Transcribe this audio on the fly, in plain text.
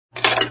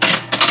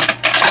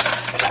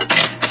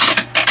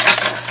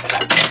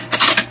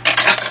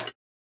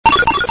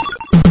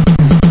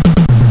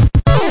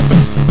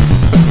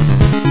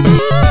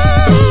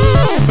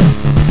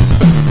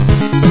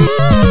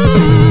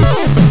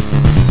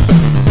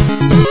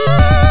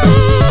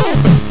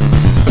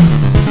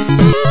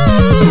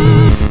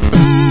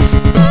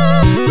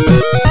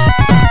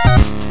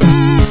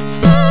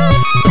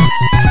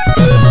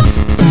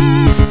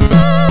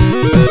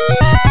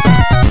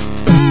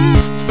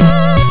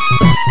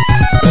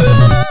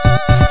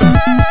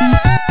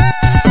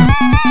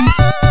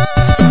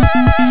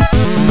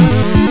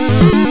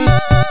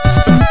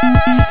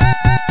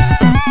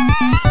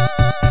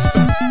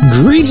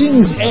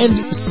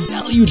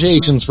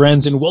Salutations,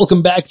 friends, and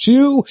welcome back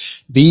to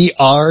The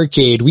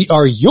Arcade. We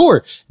are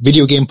your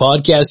video game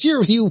podcast here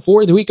with you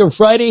for the week of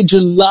Friday,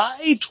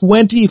 July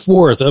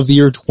 24th of the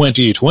year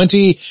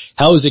 2020.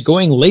 How's it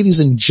going, ladies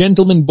and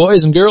gentlemen,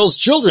 boys and girls,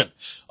 children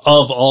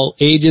of all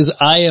ages?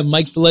 I am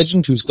Mike the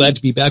Legend, who's glad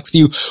to be back with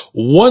you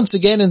once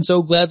again, and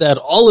so glad that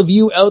all of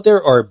you out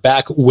there are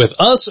back with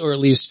us, or at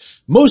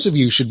least most of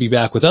you should be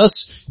back with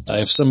us.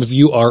 If some of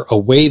you are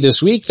away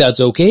this week, that's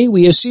okay.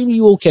 We assume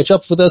you will catch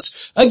up with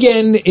us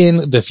again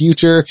in the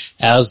future,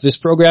 as this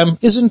program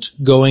isn't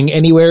going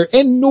anywhere,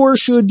 and nor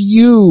should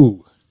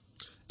you.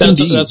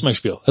 That's my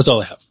spiel. That's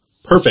all I have.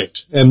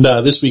 Perfect. And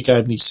this week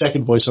I'm the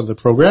second voice on the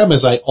program,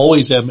 as I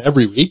always am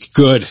every week.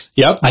 Good.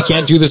 Yep. I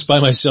can't do this by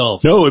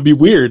myself. No, it'd be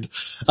weird.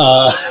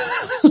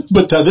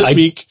 But this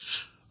week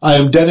I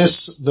am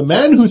Dennis, the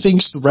man who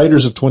thinks the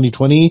writers of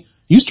 2020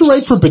 used to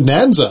write for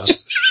Bonanza.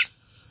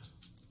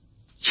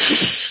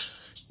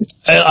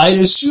 I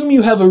assume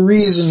you have a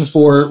reason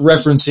for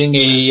referencing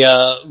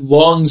a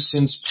long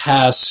since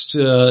past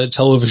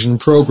television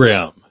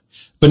program.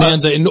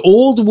 Bonanza, an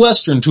old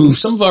Western, to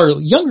some of our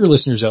younger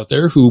listeners out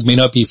there who may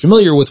not be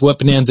familiar with what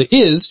Bonanza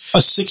is. A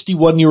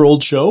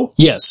 61-year-old show?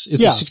 Yes,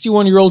 it's a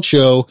 61-year-old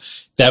show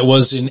that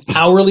was an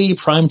hourly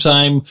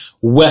primetime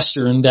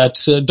Western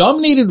that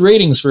dominated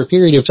ratings for a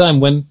period of time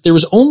when there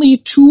was only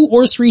 2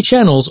 or 3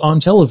 channels on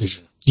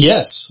television.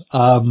 Yes.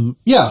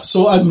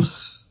 So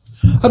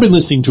I've been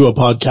listening to a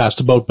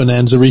podcast about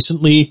Bonanza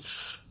recently,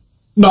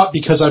 not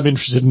because I'm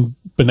interested in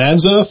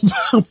Bonanza,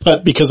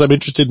 but because I'm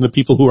interested in the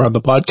people who are on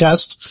the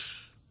podcast.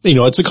 You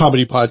know, it's a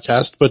comedy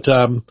podcast, but,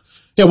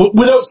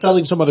 without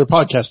selling some other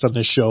podcast on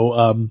this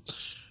show,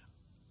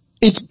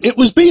 it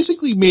was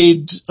basically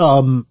made,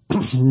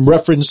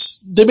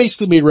 they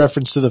basically made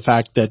reference to the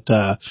fact that,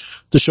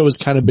 the show is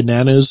kind of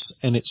bananas,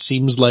 and it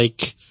seems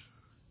like,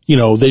 you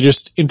know, they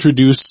just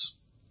introduce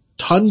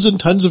tons and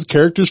tons of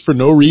characters for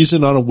no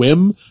reason on a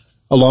whim,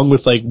 along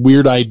with like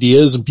weird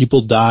ideas, and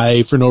people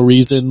die for no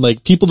reason.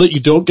 Like people that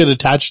you don't get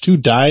attached to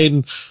die,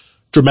 and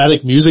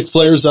dramatic music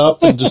flares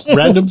up, and just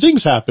random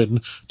things happen,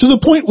 to the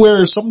point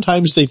where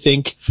sometimes they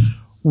think,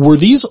 were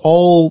these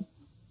all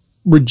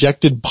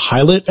rejected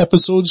pilot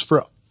episodes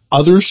for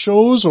other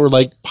shows, or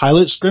like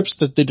pilot scripts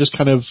that they just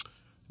kind of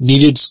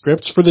needed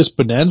scripts for this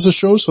Bonanza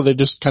show, so they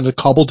just kind of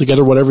cobbled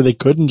together whatever they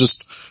could and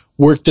just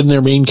worked in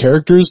their main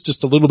characters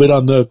just a little bit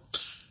on the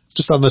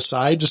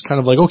side, just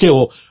kind of like, okay,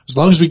 well, as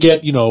long as we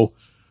get, you know,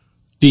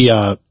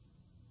 I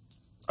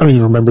don't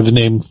even remember the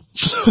name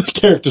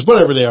characters,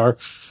 whatever they are.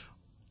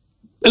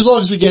 As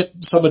long as we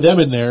get some of them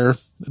in there,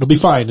 it'll be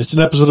fine. It's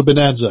an episode of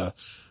Bonanza.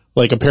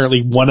 Like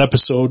apparently one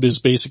episode is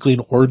basically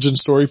an origin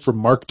story for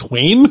Mark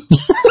Twain,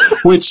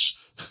 which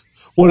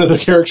one of the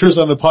characters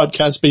on the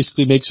podcast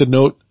basically makes a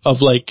note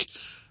of like,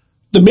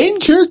 the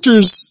main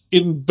characters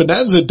in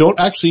Bonanza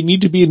don't actually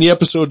need to be in the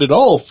episode at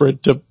all for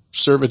it to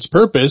serve its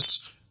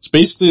purpose. It's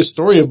basically a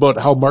story about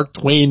how Mark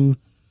Twain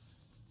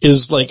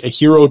is like a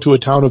hero to a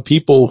town of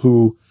people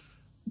who,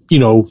 you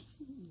know,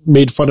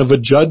 made fun of a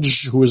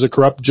judge who was a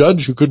corrupt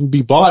judge who couldn't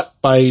be bought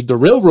by the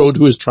railroad,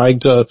 who was trying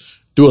to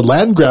do a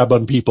land grab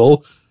on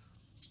people.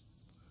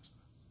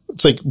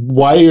 It's like,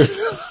 why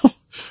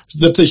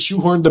that they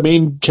shoehorned the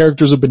main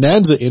characters of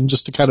Bonanza in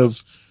just to kind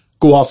of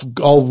go off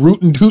all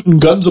rootin' tootin'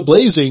 guns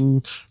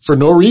a-blazing for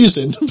no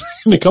reason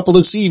in a couple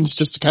of scenes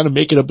just to kind of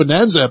make it a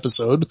Bonanza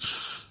episode.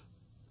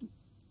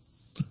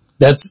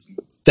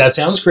 That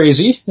sounds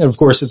crazy. And of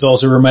course, it's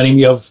also reminding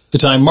me of the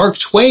time Mark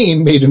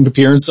Twain made an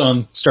appearance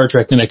on Star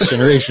Trek The Next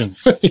Generation.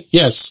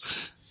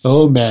 Yes.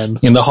 Oh man.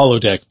 In the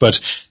holodeck. But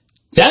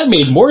that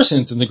made more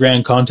sense in the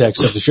grand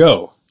context of the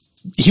show.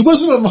 He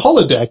wasn't on the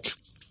holodeck.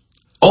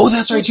 Oh,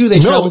 that's right too. They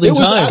traveled in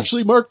time. No, it was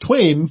actually Mark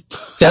Twain.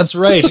 That's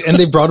right. And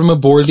they brought him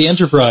aboard the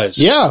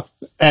Enterprise. Yeah.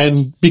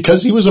 And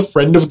because he was a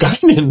friend of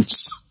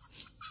Guinan's.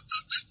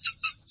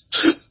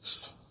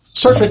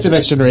 Star Trek The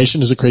Next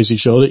Generation is a crazy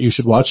show that you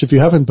should watch if you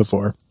haven't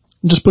before.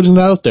 I'm just putting it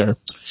out there.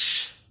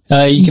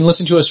 You can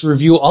listen to us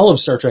review all of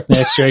Star Trek The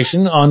Next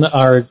Generation on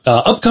our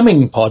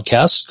upcoming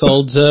podcast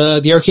called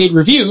The Arcade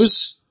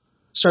Reviews,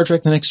 Star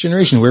Trek The Next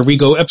Generation, where we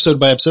go episode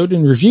by episode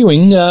in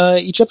reviewing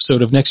each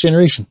episode of Next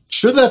Generation.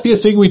 Should that be a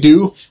thing we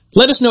do?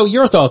 Let us know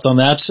your thoughts on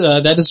that.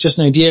 That is just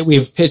an idea we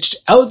have pitched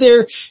out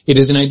there. It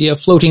is an idea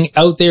floating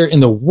out there in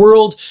the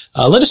world.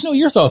 Let us know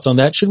your thoughts on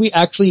that. Should we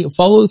actually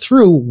follow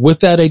through with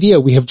that idea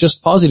we have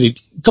just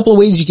posited? A couple of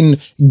ways you can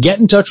get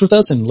in touch with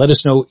us and let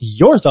us know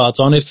your thoughts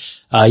on it.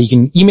 You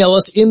can email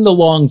us in the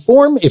long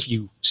form if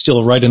you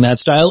still write in that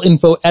style,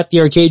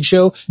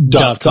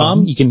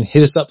 info@thearcadeshow.com. You can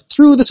hit us up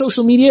through the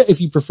social media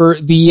if you prefer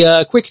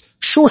the quick,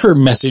 shorter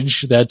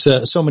message that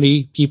so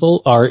many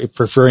people are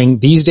preferring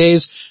these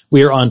days.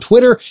 We are on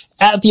Twitter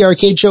 @The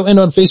Arcade Show and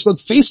on Facebook,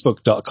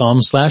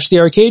 facebook.com/The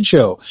Arcade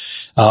Show.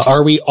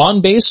 Are we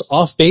on base,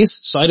 off base,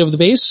 side of the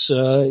base?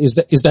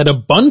 Is that a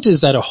bunt?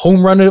 Is that a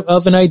home run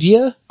of an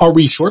idea? Are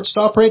we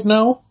shortstop right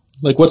now?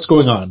 Like what's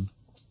going on?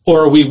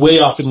 Or are we way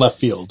off in left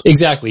field?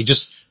 Exactly.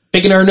 Just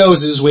picking our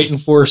noses, waiting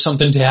for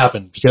something to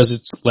happen because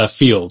it's left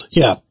field.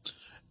 Yeah.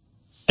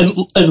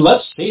 And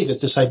let's say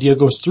that this idea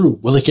goes through.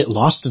 Will it get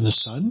lost in the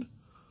sun?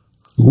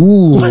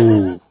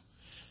 Ooh,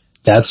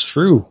 that's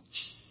true.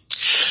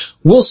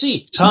 We'll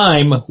see.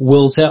 Time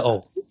will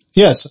tell.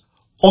 Yes.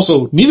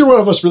 Also, neither one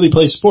of us really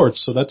play sports,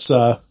 so that's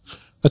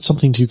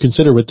something to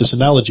consider with this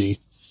analogy.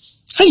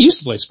 I used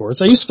to play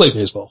sports. I used to play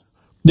baseball.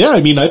 Yeah,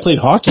 I mean, I played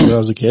hockey when I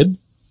was a kid.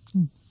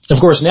 Of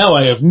course, now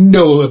I have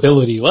no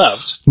ability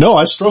left. No,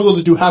 I struggle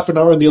to do half an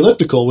hour on the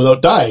elliptical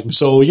without dying,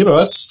 so,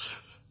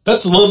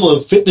 that's the level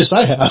of fitness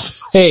I have.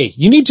 Hey,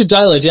 you need to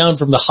dial it down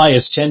from the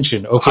highest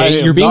tension,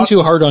 okay? You're being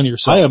too hard on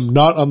yourself. I am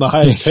not on the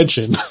highest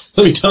tension.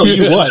 Let me tell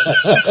you what.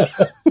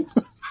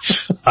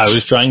 I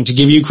was trying to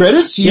give you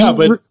credit.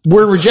 But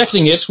we're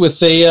rejecting it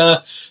with a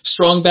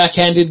strong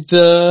backhanded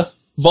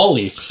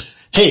volley.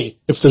 Hey,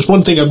 if there's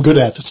one thing I'm good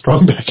at, it's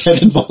strong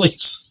backhanded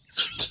volleys.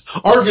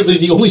 Arguably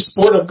the only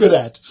sport I'm good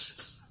at.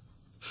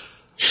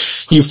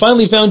 You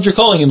finally found your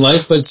calling in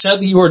life, but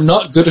sadly you are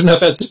not good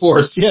enough at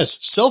sports. Yes,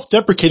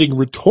 self-deprecating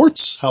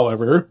retorts,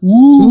 however.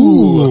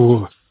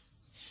 Ooh.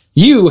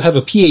 You have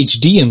a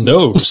PhD in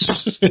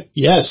those.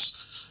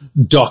 Yes.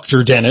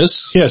 Dr.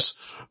 Dennis. Yes.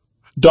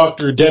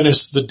 Dr.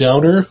 Dennis the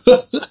Downer.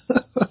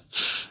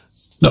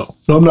 No,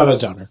 I'm not a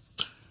downer.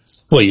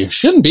 Well, you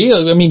shouldn't be.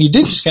 I mean, you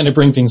did just kind of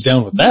bring things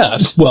down with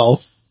that.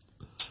 Well.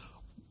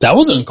 That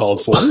was uncalled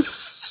for.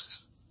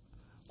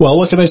 Well,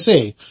 what can I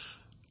say?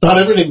 Not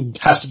everything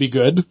has to be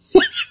good.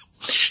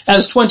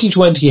 As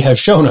 2020 has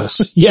shown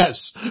us.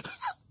 Yes.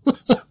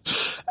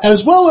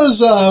 As well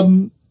as,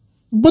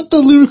 what the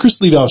ludicrous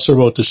leadoffs are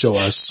about to show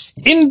us.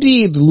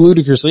 Indeed,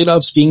 ludicrous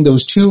leadoffs being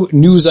those two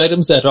news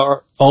items that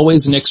are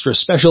always an extra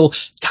special,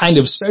 kind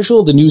of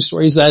special. The news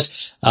stories that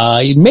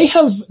you may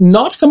have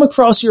not come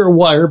across your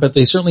wire, but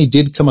they certainly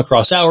did come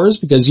across ours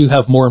because you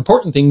have more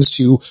important things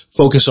to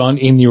focus on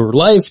in your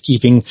life,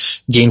 keeping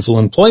gainful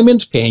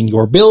employment, paying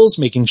your bills,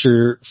 making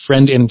sure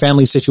friend and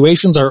family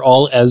situations are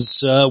all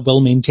as well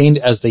maintained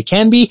as they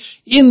can be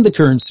in the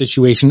current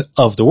situation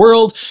of the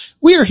world.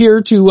 We are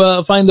here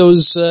to find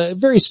those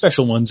very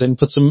special ones and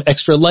put some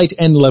extra light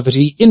and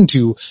levity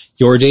into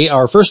your day.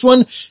 Our first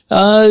one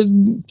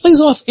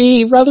plays off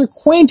a rather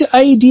quaint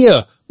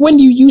idea when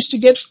you used to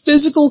get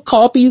physical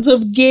copies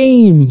of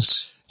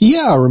games.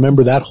 Yeah,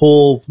 remember that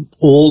whole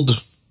old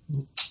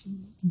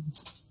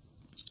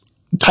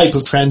type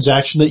of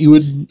transaction that you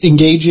would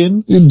engage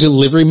in?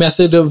 Delivery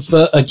method of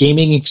a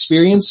gaming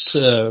experience.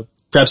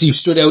 Perhaps you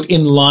stood out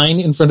in line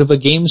in front of a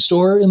game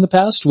store in the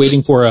past,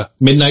 waiting for a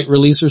midnight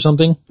release or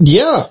something.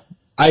 Yeah,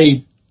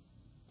 I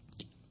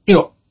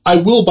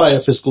will buy a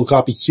physical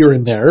copy here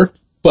and there,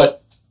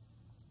 but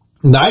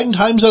 9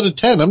 times out of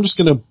 10, I'm just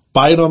going to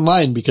buy it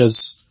online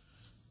because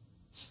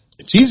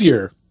it's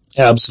easier.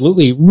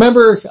 Absolutely.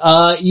 Remember,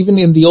 even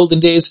in the olden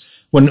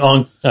days when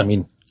on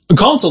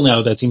console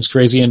now that seems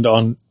crazy, and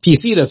on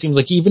PC that seems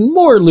like even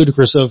more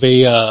ludicrous of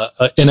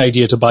an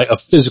idea to buy a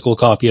physical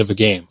copy of a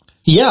game.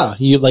 Yeah,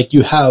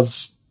 you have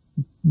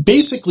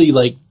basically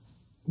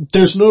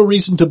there's no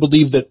reason to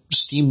believe that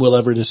Steam will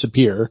ever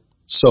disappear.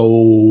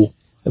 So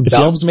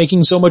Valve's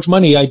making so much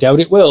money, I doubt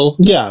it will.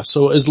 Yeah,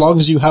 so as long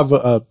as you have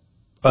a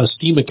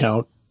Steam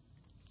account,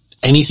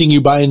 anything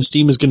you buy in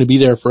Steam is going to be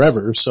there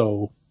forever.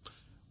 So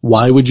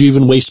why would you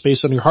even waste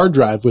space on your hard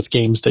drive with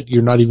games that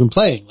you're not even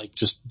playing?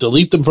 Just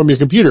delete them from your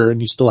computer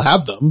and you still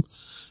have them.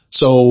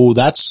 So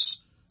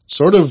that's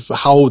sort of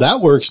how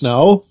that works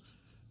now,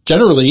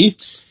 generally.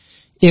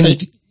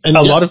 And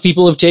a lot of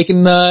people have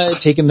taken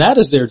that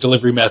as their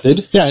delivery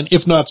method. Yeah, and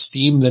if not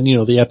Steam, then,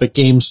 the Epic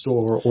Game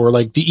Store or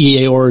the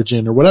EA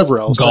Origin or whatever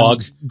else.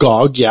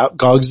 GOG, yeah,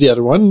 GOG's the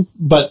other one.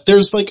 But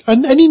there's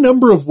any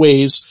number of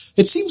ways.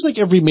 It seems like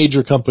every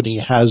major company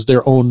has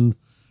their own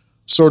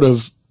sort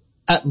of,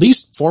 at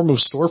least form of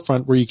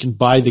storefront where you can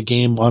buy the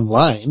game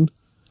online.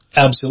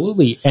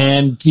 Absolutely.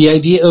 And the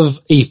idea of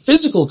a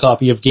physical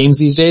copy of games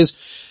these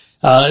days,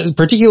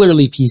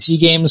 particularly PC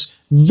games,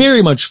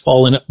 very much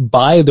fallen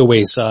by the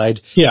wayside.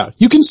 Yeah,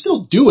 you can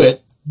still do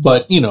it,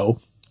 but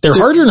they're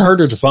harder and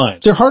harder to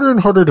find. They're harder and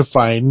harder to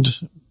find.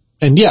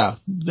 And yeah,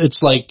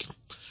 it's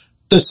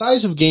the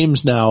size of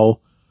games now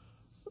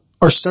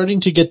are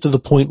starting to get to the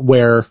point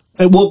where,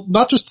 well,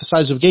 not just the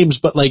size of games,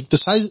 but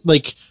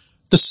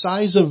the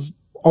size of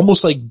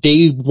almost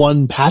day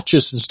one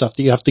patches and stuff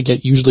that you have to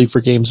get usually for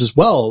games as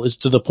well is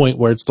to the point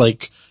where it's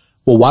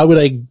well, why would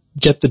I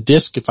get the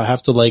disc if I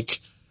have to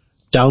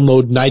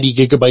download 90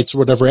 gigabytes or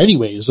whatever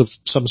anyways of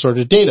some sort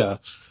of data?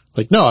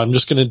 No, I'm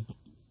just gonna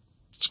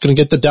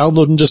get the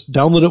download and just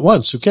download it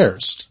once. Who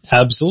cares?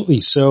 Absolutely.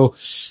 So,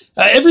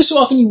 every so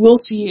often you will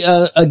see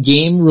a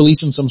game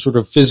releasing some sort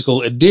of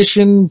physical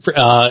edition,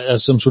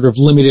 some sort of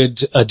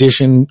limited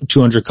edition,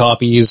 200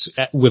 copies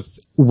with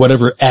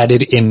whatever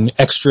added in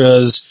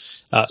extras,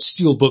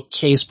 steelbook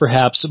case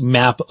perhaps,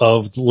 map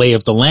of lay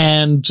of the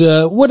land,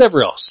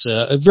 whatever else,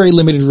 a very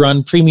limited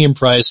run, premium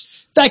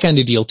price, that kind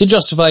of deal to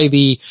justify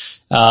the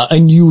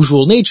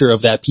unusual nature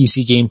of that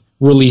PC game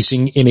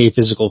releasing in a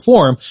physical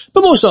form.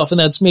 But most often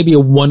that's maybe a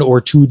 1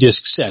 or 2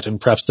 disc set, and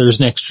perhaps there's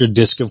an extra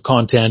disc of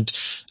content,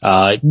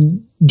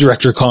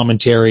 director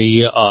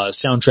commentary,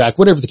 soundtrack,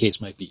 whatever the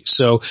case might be.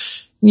 So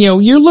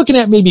you're looking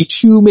at maybe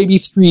 2, maybe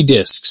 3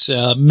 discs,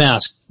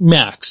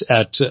 max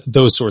at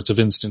those sorts of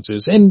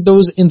instances. And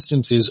those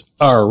instances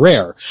are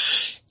rare.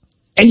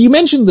 And you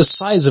mentioned the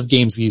size of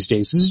games these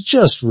days is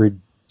just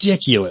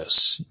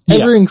ridiculous.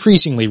 Ever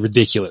increasingly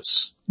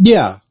ridiculous.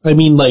 Yeah. I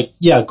mean,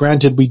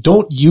 granted, we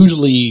don't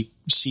usually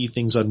see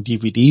things on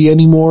DVD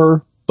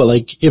anymore,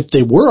 but if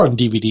they were on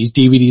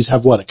DVDs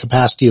have a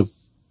capacity of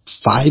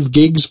 5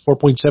 gigs,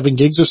 4.7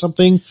 gigs or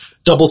something.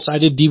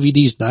 Double-sided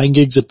DVDs, 9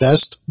 gigs at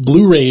best.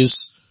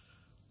 Blu-rays,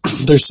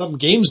 there's some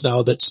games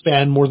now that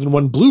span more than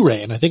one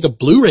Blu-ray, and I think a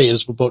Blu-ray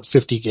is about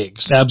 50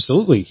 gigs.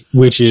 Absolutely.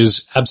 Which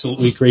is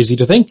absolutely crazy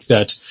to think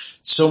that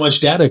so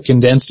much data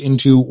condensed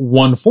into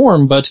one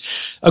form, but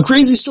a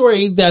crazy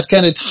story that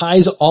kind of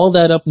ties all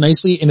that up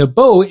nicely in a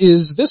bow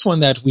is this one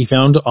that we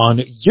found on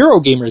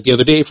Eurogamer the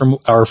other day from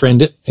our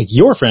friend,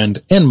 your friend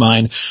and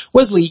mine,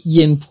 Wesley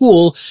Yin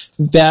Poole,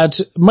 that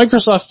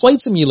Microsoft Flight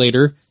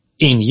Simulator,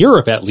 in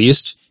Europe at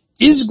least,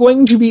 is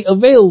going to be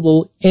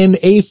available in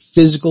a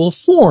physical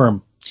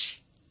form.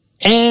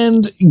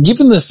 And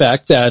given the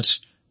fact that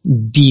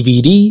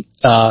DVD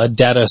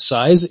data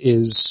size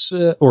is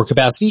or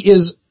capacity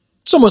is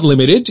somewhat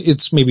limited,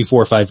 it's maybe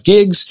 4 or 5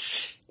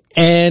 gigs,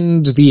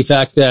 and the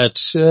fact that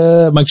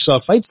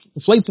Microsoft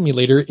Flight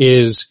Simulator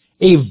is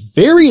a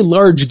very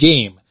large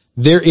game,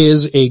 there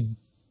is a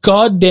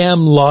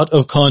goddamn lot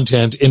of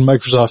content in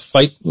Microsoft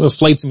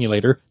Flight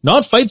Simulator,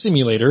 not Fight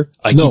Simulator.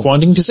 I keep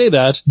wanting to say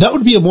that. That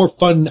would be a more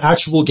fun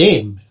actual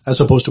game as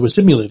opposed to a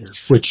simulator,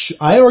 which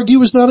I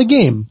argue is not a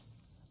game.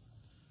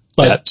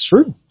 But that's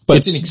true. But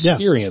it's an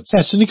experience. Yeah,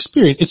 it's an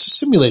experience. It's a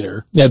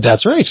simulator. Yeah,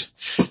 that's right.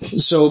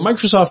 So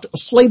Microsoft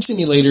Flight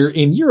Simulator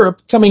in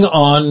Europe coming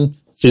on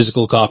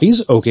physical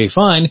copies. Okay,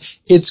 fine.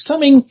 It's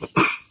coming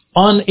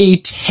on a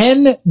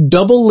 10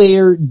 double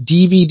layer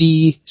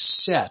DVD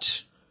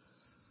set.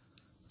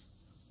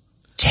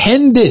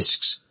 10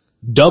 discs,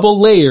 double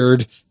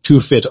layered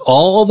to fit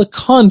all the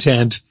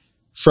content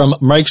from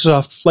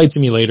Microsoft Flight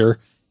Simulator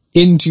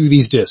into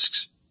these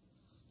discs.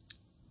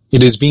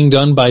 It is being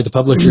done by the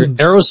publisher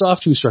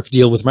Aerosoft, who struck a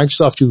deal with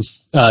Microsoft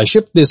to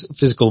ship this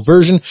physical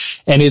version,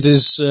 and it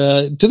is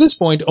to this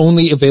point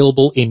only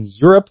available in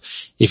Europe.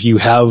 If you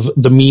have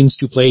the means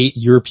to play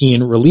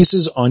European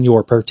releases on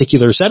your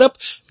particular setup,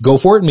 go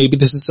for it. Maybe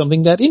this is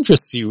something that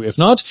interests you. If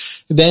not,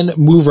 then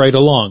move right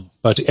along.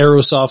 But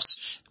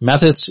Aerosoft's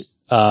Mathis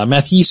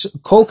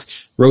Koch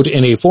wrote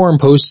in a forum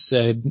post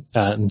said,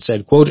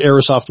 quote,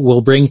 Aerosoft will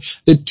bring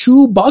the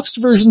 2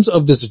 boxed versions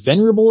of this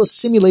venerable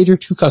simulator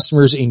to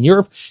customers in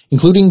Europe,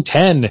 including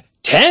 10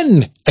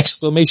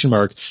 exclamation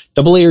mark,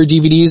 double layer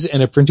DVDs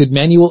and a printed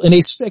manual in a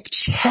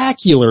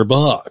spectacular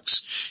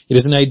box. It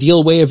is an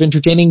ideal way of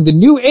entertaining the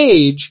new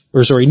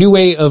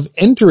way of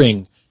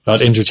entering,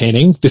 not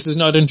entertaining. This is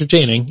not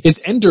entertaining.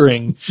 It's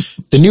entering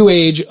the new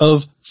age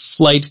of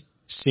flight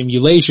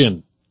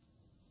simulation.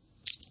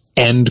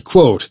 End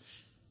quote.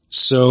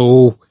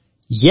 So,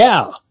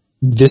 yeah,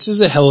 this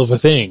is a hell of a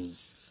thing.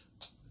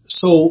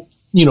 So,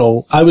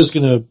 I was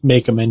going to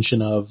make a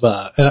mention of,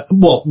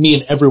 me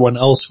and everyone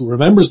else who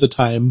remembers the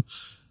time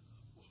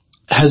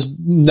has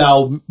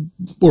now,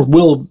 or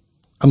will,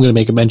 I'm going to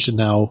make a mention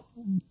now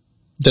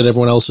that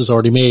everyone else has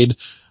already made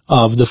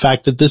of the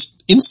fact that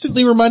this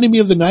instantly reminded me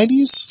of the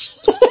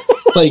 90s.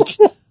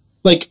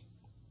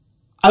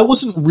 I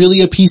wasn't really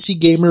a PC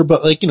gamer,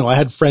 but I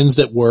had friends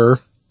that were.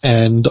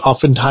 And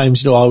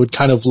oftentimes, I would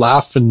kind of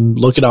laugh and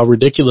look at how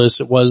ridiculous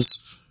it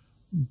was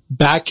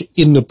back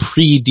in the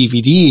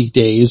pre-DVD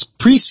days,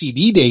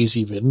 pre-CD days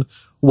even,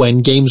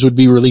 when games would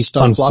be released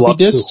on floppy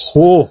disks.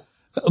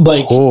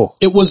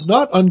 It was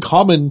not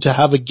uncommon to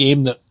have a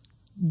game that,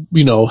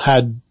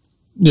 had,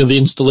 the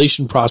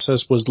installation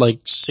process was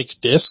 6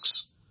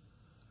 disks.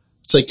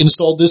 It's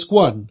install disk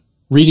 1,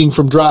 reading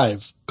from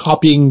drive,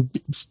 copying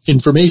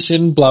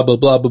information, blah, blah,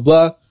 blah, blah,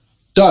 blah,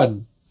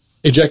 done.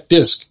 Eject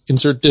disk,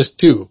 insert disk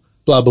 2,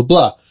 blah, blah,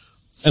 blah.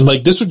 And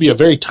this would be a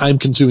very time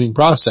consuming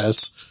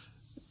process.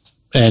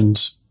 And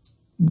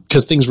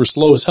because things were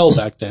slow as hell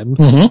back then.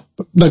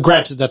 Mm-hmm. Now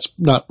granted, that's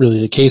not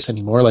really the case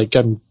anymore.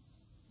 I'm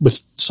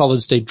with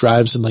solid state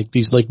drives and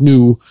these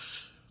new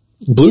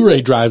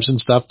Blu-ray drives and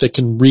stuff that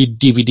can read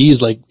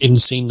DVDs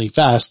insanely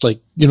fast.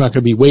 You're not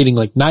going to be waiting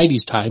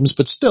 90s times,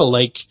 but still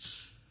the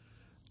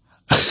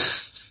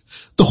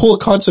whole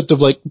concept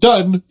of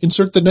done,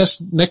 insert the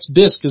next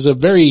disc is a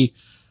very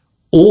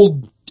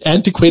old,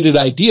 antiquated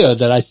idea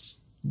that I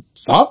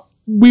thought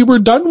we were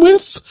done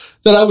with,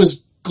 that I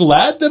was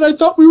glad that I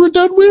thought we were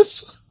done with.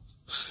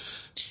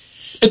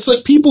 It's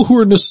people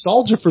who are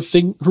nostalgic for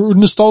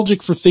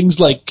things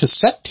like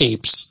cassette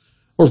tapes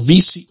or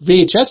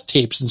VHS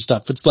tapes and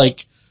stuff. It's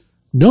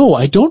no,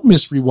 I don't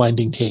miss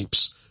rewinding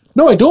tapes.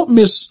 No, I don't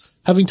miss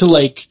having to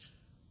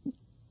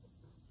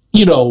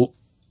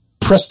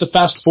press the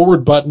fast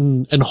forward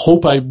button and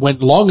hope I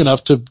went long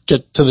enough to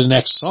get to the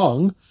next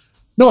song.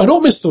 No, I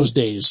don't miss those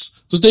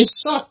days. Those days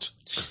sucked.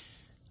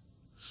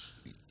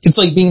 It's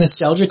like being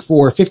nostalgic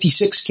for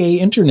 56K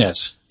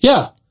internet.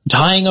 Yeah.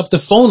 Tying up the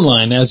phone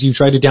line as you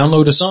try to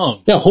download a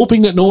song. Yeah,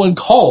 hoping that no one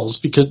calls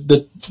because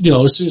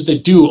as soon as they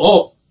do,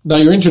 Now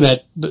your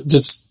internet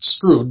that's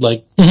screwed,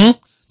 like,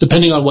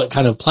 depending on what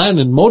kind of plan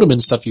and modem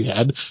and stuff you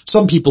had.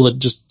 Some people had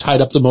just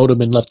tied up the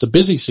modem and left a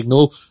busy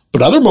signal,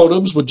 but other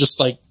modems would just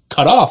like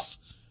cut off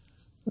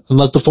and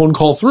let the phone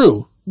call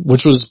through,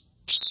 which was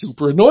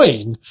super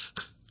annoying.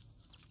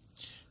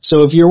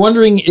 So if you're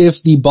wondering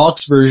if the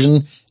box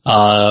version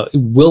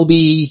will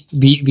be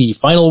the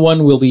final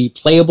one will be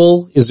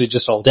playable, is it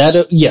just all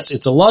data? Yes,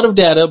 it's a lot of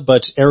data,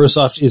 but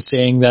Aerosoft is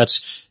saying that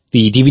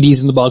the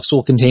DVDs in the box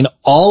will contain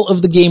all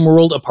of the game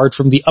world apart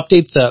from the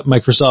updates that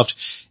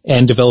Microsoft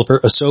and developer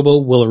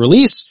Asobo will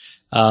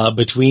release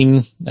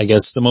between, I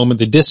guess, the moment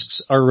the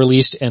discs are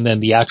released and then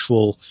the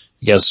actual,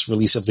 I guess,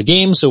 release of the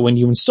game. So when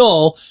you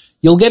install,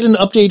 you'll get an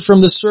update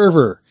from the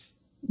server.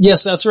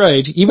 Yes, that's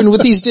right. Even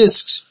with these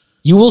discs,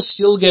 you will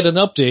still get an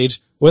update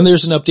when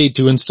there's an update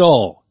to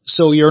install.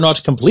 So you're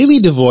not completely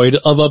devoid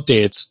of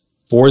updates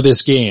for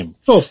this game.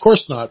 Oh, of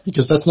course not,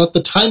 because that's not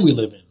the time we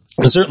live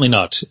in. Certainly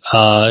not.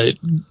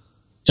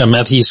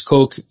 Mathias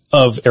Koch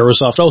of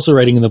Aerosoft also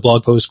writing in the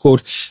blog post,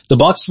 quote, "The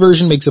boxed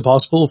version makes it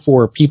possible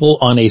for people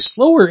on a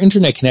slower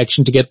internet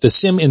connection to get the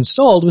sim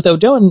installed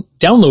without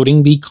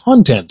downloading the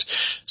content.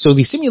 So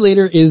the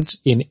simulator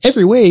is in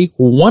every way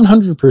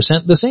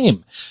 100% the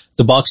same.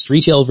 The boxed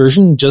retail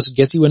version just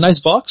gets you a nice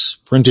box,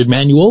 printed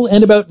manual,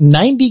 and about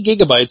 90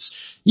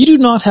 gigabytes you do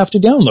not have to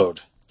download.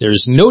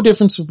 There's no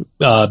difference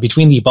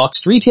between the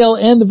boxed retail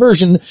and the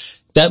version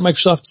that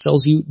Microsoft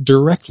sells you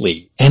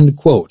directly," end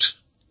quote.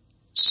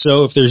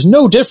 So if there's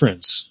no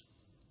difference,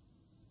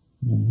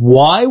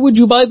 why would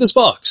you buy this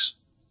box?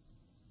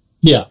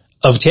 Yeah.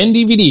 Of 10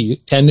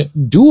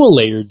 dual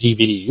layer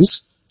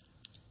DVDs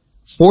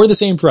for the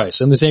same price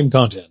and the same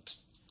content.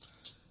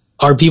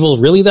 Are people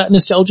really that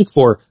nostalgic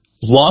for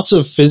lots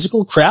of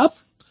physical crap?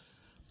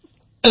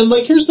 And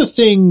like, here's the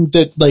thing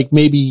that like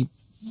maybe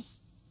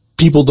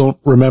people don't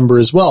remember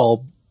as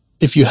well.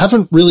 If you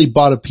haven't really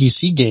bought a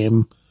PC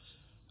game,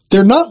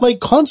 they're not like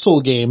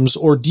console games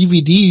or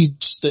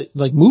DVDs that,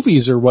 like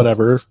movies or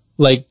whatever.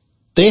 Like,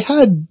 they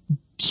had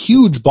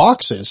huge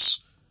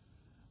boxes.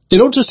 They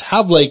don't just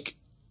have like,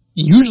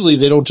 usually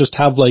they don't just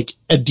have like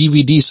a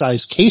DVD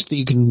size case that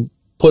you can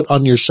put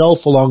on your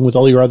shelf along with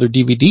all your other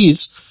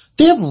DVDs.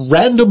 They have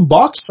random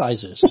box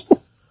sizes.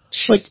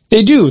 Like,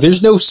 they do.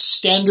 There's no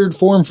standard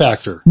form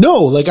factor. No,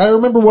 like I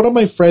remember one of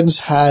my friends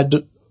had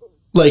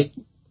like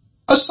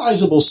a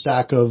sizable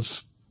stack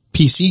of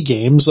PC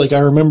games. Like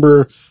I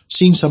remember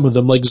seeing some of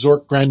them, like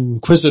Zork Grand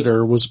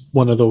Inquisitor was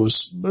one of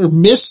those, or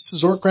Myst,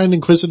 Zork Grand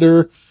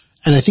Inquisitor,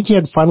 and I think he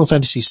had Final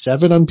Fantasy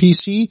VII on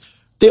PC.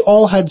 They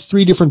all had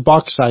 3 different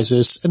box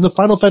sizes, and the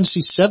Final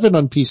Fantasy VII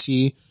on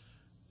PC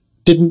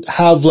didn't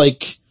have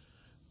like,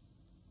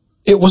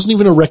 it wasn't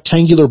even a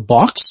rectangular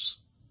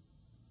box.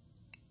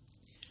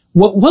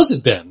 What was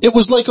it then? It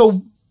was like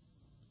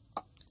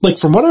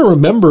from what I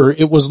remember,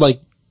 it was like,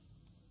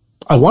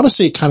 I want to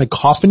say kind of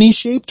coffin-y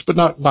shaped, but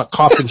not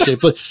coffin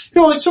shaped, but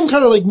you know, like some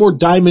kind of like more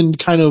diamond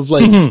kind of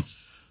like,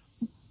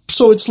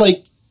 so it's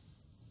like,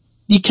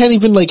 you can't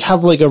even like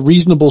have like a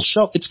reasonable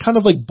shelf. It's kind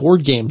of like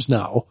board games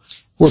now.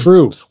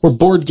 Where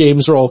board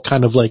games are all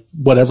kind of like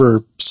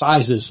whatever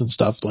sizes and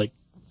stuff like,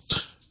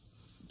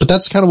 but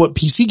that's kind of what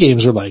PC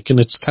games are like. And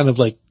it's kind of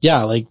like,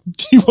 yeah, like,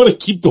 do you want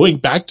to keep going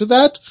back to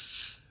that?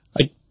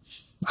 Like,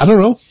 I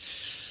don't know.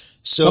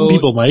 So some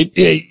people might.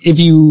 If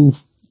you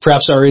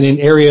perhaps are in an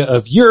area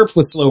of Europe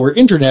with slower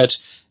internet,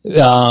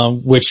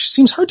 which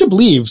seems hard to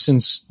believe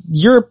since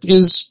Europe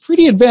is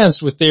pretty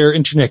advanced with their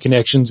internet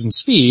connections and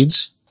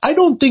speeds. I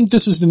don't think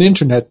this is an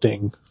internet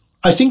thing.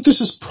 I think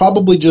this is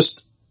probably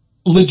just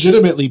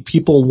legitimately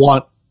people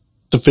want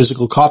the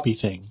physical copy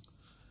thing.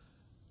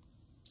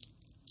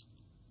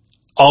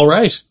 All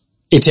right.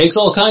 It takes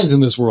all kinds in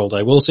this world,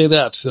 I will say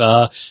that.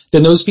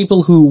 Then those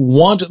people who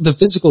want the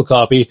physical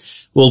copy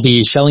will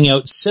be shelling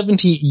out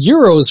 70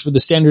 euros for the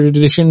standard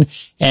edition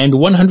and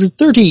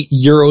 130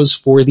 euros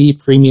for the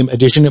premium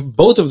edition.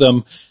 Both of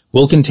them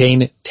will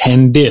contain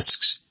 10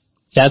 discs.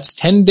 That's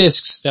 10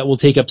 discs that will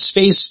take up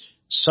space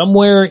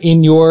somewhere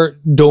in your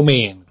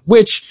domain,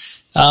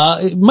 which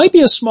it might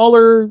be a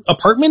smaller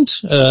apartment,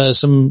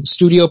 some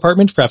studio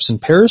apartment, perhaps in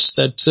Paris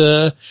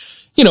that,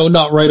 you know,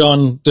 not right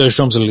on the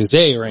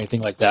Champs-Élysées or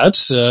anything like that.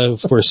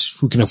 Of course,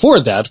 who can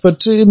afford that?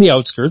 But in the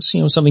outskirts,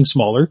 you know, something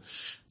smaller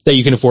that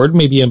you can afford,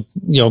 maybe a,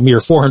 mere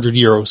 400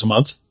 euros a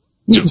month.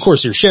 Of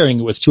course, you're sharing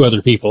it with 2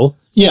 other people.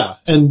 Yeah,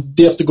 and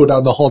they have to go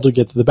down the hall to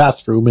get to the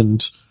bathroom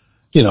and,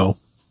 you know.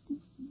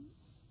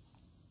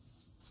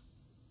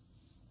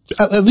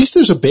 At least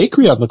there's a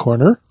bakery on the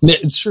corner.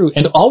 It's true.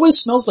 And always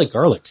smells like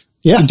garlic.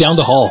 Yeah. Down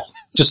the hall.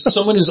 Just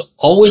someone is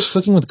always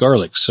cooking with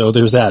garlic. So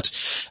there's that.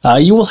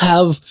 You will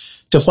have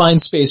to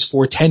find space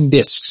for 10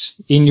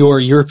 discs in your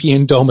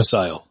European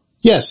domicile.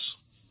 Yes.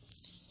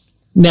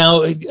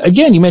 Now,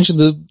 again, you mentioned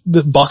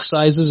the box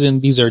sizes,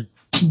 and these are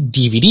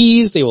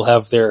DVDs. They will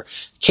have their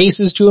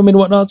cases to them and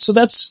whatnot. So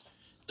that's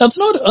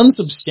not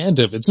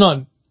unsubstantive. It's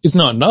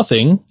not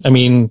nothing. I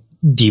mean,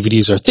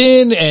 DVDs are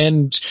thin,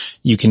 and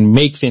you can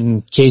make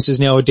thin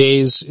cases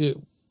nowadays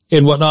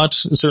and whatnot.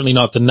 Certainly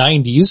not the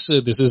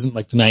 90s. This isn't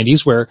like the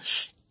 90s where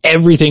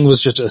everything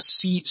was just a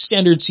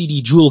standard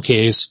CD jewel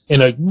case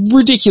in a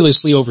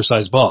ridiculously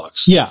oversized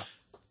box. Yeah.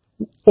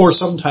 Or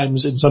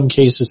sometimes, in some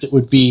cases, it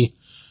would be,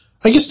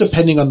 I guess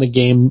depending on the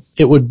game,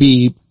 it would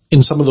be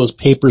in some of those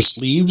paper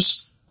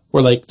sleeves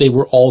where like they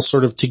were all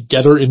sort of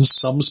together in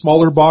some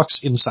smaller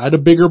box inside a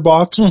bigger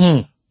box,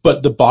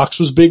 but the box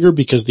was bigger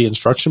because the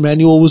instruction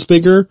manual was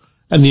bigger,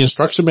 and the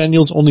instruction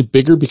manual is only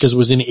bigger because it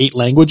was in 8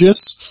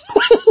 languages.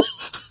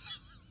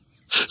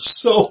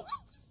 So,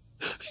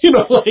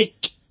 like...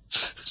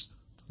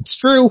 It's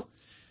true.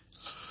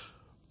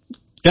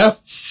 Yeah.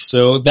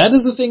 So that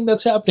is the thing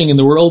that's happening in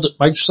the world.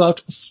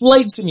 Microsoft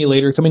Flight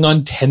Simulator coming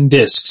on 10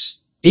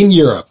 discs in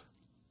Europe.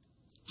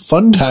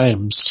 Fun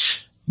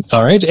times.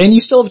 All right. And you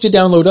still have to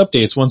download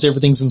updates once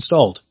everything's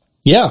installed.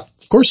 Yeah,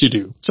 of course you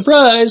do.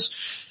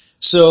 Surprise!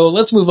 So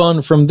let's move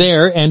on from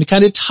there and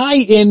kind of tie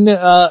in,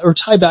 or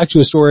tie back to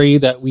a story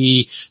that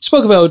we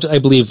spoke about, I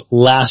believe,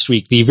 last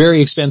week. The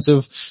very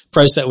expensive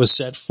price that was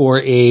set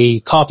for a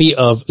copy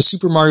of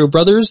Super Mario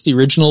Brothers, the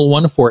original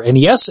one for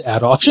NES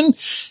at auction.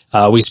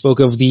 We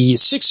spoke of the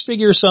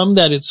 6-figure sum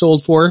that it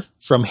sold for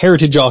from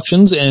Heritage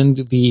Auctions and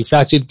the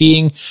fact it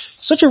being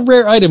such a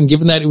rare item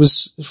given that it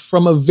was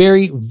from a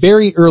very,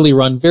 very early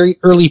run, very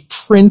early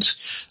print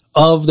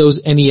of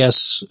those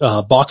NES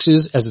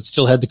boxes, as it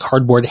still had the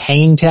cardboard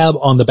hanging tab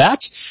on the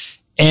back.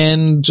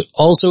 And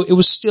also it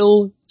was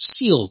still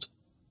sealed,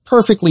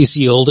 perfectly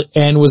sealed,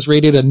 and was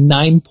rated a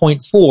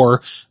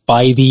 9.4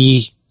 by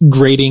the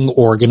grading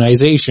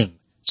organization.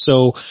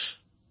 So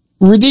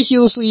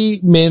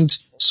ridiculously mint,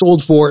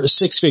 sold for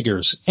 6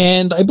 figures.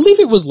 And I believe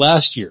it was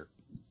last year.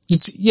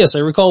 Yes, I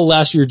recall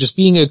last year just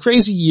being a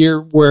crazy year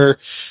where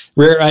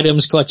rare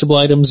items,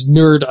 collectible items,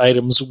 nerd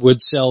items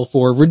would sell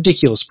for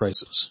ridiculous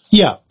prices.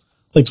 Yeah.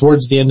 Like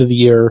towards the end of the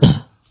year,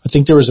 I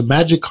think there was a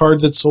Magic card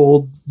that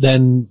sold.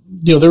 Then,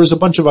 there was a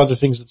bunch of other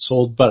things that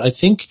sold, but I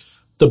think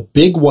the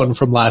big one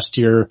from last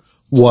year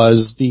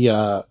was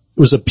it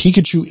was a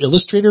Pikachu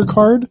Illustrator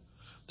card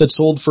that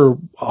sold for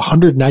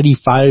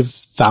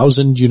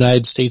 195,000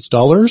 United States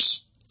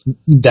dollars.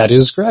 That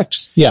is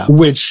correct. Yeah.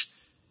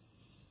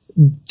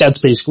 That's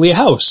basically a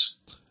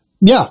house.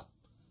 Yeah.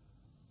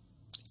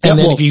 And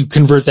then if you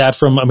convert that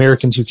from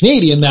American to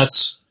Canadian,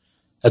 that's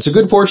a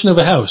good portion of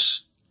a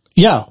house.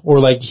 Yeah, or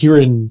like here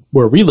in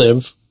where we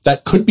live,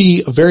 that could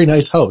be a very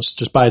nice house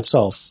just by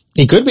itself.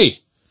 It could be.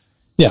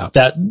 Yeah.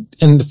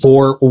 And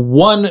for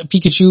one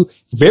Pikachu,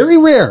 very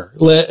rare,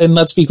 and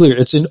let's be clear,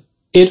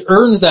 it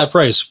earns that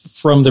price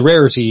from the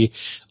rarity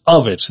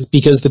of it,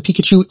 because the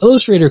Pikachu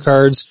Illustrator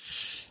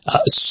cards,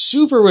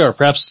 super rare,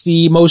 perhaps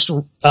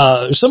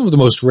some of the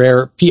most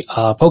rare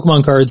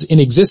Pokemon cards in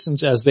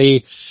existence, as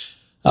they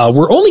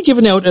were only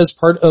given out as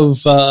part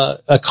of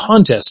a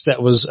contest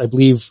that was, I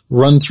believe,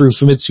 run through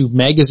Famitsu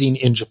magazine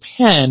in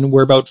Japan,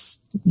 where about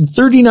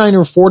 39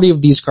 or 40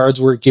 of these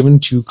cards were given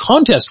to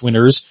contest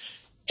winners,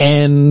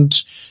 and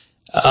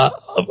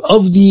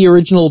of the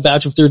original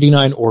batch of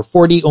 39 or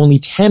 40, only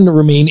 10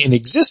 remain in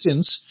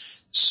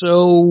existence.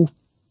 So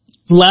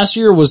last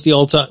year was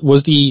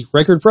the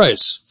record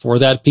price for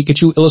that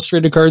Pikachu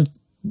Illustrated card,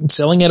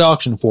 selling at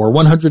auction for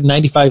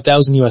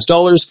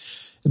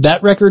 $195,000.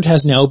 That record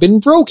has now been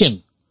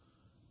broken.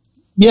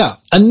 Yeah.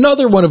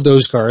 Another one of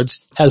those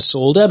cards has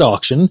sold at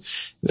auction.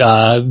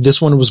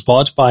 This one was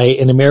bought by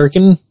an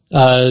American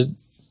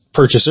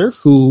purchaser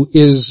who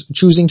is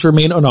choosing to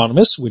remain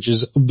anonymous, which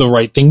is the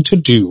right thing to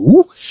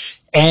do.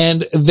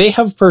 And they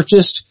have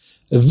purchased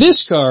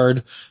this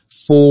card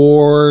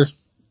for,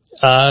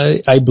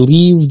 I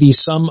believe, the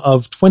sum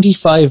of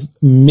 25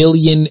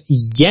 million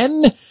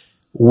yen,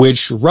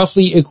 which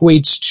roughly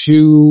equates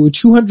to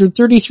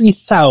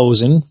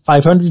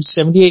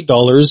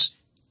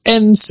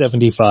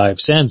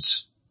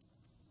 $233,578.75.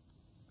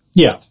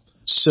 Yeah.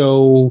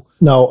 So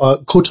now,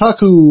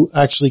 Kotaku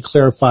actually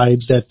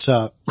clarified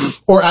that,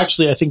 or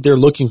actually I think they're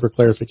looking for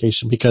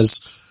clarification,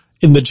 because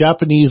in the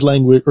Japanese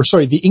language,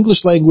 the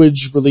English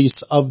language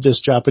release of this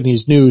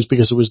Japanese news,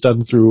 because it was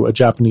done through a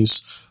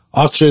Japanese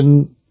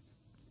auction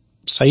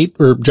site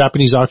or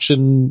Japanese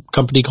auction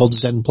company called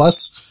Zen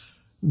Plus,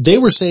 they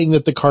were saying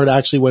that the card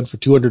actually went for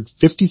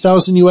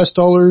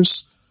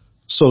 $250,000.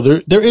 So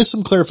there is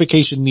some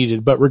clarification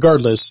needed, but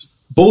regardless,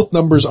 both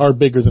numbers are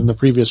bigger than the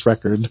previous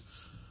record.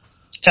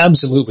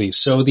 Absolutely.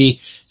 So the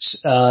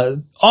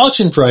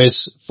auction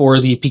price for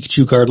the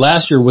Pikachu card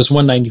last year was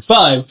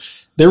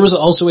 $195. There was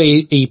also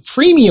a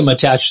premium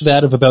attached to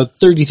that of about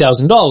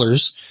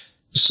 $30,000.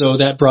 So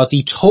that brought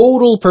the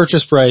total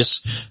purchase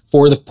price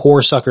for the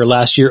poor sucker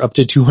last year up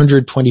to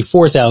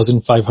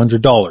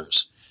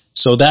 $224,500.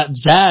 So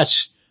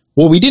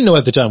well, we didn't know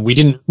at the time. We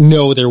didn't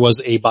know there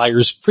was a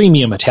buyer's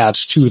premium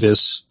attached to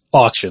this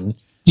auction.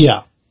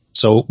 Yeah.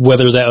 So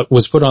whether that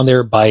was put on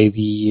there by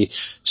the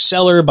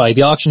seller, by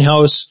the auction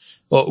house,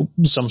 or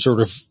some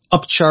sort of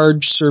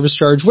upcharge, service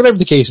charge, whatever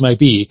the case might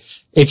be,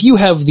 if you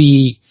have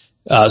the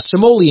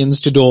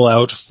simoleons to dole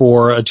out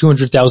for a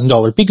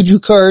 $200,000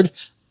 Pikachu card,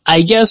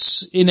 I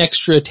guess an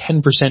extra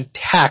 10%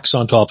 tax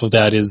on top of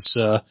that is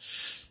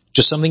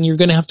just something you're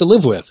going to have to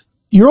live with.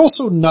 You're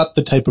also not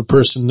the type of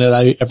person that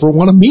I ever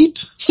want to meet.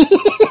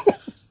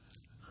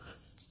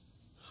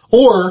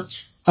 Or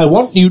I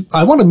want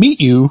to meet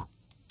you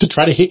to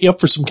try to hit you up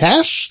for some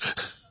cash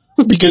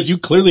because you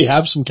clearly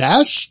have some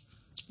cash.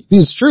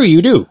 It's true,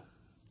 you do.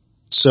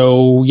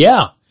 So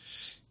yeah,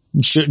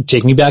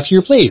 take me back to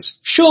your place.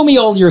 Show me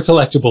all your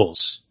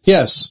collectibles.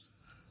 Yes.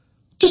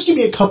 Just give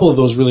me a couple of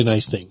those really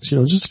nice things,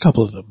 just a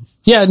couple of them.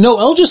 Yeah, no,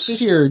 I'll just sit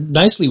here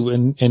nicely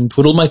and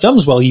twiddle my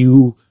thumbs while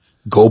you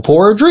go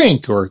pour a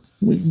drink or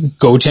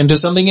go tend to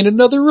something in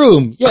another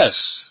room.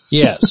 Yes.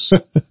 Yes.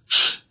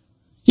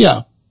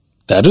 Yeah.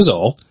 That is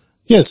all.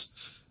 Yes.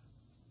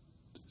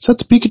 Is that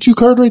the Pikachu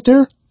card right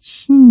there?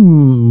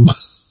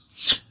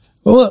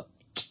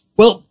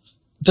 Well,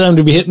 time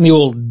to be hitting the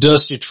old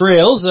dusty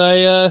trails.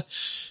 I,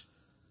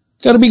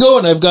 gotta be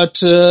going. I've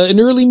got, an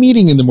early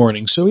meeting in the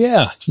morning. So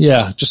yeah,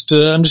 just,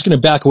 I'm just gonna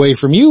back away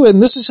from you,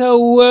 and this is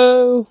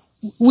how,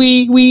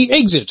 we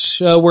exit,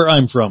 where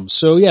I'm from.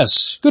 So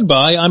yes,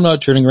 goodbye. I'm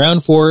not turning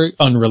around for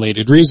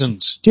unrelated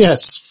reasons.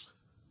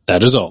 Yes.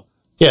 That is all.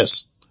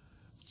 Yes.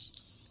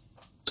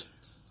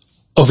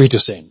 Auf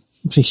Wiedersehen.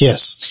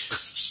 Yes.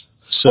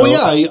 So,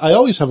 I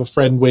always have a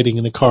friend waiting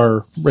in a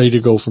car ready to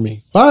go for me.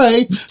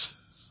 Bye.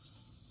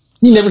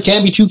 You never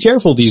can be too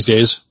careful these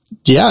days.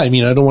 Yeah, I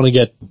don't want to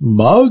get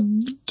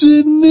mugged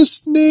in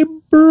this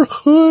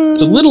neighborhood.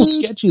 It's a little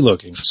sketchy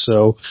looking,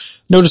 so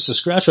noticed a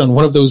scratch on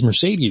one of those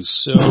Mercedes,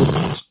 so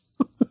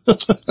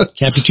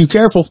can't be too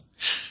careful.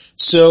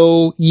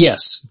 So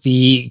yes,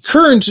 the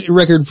current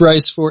record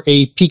price for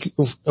a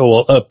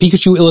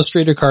Pikachu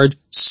Illustrator card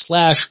 /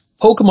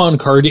 Pokemon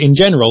card in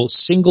general,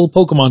 single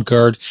Pokemon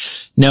card,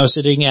 now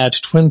sitting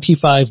at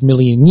 25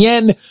 million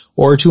yen,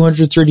 or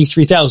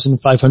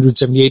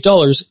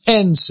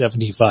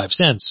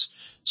 $233,578.75.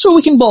 So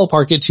we can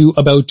ballpark it to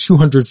about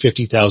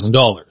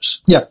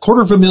 $250,000. Yeah,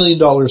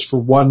 $250,000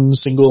 for one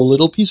single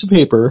little piece of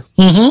paper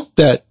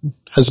that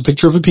has a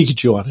picture of a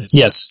Pikachu on it.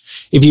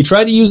 Yes. If you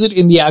try to use it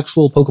in the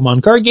actual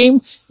Pokemon card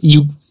game,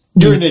 you're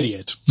an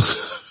idiot.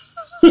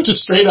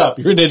 Just straight up,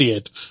 you're an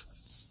idiot.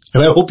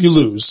 And I hope you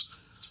lose.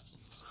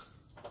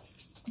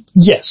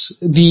 Yes,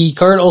 the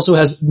card also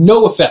has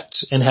no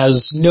effect and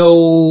has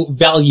no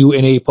value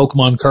in a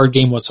Pokemon card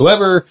game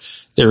whatsoever.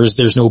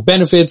 There's no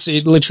benefits.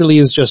 It literally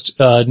is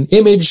just an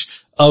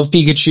image of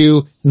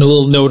Pikachu and a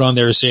little note on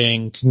there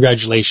saying,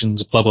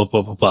 congratulations, blah, blah,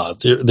 blah, blah, blah.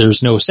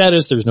 There's no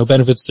status, there's no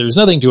benefits, there's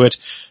nothing to it.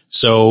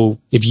 So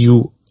if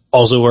you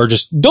also are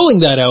just doling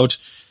that out,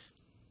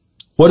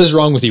 what is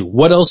wrong with you?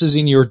 What else is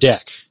in your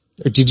deck?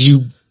 Or did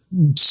you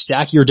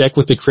stack your deck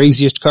with the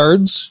craziest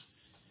cards?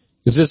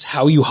 Is this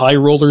how you high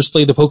rollers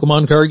play the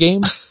Pokemon card game?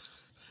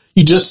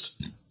 You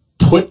just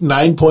put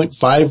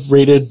 9.5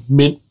 rated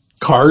mint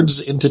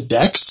cards into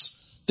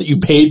decks that you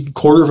paid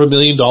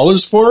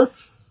 $250,000 for?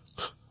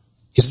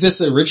 Is this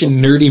a rich and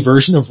nerdy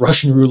version of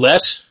Russian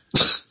roulette?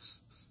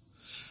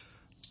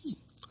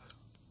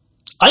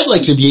 I'd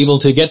like to be able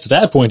to get to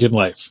that point in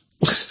life.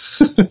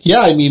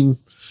 Yeah,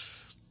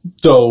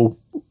 though,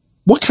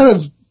 what kind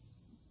of,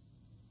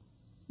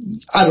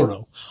 I don't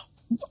know.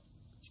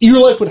 Your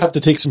life would have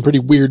to take some pretty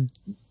weird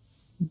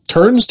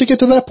turns to get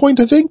to that point,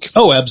 I think.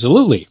 Oh,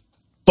 absolutely.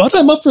 But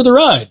I'm up for the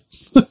ride.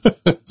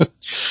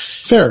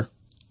 Fair.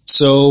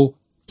 So,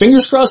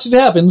 fingers crossed it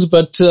happens,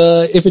 but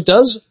if it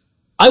does,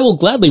 I will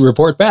gladly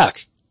report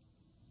back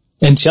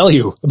and tell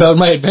you about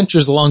my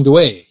adventures along the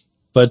way.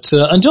 But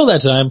until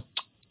that time,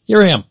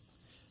 here I am.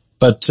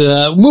 But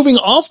moving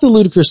off the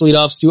ludicrous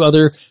leadoffs to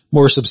other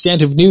more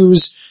substantive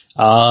news,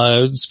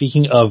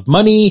 speaking of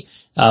money,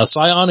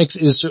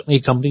 Psyonix is certainly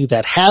a company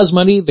that has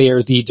money. They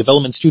are the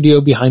development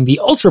studio behind the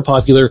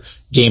ultra-popular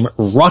game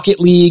Rocket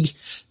League,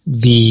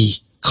 the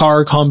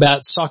car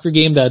combat soccer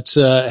game that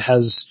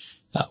has,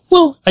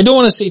 I don't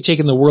want to say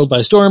taken the world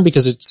by storm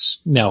because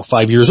it's now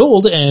 5 years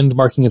old and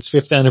marking its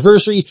 5th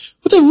anniversary,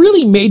 with a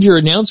really major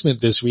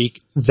announcement this week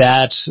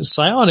that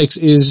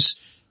Psyonix is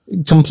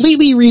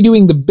completely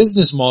redoing the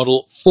business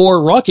model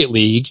for Rocket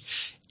League.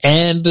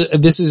 And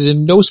this is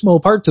in no small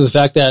part to the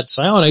fact that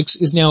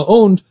Psyonix is now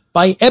owned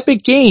by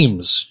Epic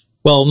Games.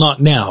 Well, not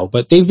now,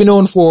 but they've been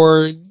owned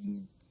for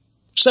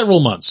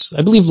several months.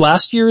 I believe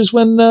last year is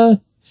when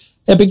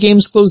Epic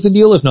Games closed the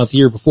deal, if not the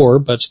year before.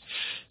 But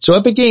so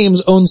Epic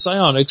Games owns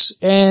Psyonix,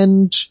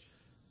 and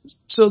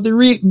so the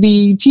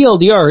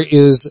TLDR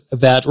is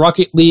that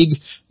Rocket League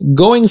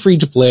going free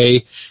to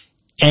play,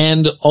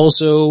 and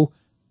also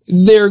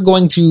they're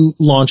going to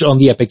launch on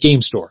the Epic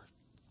Games Store.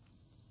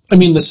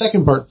 The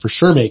second part for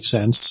sure makes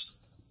sense,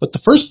 but the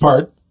first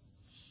part,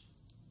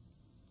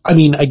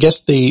 I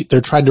guess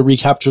they're trying to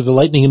recapture the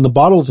lightning in the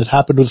bottle that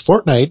happened with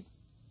Fortnite.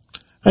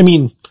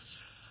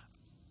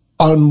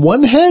 On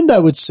one hand, I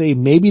would say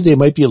maybe they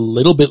might be a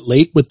little bit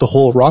late with the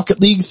whole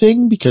Rocket League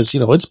thing because,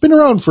 it's been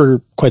around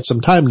for quite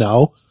some time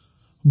now,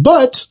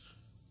 but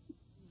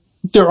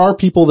there are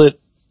people that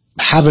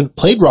haven't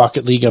played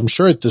Rocket League, I'm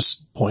sure at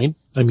this point.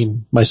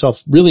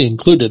 Myself really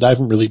included. I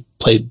haven't really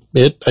played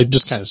it.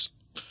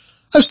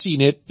 I've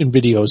seen it in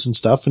videos and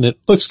stuff and it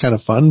looks kind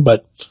of fun,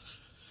 but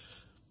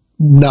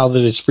now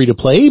that it's free to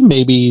play,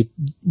 maybe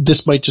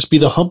this might just be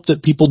the hump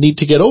that people need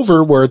to get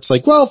over where it's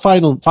like, well,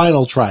 fine,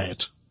 I'll try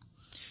it.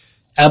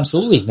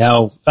 Absolutely.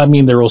 Now, I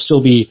mean, there will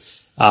still be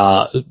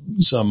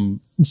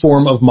some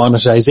form of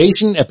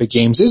monetization. Epic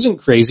Games isn't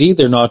crazy.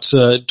 They're not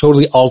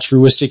totally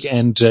altruistic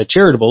and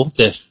charitable.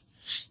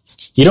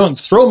 You don't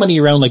throw money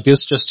around like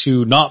this just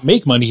to not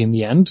make money in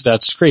the end.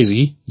 That's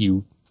crazy.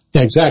 You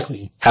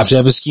exactly have to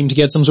have a scheme to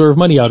get some sort of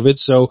money out of it.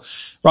 So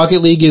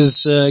Rocket League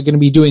is going to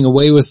be doing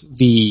away with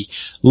the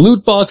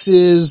loot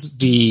boxes,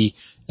 the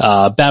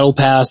battle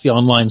pass, the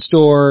online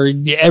store,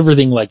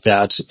 everything like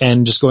that,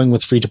 and just going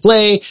with free to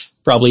play.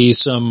 Probably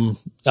some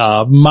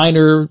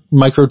minor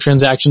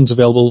microtransactions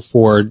available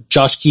for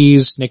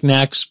tchotchkes,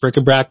 knickknacks,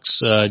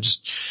 bric-a-bracs,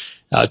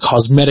 just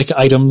cosmetic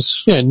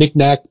items. Yeah,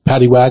 knick-knack,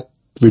 paddywhack,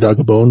 every dog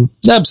a bone.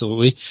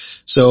 Absolutely.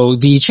 So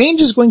the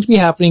change is going to be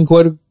happening,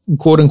 quote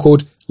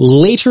unquote,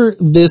 later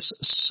this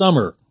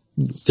summer.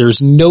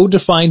 There's no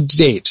defined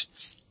date.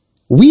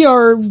 We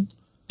are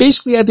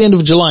basically at the end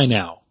of July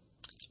now.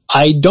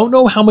 I don't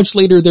know how much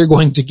later they're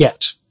going to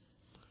get.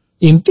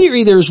 In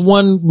theory, there's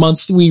 1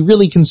 month we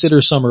really consider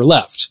summer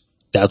left.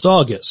 That's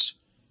August.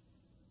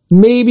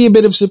 Maybe a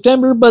bit of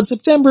September, but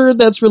September,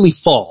 that's really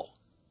fall.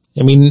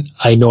 I mean,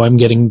 I know I'm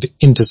getting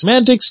into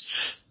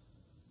semantics,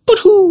 but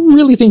who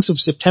really thinks of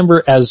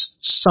September as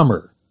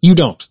summer? You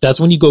don't. That's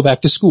when you go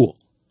back to school.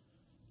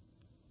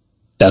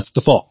 That's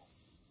the fall.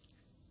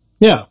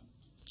 Yeah.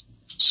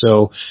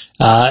 So,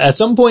 at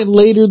some point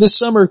later this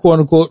summer, quote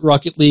unquote,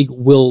 Rocket League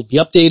will be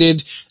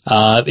updated,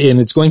 and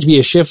it's going to be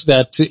a shift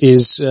that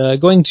is,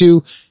 going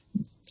to,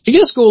 I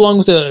guess, go along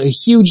with a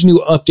huge new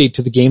update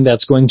to the game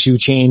that's going to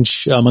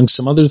change, amongst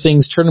some other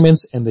things,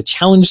 tournaments and the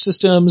challenge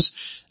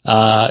systems.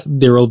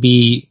 There will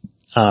be,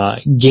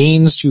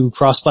 gains to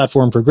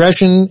cross-platform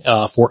progression,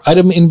 for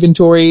item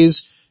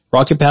inventories,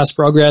 Rocket Pass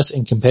progress,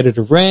 and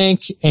competitive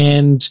rank,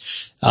 and,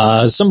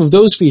 some of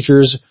those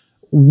features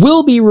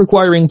will be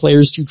requiring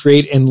players to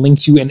create and link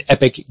to an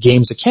Epic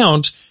Games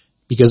account,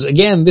 because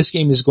again, this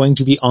game is going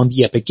to be on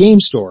the Epic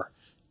Games Store.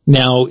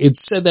 Now,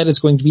 it's said that it's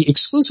going to be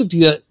exclusive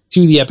to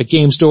the Epic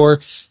Games Store,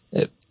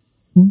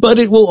 but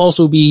it will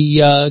also be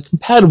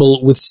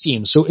compatible with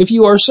Steam. So if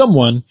you are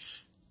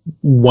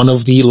one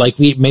of the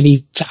likely many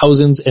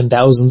thousands and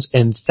thousands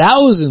and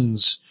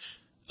thousands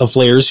of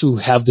players who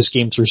have this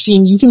game through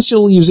Steam, you can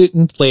still use it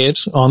and play it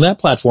on that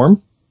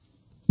platform.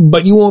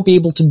 But you won't be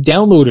able to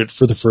download it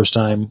for the first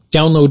time,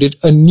 download it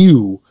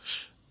anew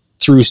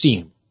through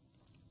Steam.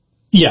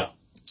 Yeah.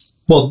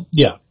 Well,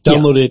 yeah,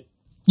 download it.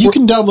 You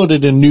can download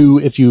it anew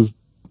if you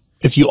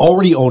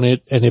already own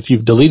it, and if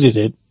you've deleted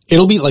it,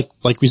 it'll be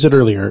like we said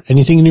earlier,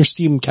 anything in your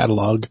Steam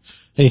catalog,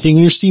 anything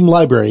in your Steam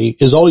library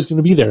is always going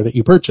to be there that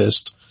you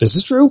purchased. This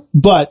is true.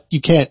 But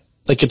you can't,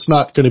 it's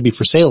not going to be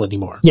for sale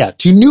anymore. Yeah,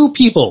 to new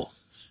people,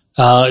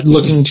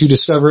 looking to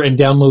discover and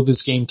download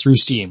this game through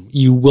Steam,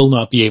 you will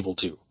not be able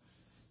to.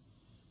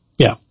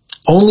 Yeah.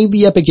 Only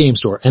the Epic Games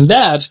Store. And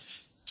that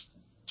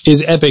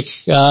is Epic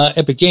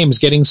Games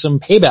getting some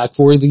payback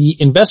for the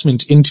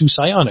investment into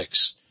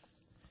Psyonix.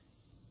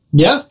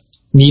 Yeah.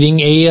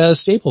 Needing a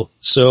staple.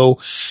 So,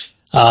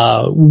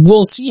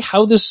 we'll see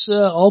how this,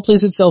 all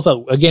plays itself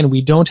out. Again,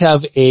 we don't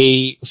have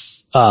a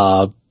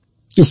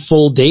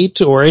full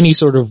date or any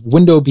sort of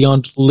window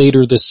beyond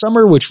later this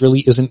summer, which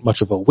really isn't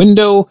much of a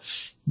window.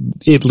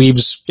 It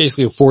leaves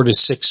basically a 4 to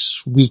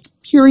 6 week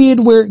period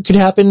where it could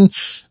happen.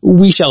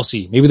 We shall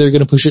see. Maybe they're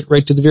going to push it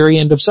right to the very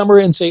end of summer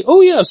and say,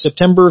 oh yeah,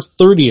 September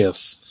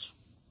 30th.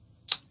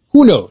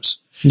 Who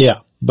knows? Yeah.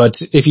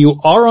 But if you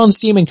are on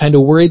Steam and kind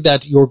of worried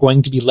that you're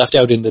going to be left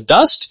out in the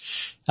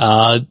dust,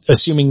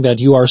 assuming that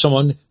you are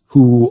someone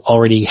who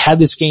already had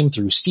this game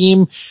through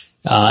Steam,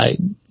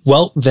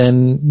 well,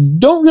 then you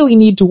don't really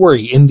need to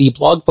worry. In the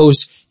blog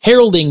post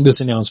heralding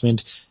this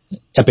announcement,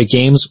 Epic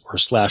Games or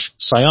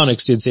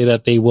 /Psyonix did say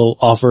that they will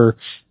offer,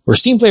 or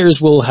Steam players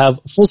will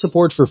have full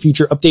support for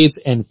future updates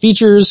and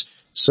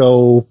features,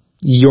 so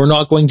you're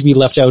not going to be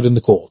left out in the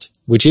cold,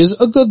 which is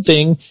a good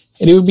thing,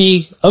 and it would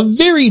be a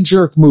very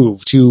jerk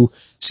move to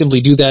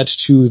simply do that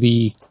to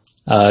the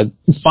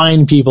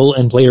fine people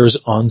and players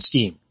on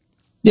Steam.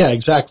 Yeah,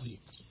 exactly.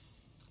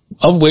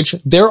 Of which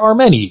there are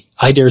many,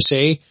 I dare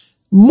say,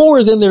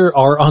 more than there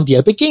are on the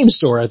Epic Games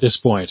Store at this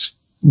point.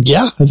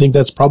 Yeah, I think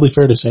that's probably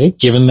fair to say.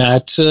 Given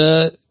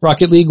that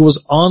Rocket League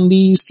was on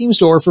the Steam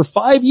Store for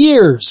 5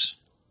 years.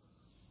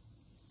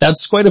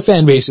 That's quite a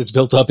fan base it's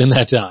built up in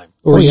that time.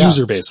 Or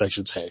user base, I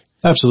should say.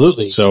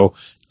 Absolutely. So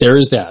there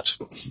is that.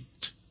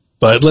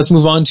 But let's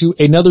move on to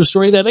another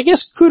story that I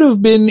guess could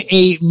have been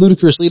a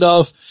ludicrous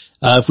leadoff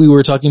if we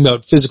were talking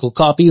about physical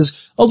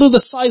copies, although the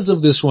size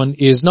of this one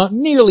is not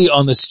nearly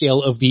on the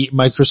scale of the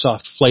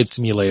Microsoft Flight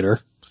Simulator.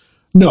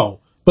 No,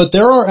 but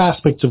there are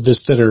aspects of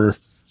this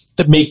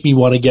that make me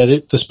want to get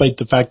it, despite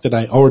the fact that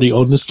I already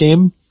own this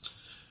game.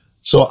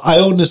 So I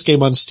own this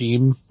game on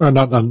Steam, or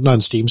not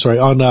on Steam, sorry,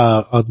 on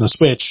the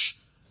Switch.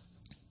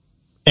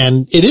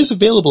 And it is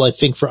available, I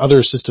think, for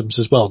other systems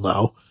as well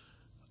now.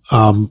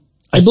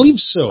 I believe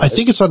so. I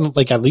think it's on,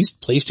 at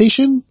least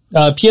PlayStation?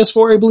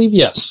 PS4, I believe,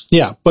 yes.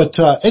 Yeah, but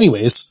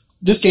anyways,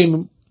 this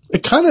game,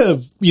 it kind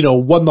of,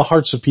 won the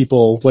hearts of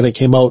people when it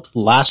came out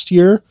last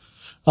year.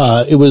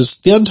 It was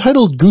the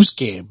Untitled Goose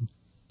Game,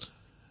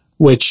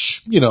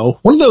 which,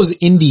 one of those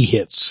indie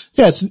hits.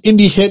 Yeah, it's an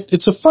indie hit.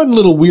 It's a fun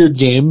little weird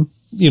game.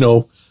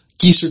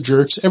 Geese are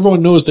jerks.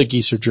 Everyone knows that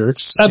geese are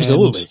jerks.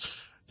 Absolutely.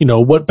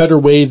 And, what better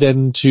way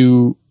than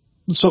to,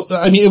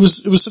 it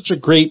was such a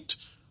great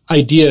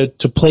idea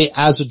to play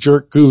as a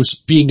jerk goose,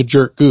 being a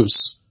jerk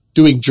goose,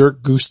 doing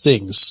jerk goose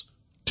things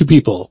to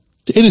people,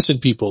 to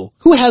innocent people.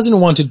 Who hasn't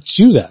wanted to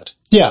do that?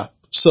 Yeah.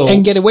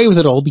 And get away with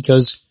it all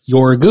because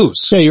you're a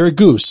goose. Yeah, you're a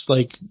goose.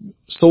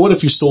 So what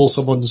if you stole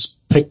someone's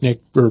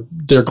picnic or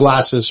their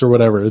glasses or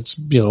whatever? It's,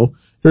 you're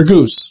a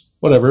goose.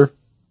 Whatever.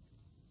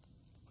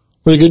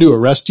 What are they going to do?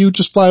 Arrest you?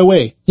 Just fly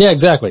away. Yeah,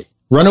 exactly.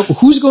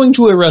 Who's going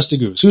to arrest a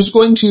goose? Who's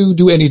going to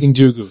do anything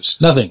to a goose?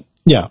 Nothing.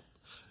 Yeah.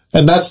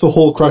 And that's the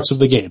whole crux of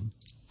the game.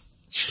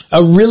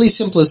 A really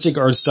simplistic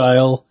art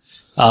style,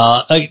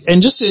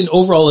 and just an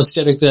overall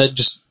aesthetic that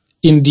just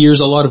endears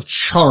a lot of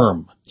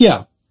charm. Yeah.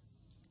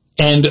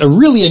 And a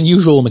really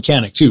unusual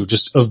mechanic too,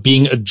 just of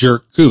being a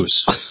jerk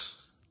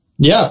goose.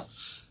 Yeah.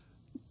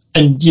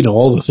 And,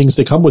 all the things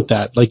that come with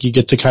that. You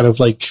get to kind of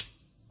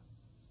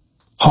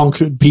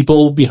honk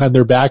people behind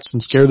their backs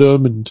and scare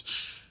them and,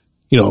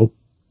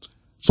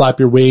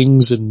 flap your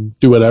wings and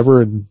do whatever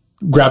and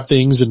grab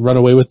things and run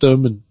away with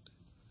them, and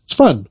it's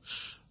fun.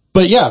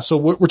 But yeah, so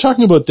we're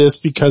talking about this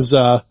because,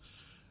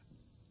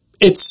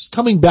 it's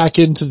coming back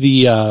into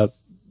the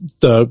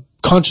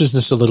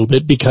consciousness a little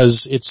bit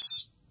because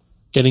it's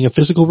getting a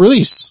physical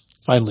release,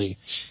 finally.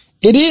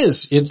 It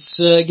is. It's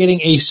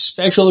getting a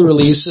special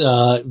release.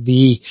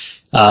 The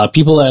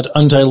people at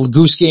Untitled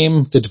Goose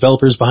Game, the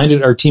developers behind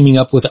it, are teaming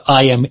up with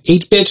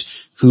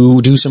iam8bit,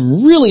 who do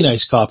some really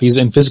nice copies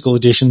and physical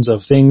editions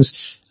of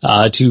things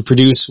to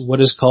produce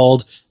what is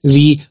called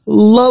the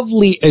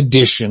Lovely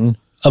Edition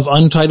of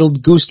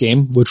Untitled Goose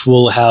Game, which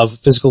will have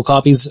physical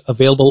copies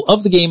available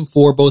of the game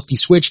for both the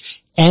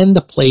Switch and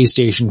the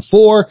PlayStation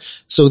 4.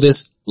 So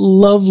this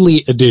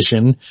Lovely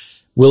Edition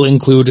will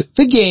include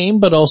the game,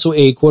 but also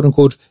a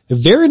quote-unquote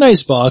very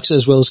nice box,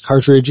 as well as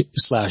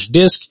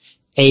cartridge/disc,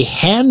 a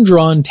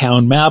hand-drawn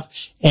town map,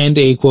 and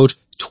a quote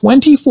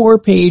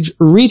 24-page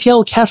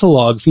retail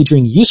catalog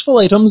featuring useful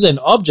items and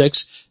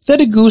objects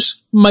that a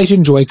goose might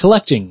enjoy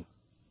collecting.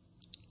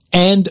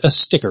 And a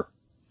sticker.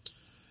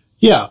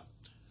 Yeah.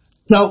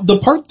 Now, the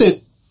part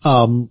that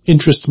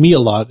interests me a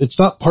lot, it's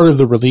not part of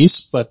the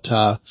release, but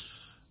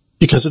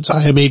because it's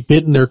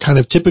iam8bit and they're kind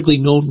of typically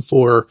known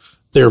for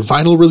their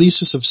vinyl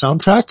releases of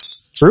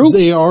soundtracks. True.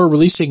 They are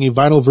releasing a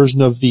vinyl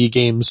version of the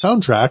game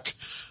soundtrack,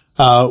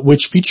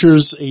 which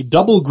features a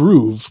double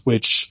groove,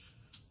 which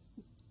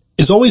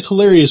is always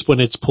hilarious when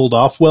it's pulled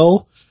off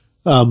well.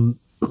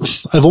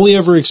 I've only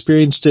ever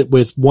experienced it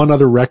with one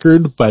other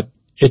record, but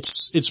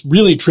it's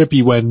really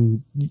trippy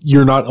when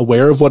you're not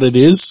aware of what it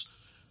is,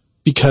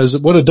 because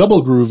what a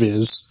double groove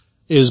is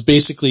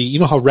basically,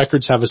 how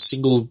records have a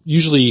single,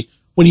 usually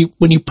when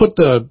you put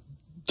the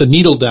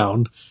needle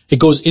down, it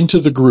goes into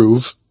the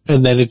groove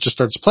and then it just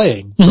starts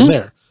playing from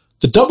there.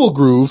 The double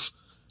groove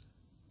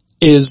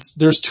is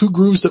there's two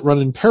grooves that run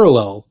in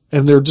parallel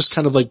and they're just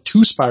kind of like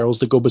two spirals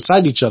that go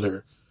beside each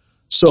other.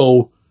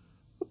 So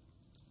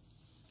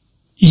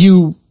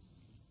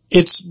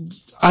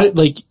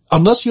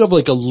unless you have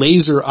a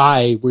laser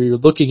eye where you're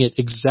looking at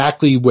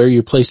exactly where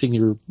you're placing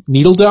your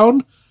needle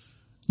down,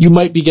 you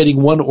might be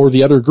getting one or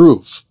the other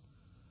groove.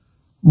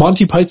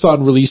 Monty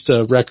Python released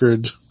a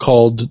record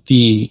called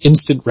the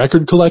Instant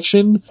Record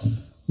Collection,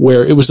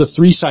 where it was a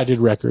 3-sided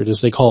record,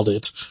 as they called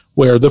it,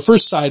 where the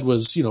first side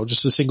was,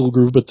 just a single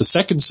groove, but the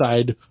second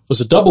side was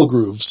a double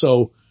groove.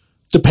 So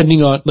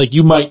depending on,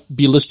 you might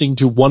be listening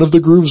to one of the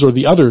grooves or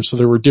the other, so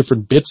there were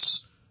different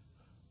bits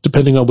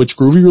depending on which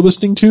groove you were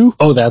listening to.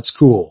 Oh, that's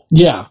cool.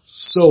 Yeah.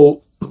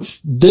 So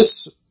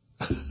this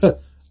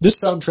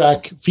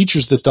soundtrack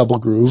features this double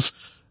groove.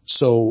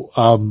 So,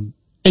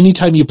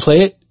 anytime you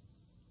play it,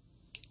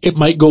 it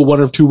might go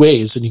one of two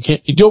ways, and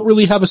you don't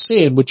really have a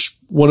say in which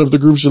one of the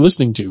grooves you're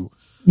listening to.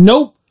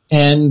 Nope.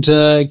 And,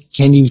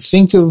 can you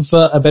think of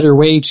a better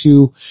way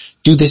to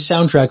do this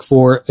soundtrack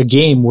for a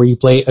game where you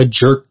play a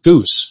jerk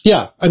goose?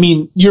 Yeah.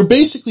 You're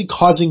basically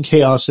causing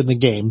chaos in the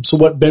game. So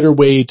what better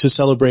way to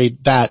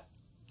celebrate that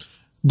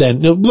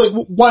than,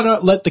 why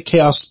not let the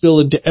chaos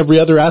spill into every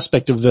other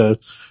aspect of the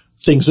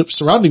things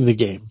surrounding the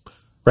game,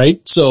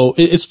 right? So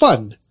it's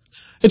fun.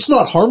 It's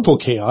not harmful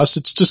chaos.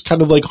 It's just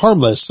kind of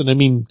harmless.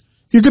 And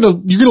you're gonna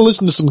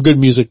listen to some good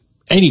music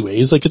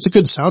anyways. It's a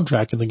good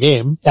soundtrack in the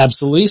game.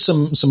 Absolutely.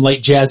 Some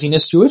light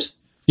jazziness to it.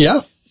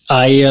 Yeah.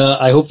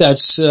 I hope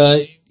that's,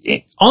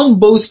 on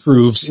both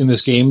grooves in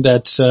this game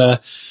that,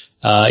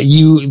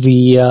 you,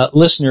 the,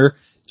 listener,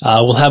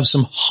 will have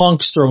some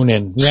honks thrown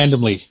in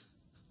randomly.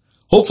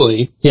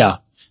 Hopefully. Yeah.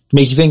 To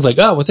make you think what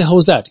the hell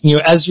was that?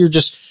 As you're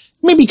just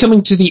maybe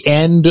coming to the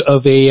end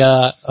of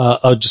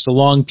just a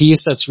long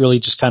piece that's really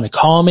just kind of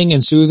calming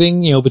and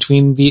soothing,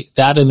 between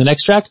that and the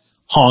next track,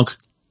 honk.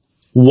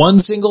 One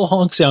single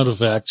honk sound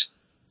effect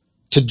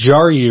to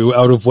jar you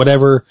out of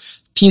whatever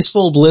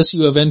peaceful bliss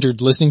you have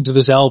entered listening to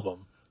this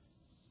album.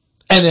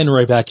 And then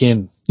right back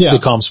in the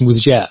calm, smooth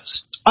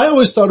jazz. I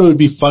always thought it would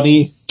be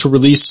funny to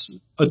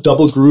release a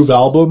double groove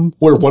album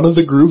where one of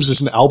the grooves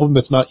is an album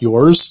that's not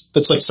yours.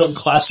 That's like some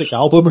classic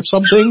album or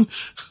something,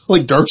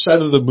 like Dark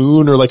Side of the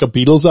Moon or like a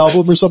Beatles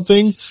album or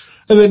something.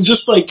 And then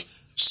just like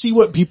see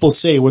what people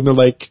say when they're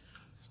like,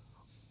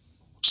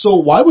 so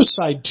why was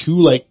side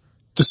 2 like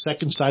the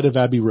second side of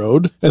Abbey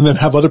Road? And then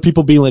have other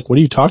people being like, what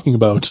are you talking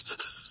about?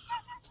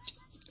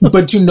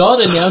 But do not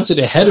announce it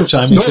ahead of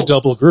time. It's a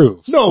double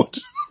groove. No.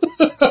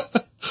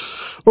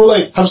 Or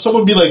like have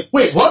someone be like,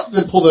 wait, what? And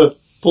then pull the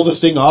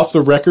thing off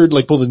the record,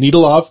 like pull the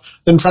needle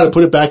off, then try to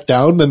put it back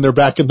down, then they're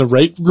back in the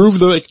right groove.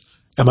 They're like,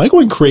 am I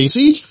going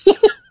crazy?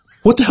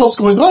 What the hell's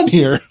going on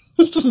here?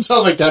 This doesn't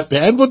sound like that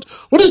band.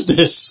 What is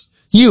this?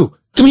 You,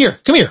 come here.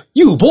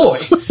 You boy.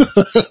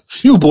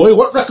 You boy,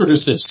 what record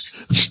is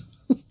this?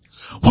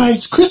 Why,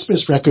 it's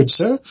Christmas record,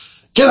 sir.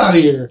 Get out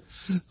of here.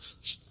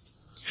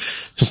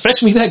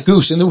 Fetch me that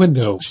goose in the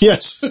window.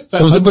 Yes.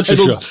 That was the butcher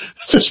shop.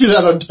 Fetch me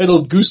that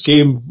untitled Goose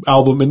Game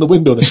album in the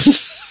window there.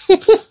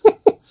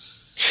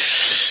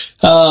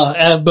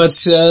 But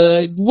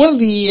one of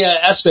the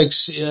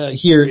aspects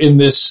here in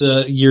this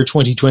year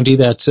 2020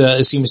 that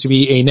seems to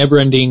be a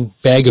never-ending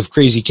bag of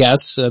crazy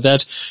cats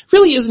that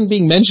really isn't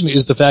being mentioned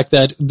is the fact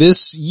that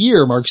this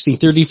year marks the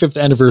 35th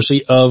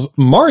anniversary of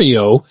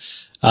Mario,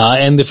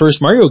 and the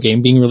first Mario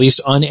game being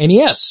released on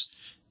NES.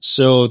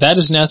 So that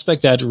is an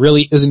aspect that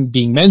really isn't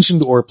being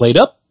mentioned or played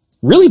up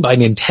really by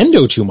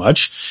Nintendo too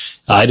much.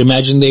 I'd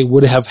imagine they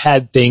would have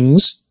had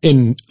things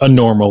in a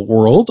normal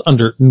world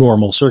under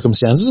normal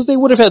circumstances. They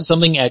would have had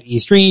something at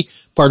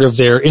E3, part of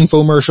their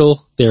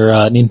infomercial, their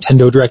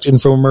Nintendo Direct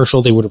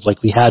infomercial. They would have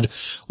likely had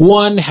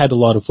a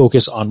lot of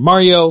focus on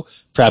Mario,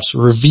 perhaps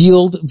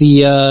revealed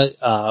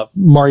the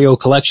Mario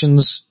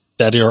collections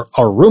that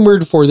are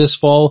rumored for this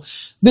fall,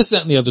 this,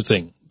 that, and the other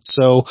thing.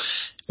 So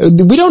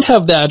we don't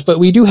have that, but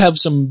we do have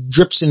some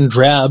drips and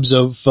drabs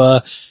of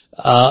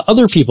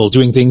other people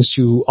doing things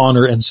to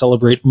honor and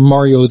celebrate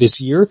Mario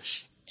this year.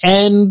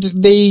 And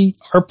they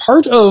are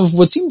part of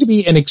what seemed to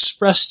be an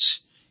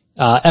expressed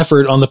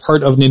effort on the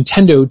part of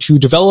Nintendo to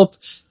develop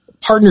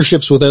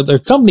partnerships with other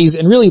companies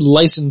and really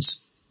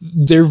license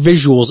their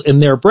visuals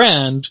and their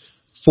brand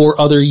for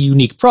other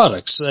unique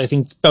products. I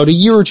think about a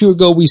year or two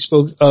ago we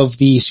spoke of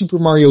the Super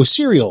Mario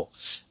cereal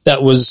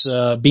that was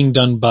being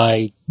done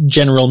by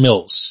General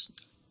Mills.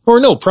 Or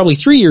no, probably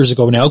 3 years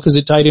ago now, because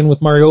it tied in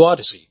with Mario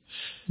Odyssey.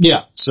 Yeah.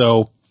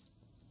 So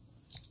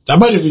that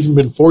might have even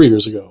been 4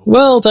 years ago.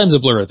 Well, time's a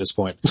blur at this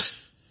point.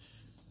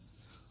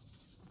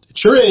 It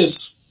sure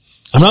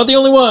is. I'm not the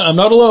only one. I'm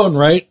not alone,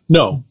 right?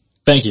 No.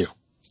 Thank you.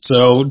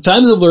 So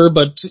time's a blur,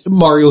 but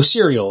Mario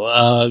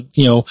cereal,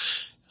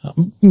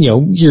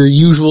 your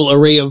usual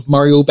array of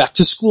Mario back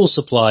to school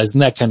supplies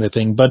and that kind of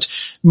thing. But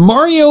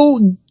Mario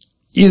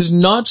is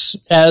not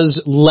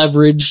as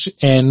leveraged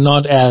and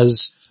not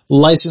as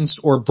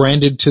licensed or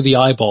branded to the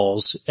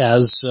eyeballs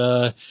as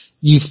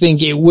you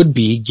think it would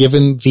be,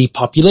 given the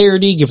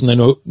popularity, given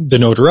the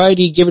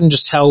notoriety, given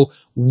just how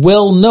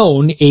well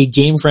known a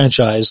game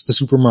franchise the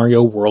Super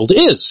Mario world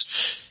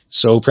is.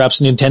 So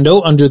perhaps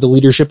Nintendo, under the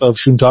leadership of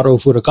Shuntaro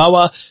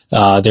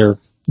Furukawa, their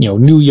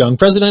new young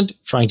president,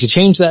 trying to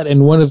change that,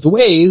 and one of the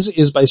ways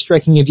is by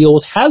striking a deal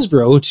with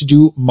Hasbro to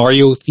do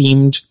Mario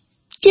themed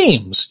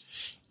games.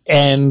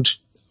 And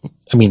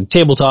I mean,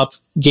 tabletop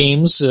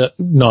games,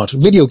 not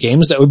video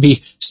games. That would be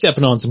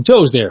stepping on some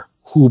toes there.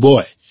 Hoo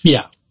boy.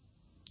 Yeah.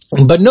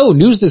 But no,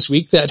 news this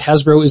week that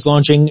Hasbro is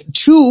launching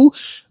 2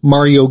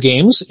 Mario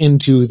games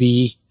into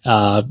the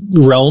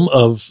realm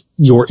of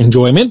your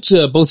enjoyment.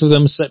 Both of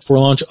them set for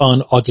launch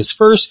on August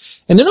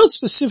 1st. And they're not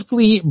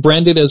specifically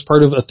branded as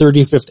part of a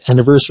 35th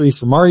anniversary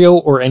for Mario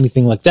or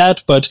anything like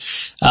that. But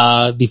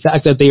the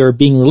fact that they are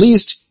being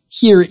released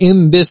here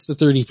in the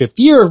 35th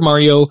year of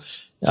Mario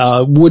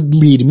would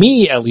lead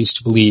me at least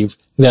to believe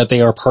that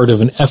they are part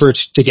of an effort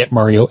to get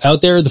Mario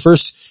out there. The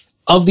first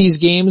of these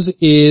games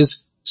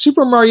is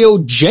Super Mario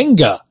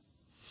Jenga.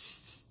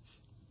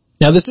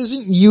 Now this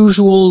isn't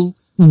usual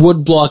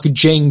woodblock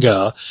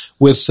Jenga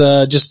with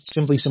just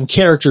simply some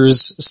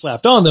characters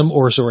slapped on them,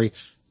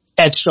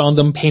 etched on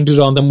them, painted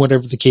on them,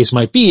 whatever the case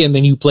might be, and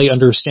then you play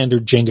under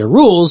standard Jenga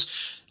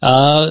rules.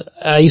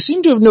 I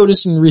seem to have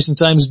noticed in recent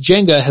times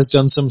Jenga has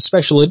done some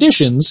special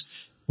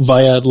editions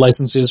via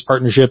licenses,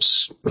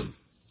 partnerships,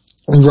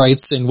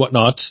 rights, and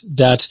whatnot,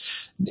 that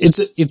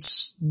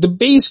it's the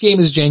base game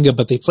is Jenga,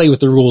 but they play with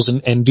the rules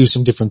and do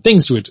some different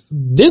things to it.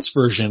 This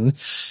version,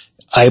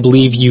 I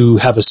believe you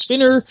have a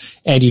spinner,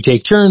 and you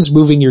take turns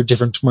moving your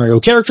different Mario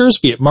characters,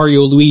 be it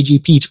Mario, Luigi,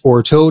 Peach,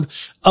 or Toad,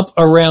 up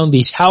around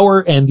the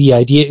tower, and the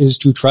idea is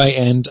to try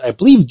and, I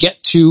believe,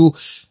 get to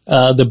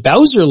the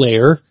Bowser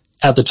layer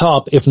at the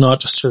top, if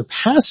not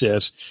surpass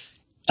it,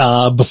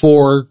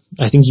 before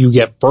I think you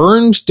get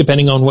burned,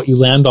 depending on what you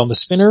land on the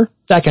spinner,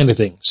 that kind of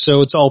thing. So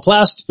it's all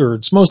plastic, or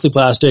it's mostly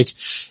plastic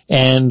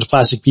and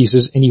plastic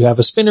pieces, and you have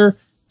a spinner.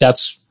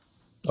 That's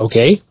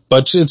okay,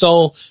 but it's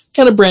all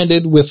kind of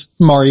branded with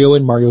Mario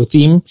and Mario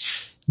theme.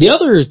 The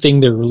other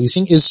thing they're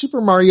releasing is Super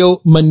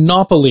Mario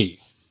Monopoly.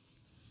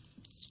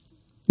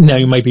 Now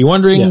you might be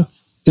wondering,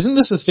 isn't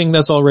this a thing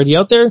that's already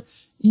out there?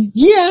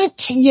 Yeah,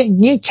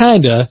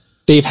 kinda.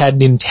 They've had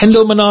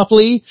Nintendo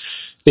Monopoly.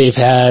 They've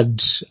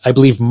had, I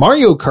believe,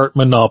 Mario Kart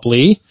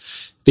Monopoly.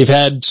 They've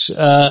had,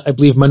 I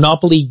believe,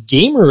 Monopoly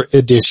Gamer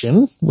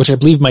Edition, which I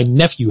believe my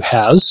nephew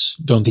has.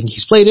 Don't think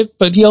he's played it,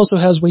 but he also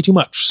has way too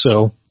much,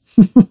 so.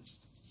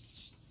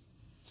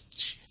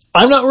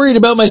 I'm not worried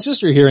about my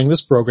sister hearing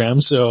this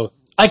program, so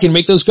I can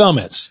make those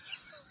comments.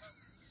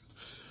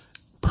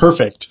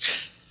 Perfect.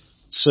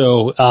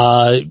 So,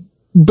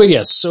 but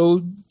yes,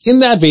 so in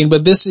that vein,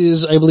 but this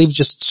is, I believe,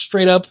 just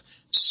straight up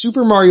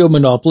Super Mario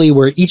Monopoly,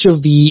 where each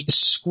of the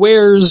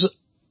squares,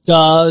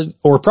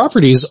 or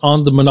properties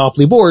on the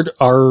Monopoly board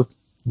are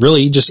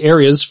really just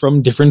areas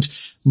from different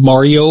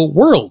Mario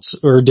worlds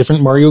or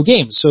different Mario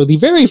games. So the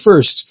very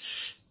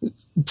first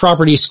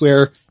property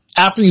square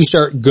after you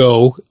start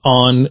Go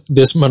on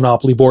this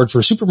Monopoly board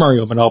for Super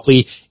Mario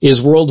Monopoly is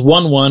World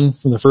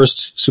 1-1 from the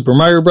first Super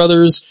Mario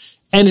Brothers,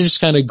 and it just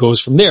kind of goes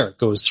from there. It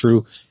goes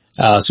through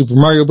Super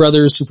Mario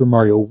Brothers, Super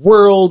Mario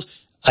World.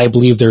 I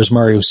believe there's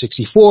Mario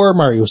 64,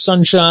 Mario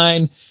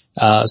Sunshine,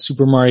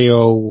 Super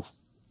Mario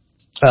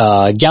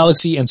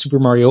Galaxy, and Super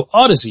Mario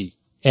Odyssey.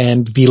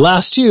 And the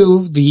last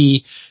two,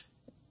 the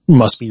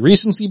must be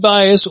recency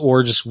bias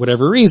or just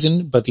whatever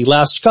reason, but the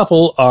last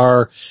couple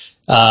are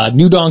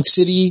New Donk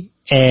City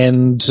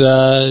and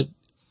I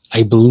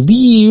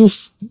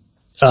believe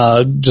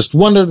just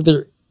one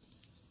other.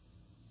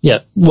 Yeah,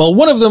 well,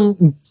 one of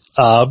them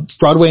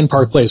Broadway and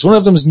Park Place. One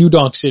of them is New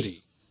Donk City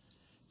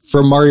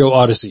for Mario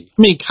Odyssey.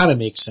 I mean, it kind of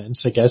makes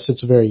sense. I guess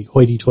it's a very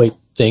hoity-toity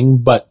thing,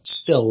 but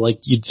still, like,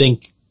 you'd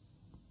think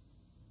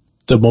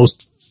the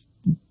most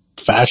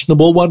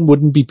fashionable one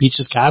wouldn't be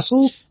Peach's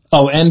Castle?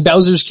 Oh, and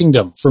Bowser's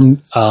Kingdom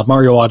from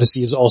Mario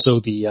Odyssey is also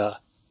the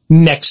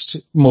next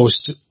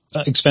most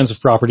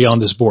expensive property on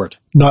this board.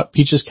 Not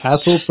Peach's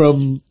Castle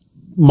from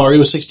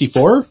Mario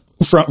 64?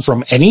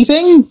 From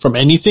anything? From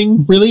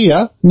anything, really,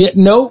 yeah?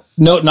 No,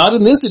 not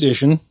in this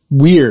edition.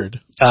 Weird.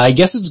 I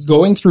guess it's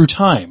going through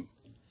time.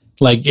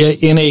 Like,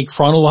 in a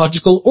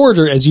chronological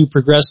order as you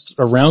progress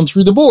around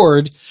through the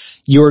board,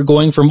 you're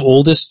going from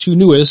oldest to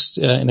newest,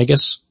 and I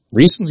guess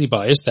recency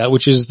bias, that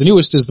which is the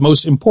newest is the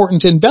most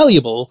important and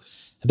valuable,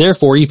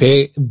 therefore you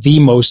pay the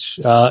most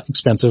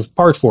expensive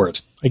part for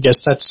it. I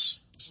guess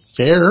that's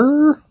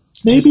fair,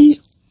 maybe?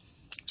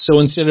 So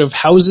instead of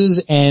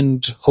houses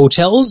and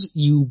hotels,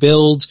 you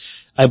build,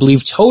 I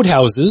believe, Toad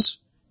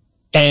houses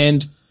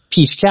and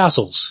Peach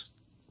castles.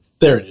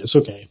 There it is,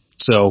 okay.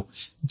 So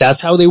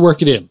that's how they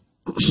work it in.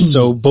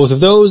 So both of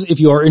those,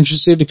 if you are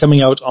interested,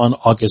 coming out on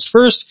August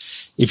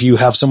 1st. If you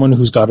have someone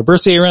who's got a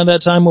birthday around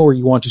that time or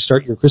you want to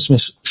start your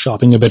Christmas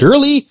shopping a bit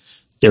early,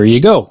 there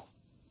you go.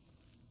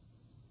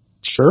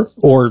 Sure.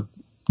 Or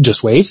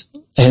just wait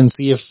and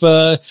see if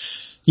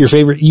your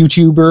favorite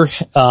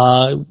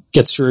YouTuber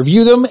gets to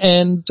review them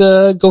and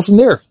go from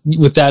there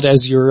with that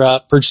as your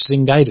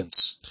purchasing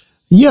guidance.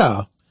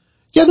 Yeah.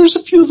 Yeah, there's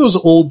a few of those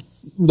old,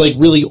 like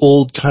really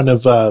old kind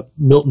of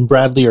Milton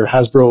Bradley or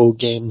Hasbro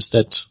games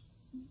that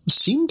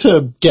seem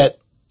to get,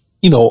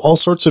 you know, all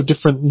sorts of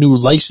different new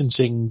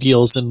licensing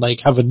deals and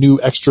like have a new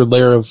extra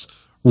layer of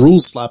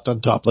rules slapped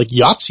on top. Like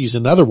Yahtzee's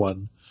another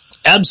one.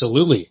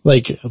 Absolutely.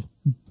 Like,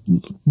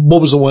 what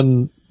was the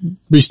one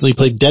recently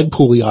played?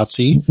 Deadpool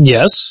Yahtzee.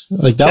 Yes.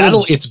 Like that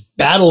it's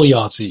Battle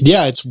Yahtzee.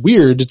 Yeah, it's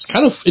weird. It's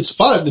kind of, it's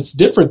fun. It's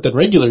different than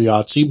regular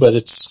Yahtzee, but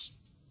it's,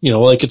 you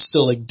know, like it's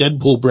still like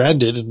Deadpool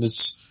branded, and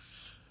it's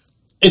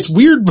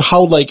weird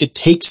how like it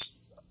takes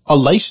a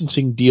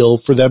licensing deal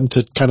for them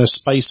to kind of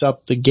spice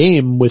up the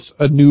game with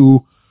a new,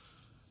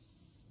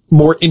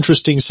 more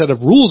interesting set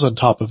of rules on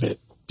top of it.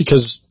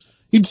 Because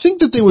you'd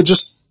think that they would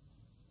just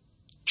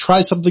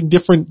try something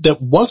different that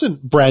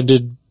wasn't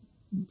branded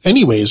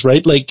anyways,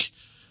 right? Like,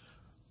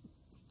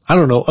 I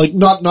don't know, like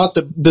not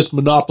that this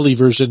Monopoly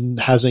version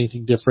has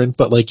anything different,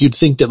 but like you'd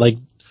think that like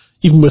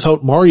even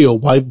without Mario,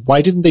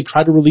 why didn't they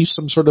try to release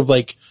some sort of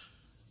like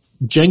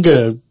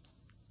Jenga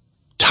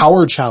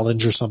tower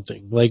challenge or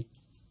something? Like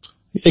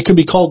it could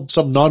be called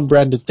some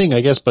non-branded thing,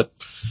 I guess, but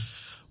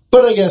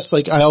I guess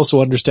like I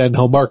also understand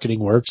how marketing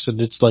works,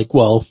 and it's like,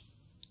 well,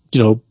 you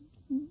know,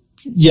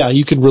 yeah,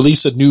 you can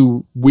release a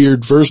new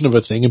weird version of a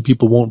thing and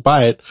people won't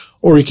buy it,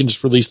 or you can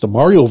just release the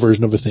Mario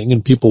version of a thing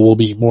and people will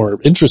be more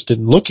interested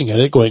in looking at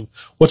it going,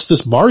 what's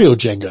this Mario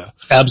Jenga?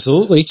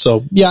 Absolutely.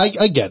 So yeah,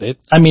 I get it.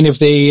 I mean, if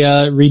they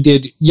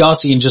redid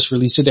Yahtzee and just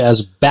released it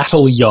as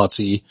Battle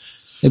Yahtzee,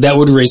 that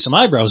would raise some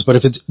eyebrows, but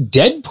if it's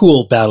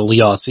Deadpool Battle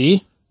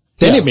Yahtzee,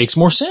 then it makes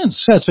more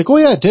sense. Yeah, it's like, oh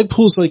yeah,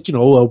 Deadpool's like, you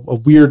know, a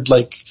weird,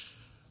 like,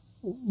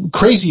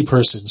 crazy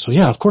person. So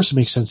yeah, of course it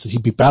makes sense that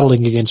he'd be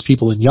battling against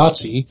people in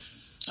Yahtzee.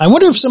 I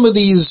wonder if some of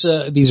these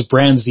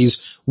brands,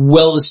 these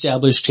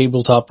well-established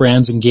tabletop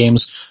brands and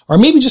games are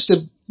maybe just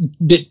a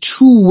bit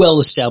too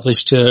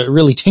well-established to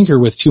really tinker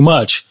with too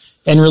much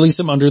and release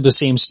them under the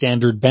same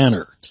standard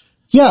banner.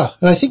 Yeah,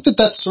 and I think that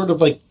that's sort of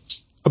like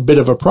a bit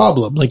of a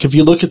problem. Like if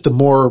you look at the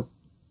more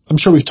I'm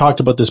sure we've talked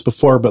about this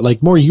before, but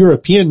like more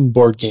European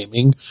board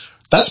gaming,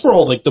 that's where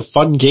all like the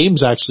fun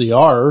games actually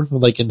are,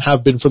 like, and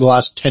have been for the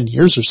last 10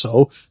 years or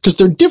so, because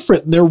they're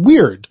different and they're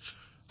weird.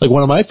 Like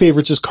one of my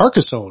favorites is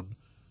Carcassonne.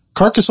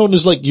 Carcassonne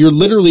is like, you're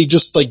literally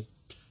just like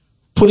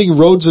putting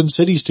roads and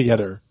cities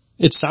together.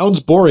 It sounds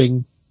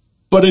boring,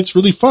 but it's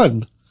really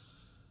fun.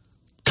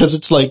 Cause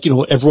it's like, you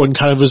know, everyone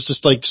kind of is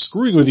just like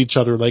screwing with each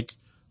other. Like,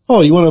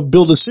 oh, you want to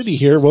build a city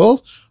here?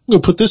 Well, I'm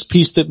going to put this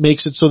piece that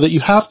makes it so that you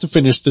have to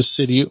finish this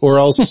city or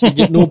else you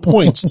get no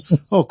points.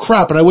 Oh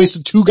crap. And I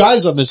wasted 2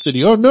 guys on this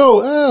city. Oh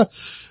no.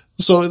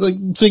 So like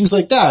things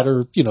like that,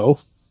 or, you know,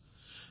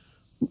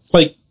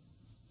 like,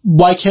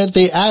 why can't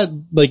they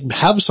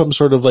have some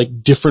sort of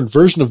like different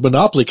version of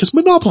Monopoly? Cause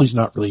Monopoly's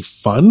not really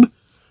fun.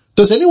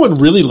 Does anyone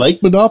really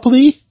like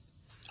Monopoly?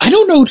 I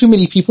don't know too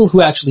many people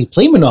who actually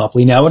play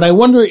Monopoly now, and I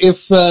wonder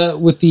if,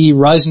 with the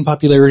rise in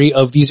popularity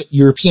of these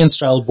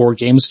European-style board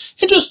games,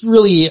 and just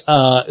really,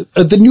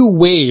 the new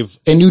wave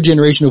and new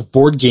generation of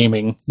board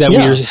gaming that we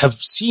have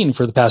seen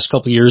for the past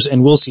couple of years,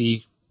 and we'll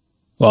see,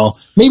 well,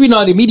 maybe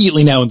not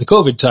immediately now in the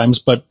COVID times,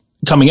 but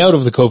coming out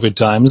of the COVID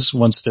times,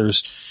 once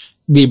there's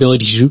the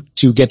ability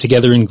to get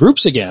together in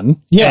groups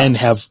again, and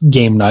have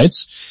game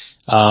nights,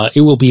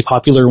 it will be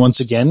popular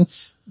once again.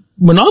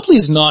 Monopoly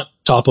is not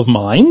top of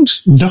mind.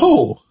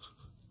 No.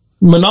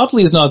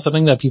 Monopoly is not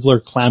something that people are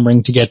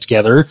clamoring to get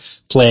together,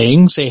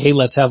 playing, say, hey,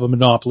 let's have a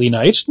Monopoly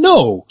night.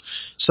 No.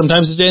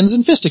 Sometimes it ends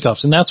in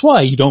fisticuffs, and that's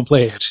why you don't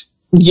play it.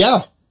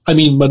 Yeah. I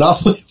mean,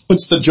 Monopoly,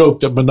 what's the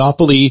joke? That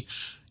Monopoly,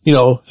 you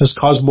know, has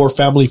caused more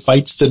family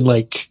fights than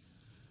like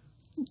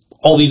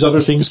all these other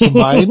things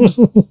combined.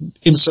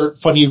 Insert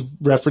funny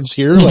reference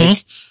here. Mm-hmm.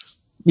 Like,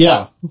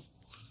 yeah.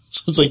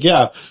 So it's like,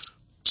 yeah,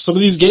 some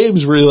of these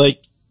games where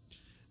like,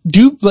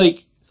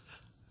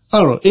 I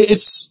don't know,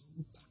 it's,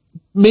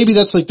 maybe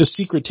that's like the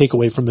secret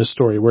takeaway from this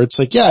story, where it's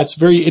like, yeah, it's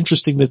very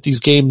interesting that these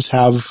games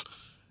have,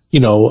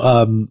 you know,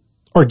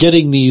 are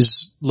getting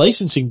these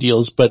licensing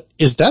deals, but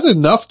is that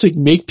enough to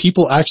make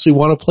people actually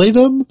want to play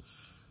them?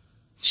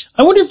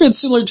 I wonder if it's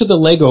similar to the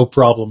Lego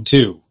problem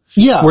too.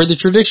 Yeah. Where the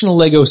traditional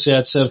Lego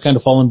sets have kind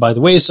of fallen by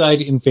the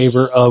wayside in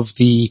favor of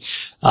the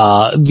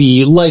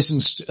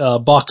licensed,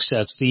 box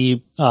sets,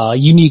 the,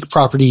 unique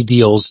property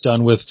deals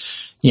done with,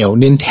 you know,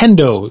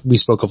 Nintendo we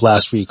spoke of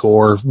last week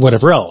or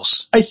whatever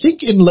else. I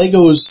think in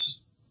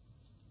Lego's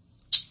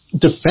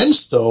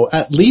defense though,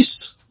 at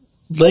least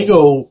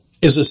Lego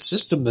is a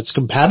system that's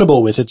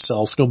compatible with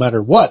itself no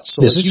matter what.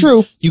 So this is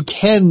true. You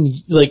can,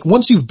 like,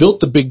 once you've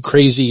built the big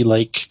crazy,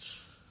 like,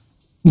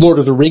 Lord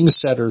of the Rings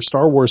set or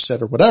Star Wars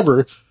set or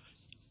whatever,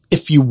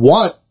 if you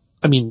want,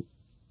 I mean,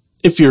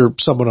 if you're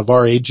someone of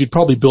our age, you'd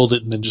probably build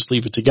it and then just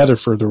leave it together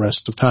for the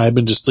rest of time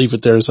and just leave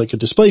it there as like a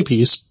display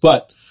piece.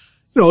 But,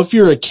 you know, if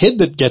you're a kid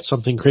that gets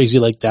something crazy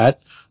like that,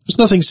 there's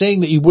nothing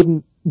saying that you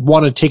wouldn't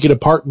want to take it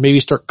apart and maybe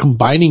start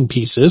combining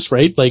pieces,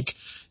 right? Like,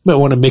 you might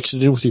want to mix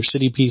it in with your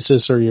city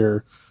pieces or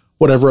your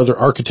whatever other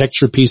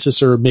architecture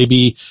pieces, or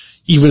maybe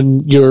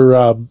even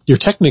your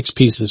Technics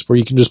pieces where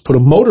you can just put a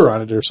motor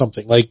on it or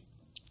something like.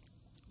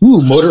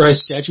 Ooh,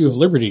 motorized Statue of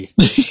Liberty.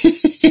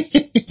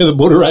 The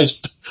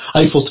motorized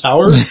Eiffel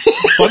Tower.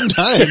 Fun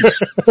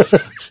times.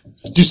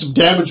 Do some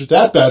damage with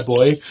that bad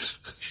boy.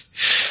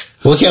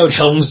 Look out,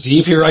 Helm's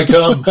Deep, here I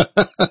come.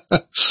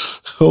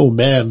 Oh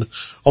man.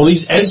 All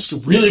these ends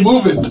really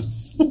moving.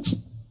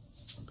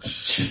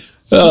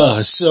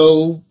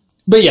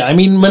 But yeah, I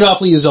mean,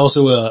 Monopoly is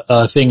also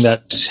a thing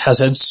that has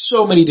had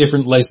so many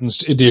different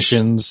licensed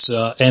editions,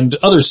 and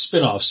other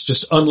spin-offs,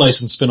 just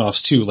unlicensed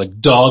spin-offs too, like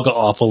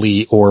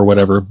Dogopoly or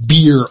whatever,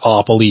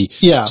 Beeropoly,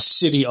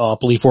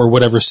 Cityopoly for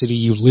whatever city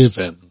you live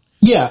in.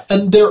 Yeah,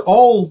 and they're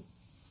all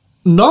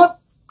not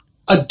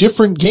a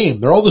different game.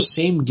 They're all the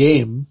same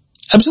game.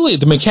 Absolutely.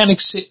 The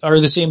mechanics are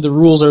the same, the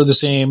rules are the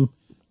same.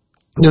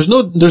 There's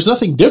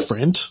nothing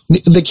different.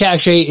 The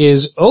cachet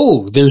is,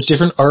 there's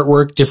different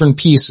artwork, different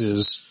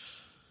pieces.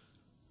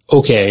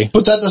 Okay.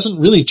 But that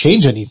doesn't really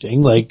change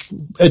anything. Like,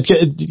 I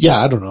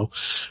don't know.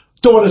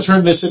 Don't want to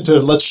turn this into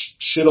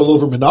let's shit all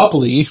over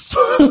Monopoly.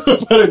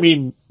 But I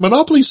mean,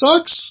 Monopoly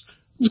sucks.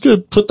 I'm just gonna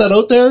put that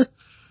out there.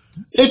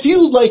 If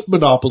you like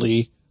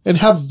Monopoly and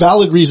have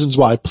valid reasons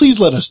why, please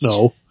let us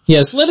know.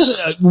 Yes, let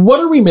us, what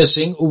are we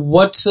missing?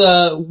 What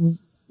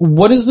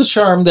is the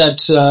charm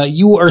that,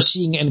 you are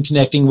seeing and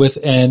connecting with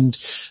and,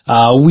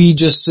 we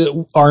just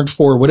aren't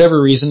for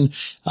whatever reason?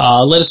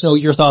 Let us know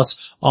your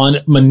thoughts on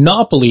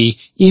Monopoly.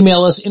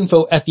 Email us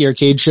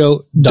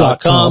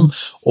info@thearcadeshow.com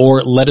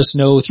or let us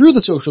know through the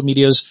social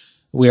medias.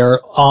 We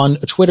are on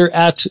Twitter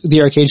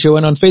 @The Arcade Show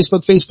and on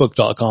Facebook,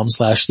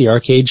 facebook.com/The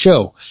Arcade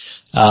Show.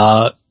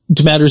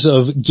 To matters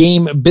of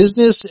game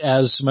business,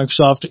 as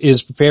Microsoft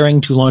is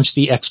preparing to launch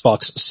the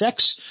Xbox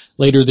Sex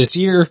later this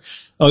year.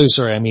 Oh,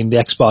 sorry, I mean the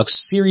Xbox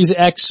Series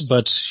X,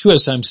 but who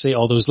has time to say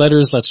all those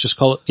letters? Let's just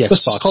call it the Xbox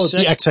Sex. Let's call it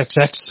the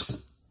XXX.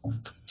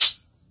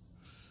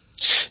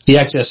 The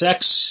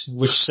XSX,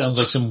 which sounds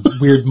like some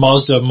weird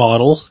Mazda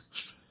model.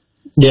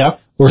 Yeah.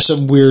 Or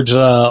some weird,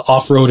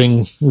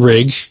 off-roading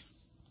rig.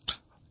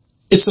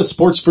 It's the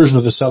sports version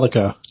of the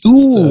Celica.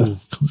 Ooh.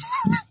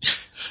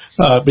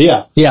 But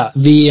yeah. Yeah,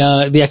 the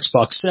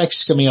Xbox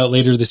X coming out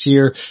later this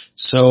year.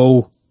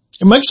 So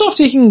Microsoft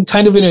taking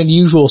kind of an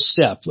unusual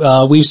step.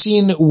 We've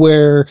seen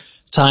where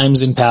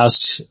times in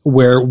past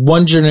where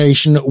one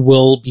generation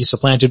will be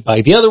supplanted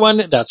by the other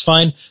one. That's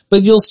fine,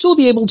 but you'll still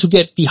be able to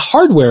get the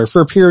hardware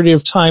for a period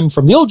of time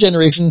from the old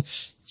generation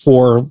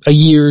for a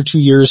year, 2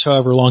 years,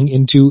 however long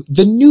into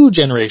the new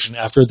generation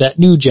after that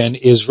new gen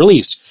is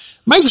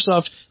released.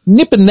 Microsoft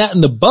nipping that in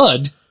the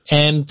bud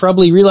and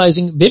probably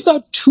realizing they've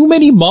got too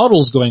many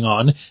models going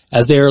on,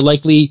 as they are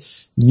likely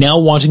now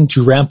wanting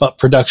to ramp up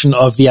production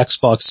of the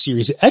Xbox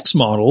Series X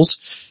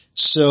models.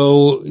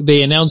 So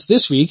they announced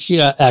this week,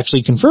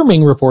 actually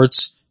confirming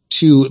reports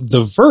to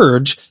The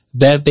Verge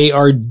that they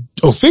are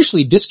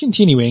officially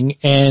discontinuing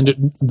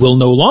and will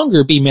no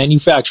longer be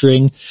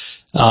manufacturing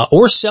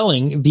or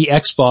selling the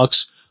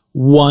Xbox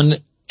One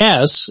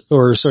S,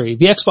 the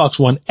Xbox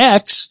One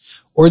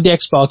X or the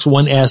Xbox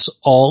One S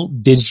All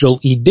Digital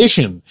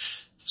Edition.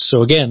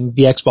 So again,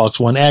 the Xbox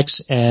One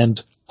X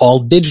and All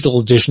Digital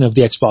Edition of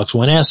the Xbox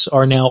One S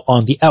are now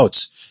on the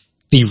outs.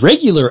 The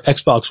regular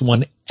Xbox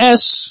One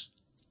S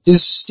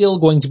is still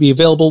going to be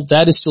available.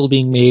 That is still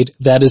being made.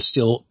 That is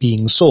still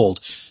being sold.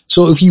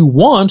 So if you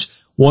want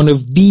one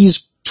of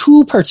these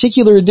two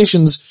particular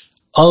editions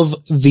of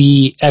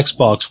the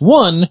Xbox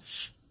One,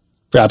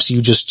 perhaps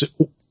you just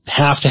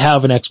have to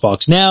have an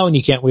Xbox now and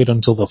you can't wait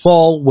until the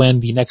fall when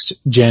the next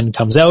gen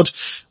comes out.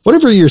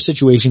 Whatever your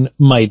situation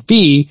might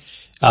be,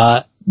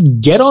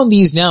 get on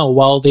these now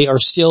while they are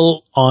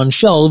still on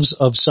shelves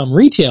of some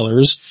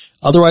retailers.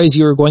 Otherwise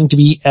you're going to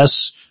be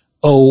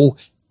SOL.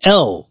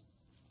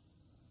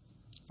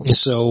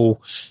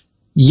 So,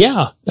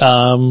 yeah,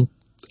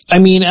 I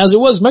mean, as it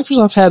was,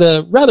 Microsoft had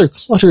a rather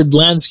cluttered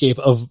landscape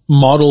of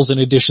models and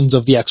editions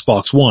of the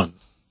Xbox One.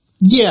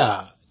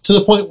 Yeah, to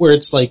the point where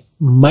it's like,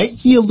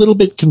 might be a little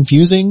bit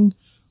confusing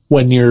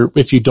when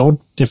if you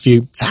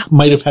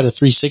might have had a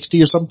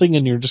 360 or something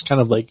and you're just kind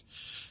of like,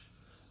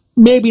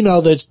 maybe now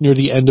that it's near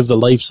the end of the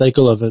life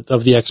cycle of the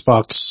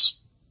Xbox,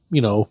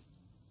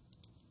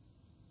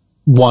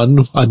 One,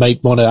 I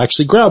might want to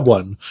actually grab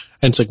one.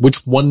 And it's like,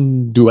 which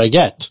one do I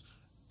get?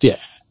 The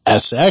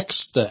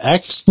SX, the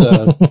X,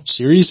 the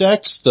Series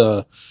X,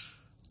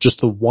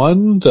 just the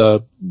one,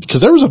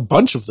 because there was a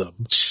bunch of them.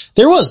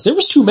 There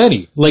was too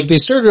many. Like they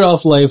started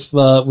off life,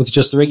 with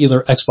just the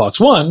regular Xbox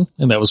One,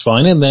 and that was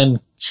fine. And then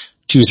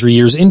 2-3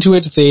 years into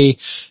it, they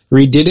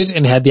redid it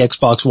and had the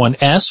Xbox One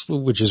S,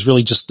 which is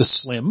really just the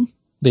slim.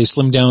 They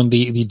slimmed down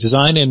the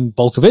design and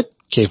bulk of it.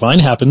 Okay, fine,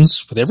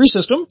 happens with every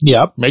system.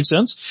 Yep. Makes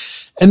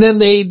sense. And then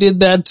they did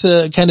that,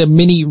 kind of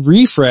mini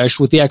refresh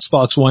with the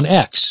Xbox One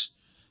X,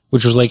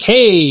 which was like,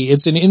 hey,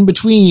 it's an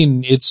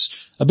in-between.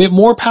 It's a bit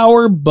more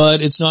power,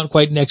 but it's not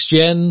quite next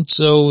gen.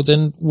 So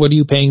then what are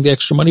you paying the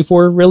extra money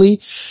for, really?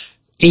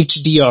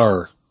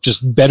 HDR.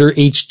 Just better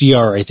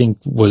HDR, I think,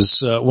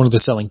 was one of the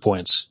selling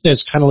points. Yeah,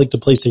 it's kind of like the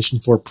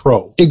PlayStation 4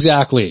 Pro.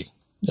 Exactly.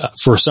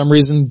 For some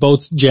reason,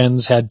 both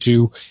gens had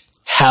to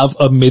have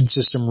a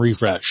mid-system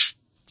refresh.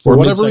 For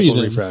whatever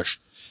reason. Refresh.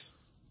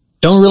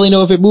 Don't really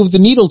know if it moved the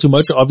needle too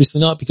much.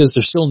 Obviously not, because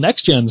there's still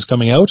next gens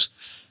coming out.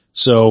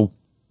 So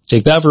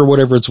take that for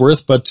whatever it's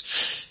worth, but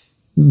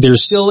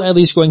there's still at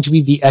least going to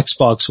be the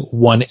Xbox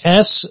One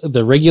S,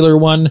 the regular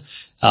one.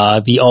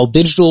 The all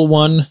digital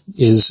one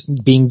is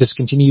being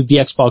discontinued. The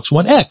Xbox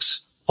One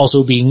X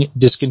also being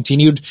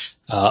discontinued.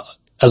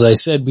 As I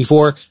said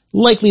before,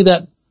 likely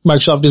that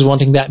Microsoft is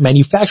wanting that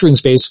manufacturing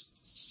space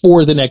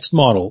for the next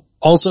model.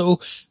 Also,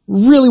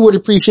 really would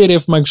appreciate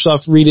if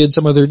Microsoft redid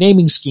some of their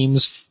naming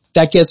schemes.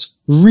 That gets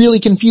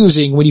really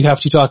confusing when you have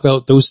to talk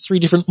about those 3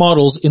 different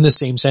models in the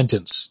same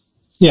sentence.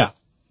 Yeah.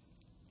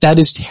 That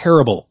is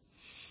terrible.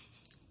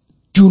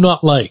 Do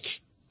not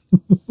like.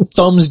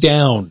 Thumbs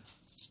down.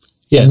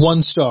 Yes.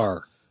 1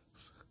 star.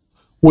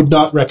 Would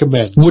not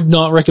recommend. Would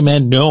not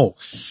recommend, no.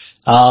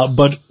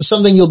 But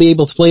something you'll be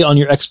able to play on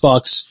your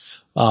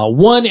Xbox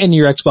One and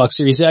your Xbox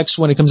Series X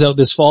when it comes out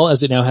this fall,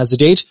 as it now has a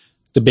date.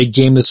 The big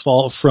game this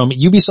fall from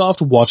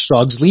Ubisoft, Watch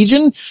Dogs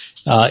Legion.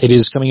 It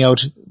is coming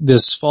out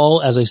this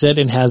fall, as I said,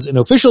 and has an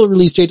official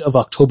release date of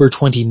October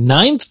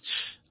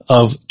 29th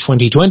of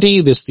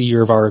 2020. This the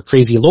year of our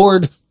crazy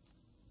lord.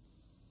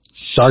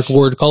 Dark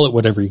Lord, call it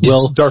whatever you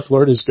will. Yes, Dark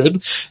Lord is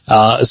good.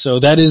 So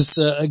that is,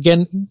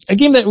 again, a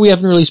game that we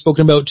haven't really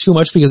spoken about too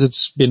much because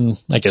it's been,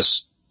 I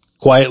guess,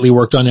 quietly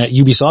worked on at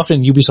Ubisoft,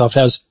 and Ubisoft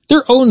has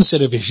their own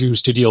set of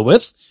issues to deal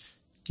with.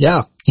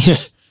 Yeah.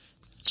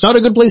 It's not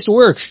a good place to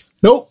work.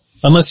 Nope.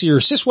 Unless you're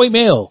cis white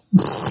male.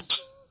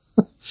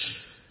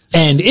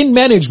 And in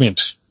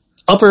management.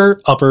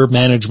 Upper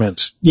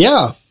management.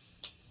 Yeah.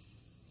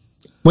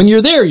 When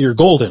you're there, you're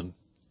golden.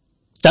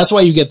 That's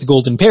why you get the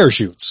golden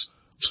parachutes.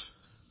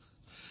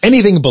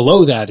 Anything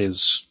below that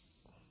is...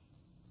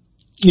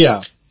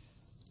 Yeah.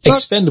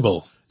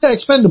 Expendable.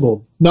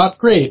 Expendable. Not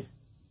great.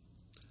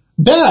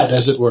 Bad,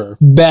 as it were.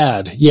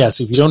 Bad,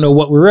 yes. If you don't know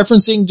what we're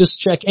referencing, just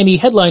check any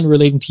headline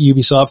relating to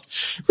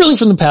Ubisoft. Really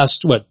from the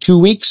past, 2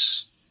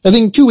 weeks? I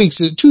think 3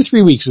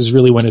 weeks is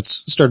really when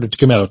it's started to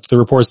come out. The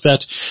reports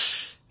that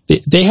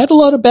they had a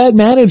lot of bad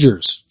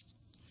managers.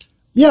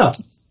 Yeah.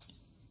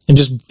 And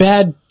just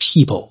bad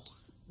people.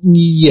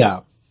 Yeah.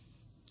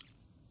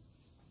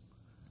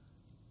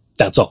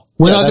 That's all.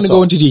 We're not going to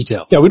go into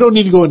detail. Yeah, we don't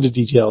need to go into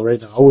detail right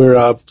now.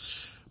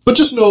 But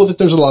just know that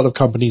there's a lot of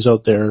companies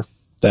out there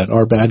that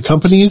are bad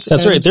companies.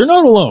 That's right. They're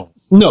not alone.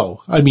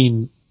 No, I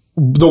mean,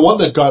 the one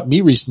that got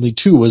me recently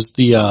too was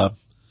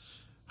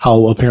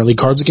how apparently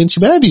Cards Against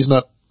Humanity is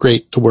not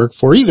great to work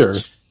for either.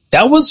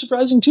 That was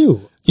surprising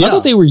too. Yeah. I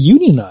thought they were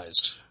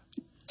unionized.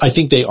 I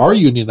think they are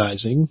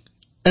unionizing,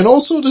 and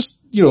also just,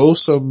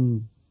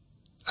 some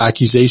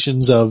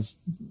accusations of,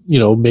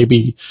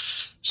 maybe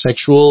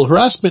sexual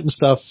harassment and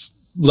stuff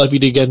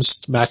levied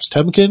against Max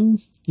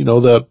Temkin,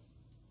 the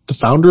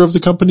founder of the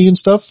company and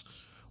stuff,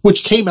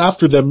 which came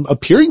after them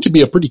appearing to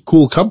be a pretty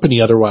cool company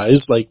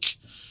otherwise. Like,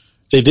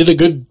 they did a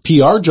good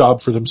PR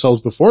job for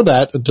themselves before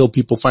that until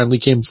people finally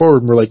came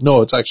forward and were like,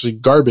 no, it's actually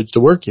garbage to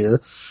work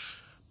here.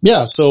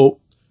 Yeah, so,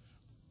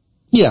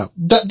 yeah,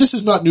 this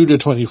is not new to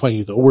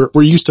 2020 though.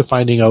 We're used to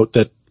finding out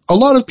that a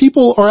lot of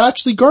people are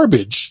actually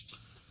garbage.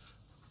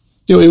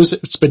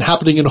 It's been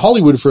happening in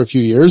Hollywood for a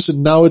few years,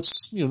 and now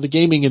it's, the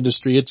gaming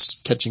industry,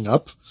 it's catching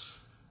up.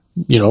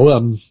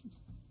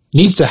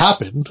 Needs to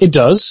happen. It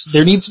does.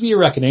 There needs to be a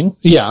reckoning.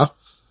 Yeah.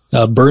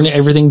 Burn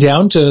everything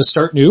down to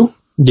start new.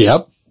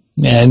 Yep.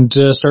 And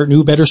start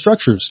new, better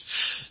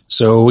structures.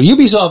 So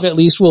Ubisoft at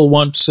least will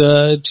want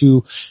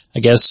to, I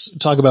guess,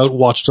 talk about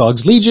Watch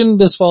Dogs Legion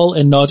this fall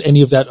and not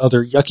any of that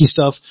other yucky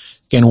stuff.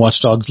 Again,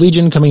 Watch Dogs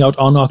Legion coming out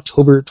on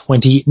October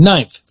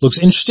 29th. Looks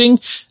interesting.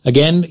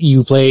 Again,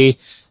 you play,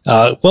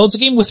 it's a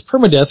game with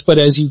permadeath, but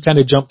as you kind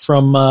of jump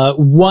from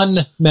one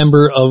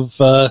member of,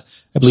 I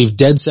believe,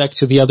 DedSec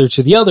to the other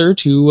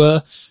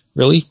to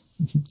really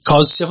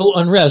cause civil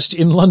unrest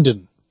in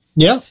London.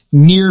 Yeah.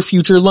 Near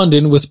future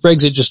London, with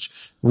Brexit just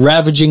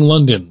ravaging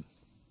London.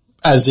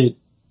 As it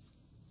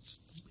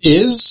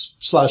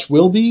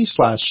is/will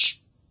be/is.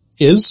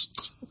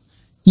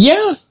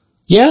 Yeah.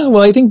 Yeah,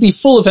 well, I think the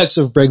full effects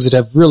of Brexit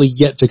have really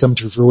yet to come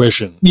to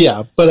fruition.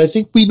 Yeah, but I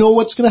think we know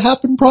what's going to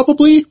happen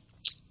probably.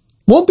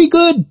 Won't be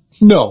good.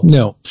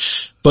 No.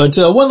 But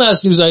one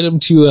last news item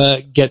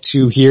to get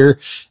to here.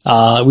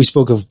 We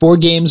spoke of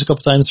board games a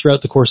couple times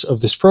throughout the course of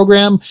this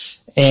program.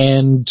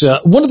 And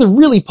one of the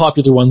really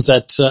popular ones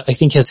that I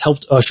think has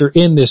helped usher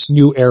in this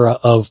new era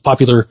of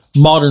popular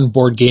modern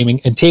board gaming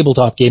and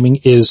tabletop gaming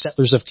is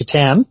Settlers of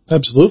Catan.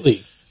 Absolutely.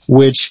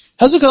 Which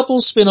has a couple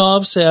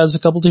spin-offs, has a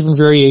couple different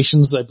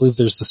variations. I believe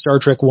there's the Star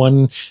Trek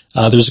one.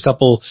 There's a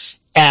couple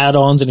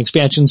add-ons and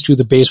expansions to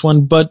the base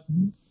one, but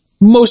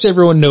most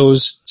everyone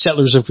knows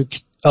Settlers of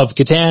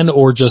Catan,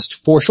 or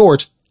just for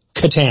short,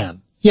 Catan.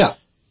 Yeah.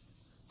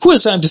 Who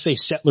has time to say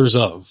Settlers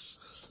of?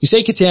 You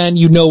say Catan,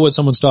 you know what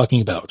someone's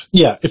talking about.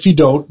 Yeah, if you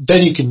don't,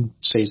 then you can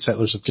say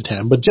Settlers of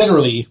Catan, but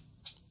generally,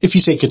 if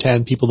you say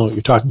Catan, people know what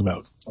you're talking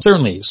about.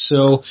 Certainly.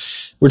 So,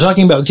 we're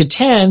talking about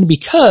Catan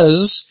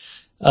because,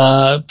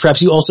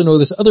 perhaps you also know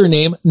this other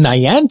name,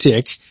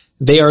 Niantic.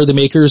 They are the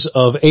makers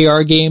of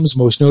AR games,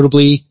 most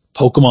notably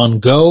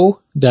Pokemon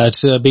Go,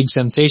 that big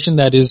sensation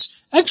that is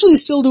actually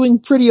still doing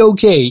pretty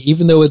okay,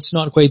 even though it's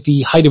not quite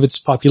the height of its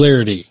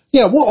popularity.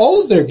 Yeah, well,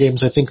 all of their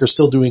games, I think, are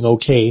still doing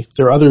okay.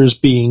 There are others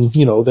being,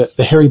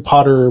 the Harry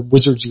Potter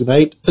Wizards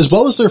Unite, as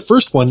well as their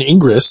first one,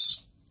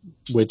 Ingress,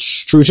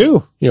 which... True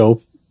too.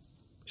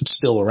 It's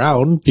still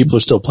around. People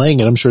are still playing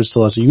it. I'm sure it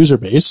still has a user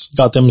base.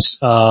 Got them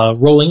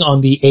rolling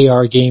on the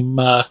AR game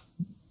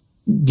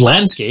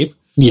landscape.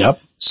 Yep.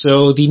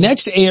 So the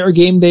next AR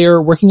game they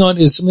are working on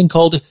is something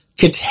called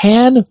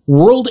Catan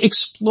World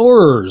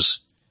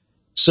Explorers.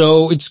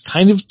 So it's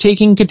kind of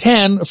taking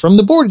Catan from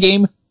the board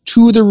game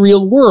to the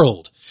real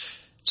world.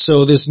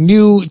 So this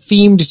new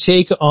themed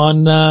take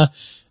on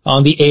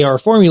the AR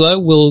formula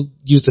will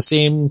use the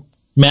same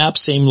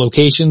maps, same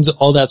locations,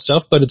 all that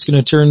stuff, but it's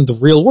going to turn the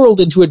real world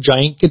into a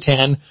giant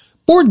Catan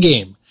board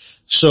game.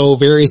 So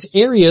various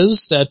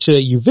areas that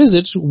you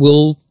visit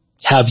will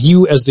have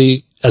you as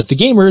the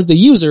gamer, the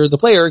user, the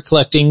player,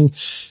 collecting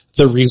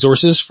the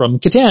resources from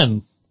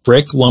Catan.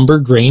 Brick,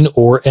 lumber, grain,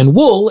 ore, and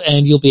wool,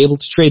 and you'll be able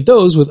to trade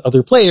those with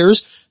other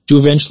players to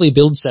eventually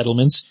build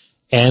settlements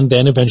and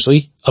then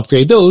eventually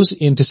upgrade those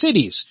into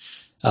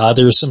cities.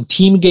 There's some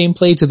team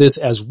gameplay to this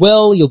as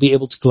well. You'll be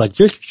able to collect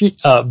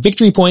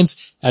victory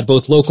points at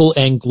both local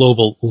and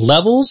global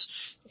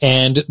levels.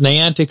 And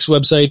Niantic's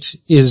website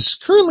is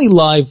currently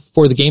live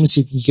for the game,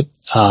 so you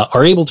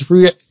are able to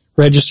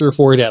pre-register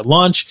for it at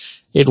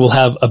launch. It will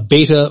have a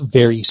beta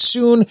very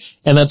soon,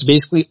 and that's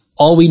basically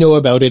all we know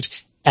about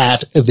it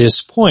at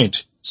this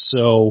point.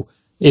 So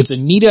it's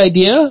a neat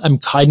idea. I'm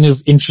kind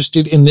of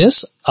interested in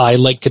this. I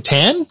like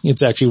Catan.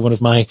 It's actually one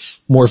of my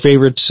more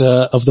favorite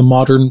of the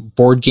modern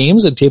board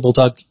games and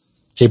tabletop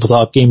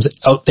games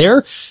out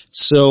there.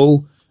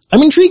 So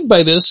I'm intrigued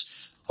by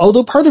this,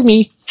 although part of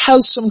me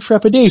has some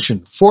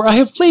trepidation, for I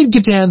have played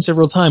Catan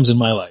several times in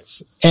my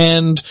life.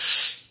 And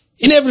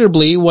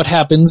inevitably what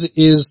happens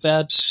is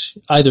that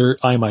either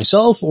I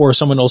myself or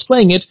someone else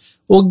playing it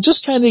will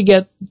just kind of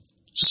get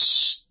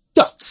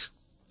stuck.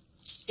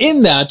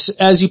 In that,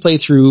 as you play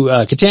through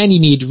Catan, you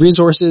need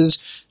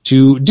resources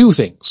to do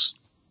things.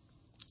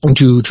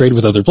 to trade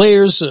with other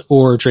players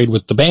or trade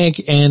with the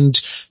bank and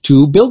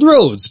to build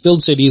roads,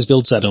 build cities,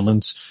 build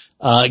settlements,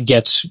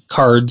 get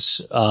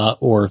cards,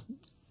 or,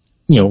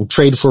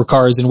 trade for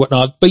cards and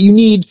whatnot. But you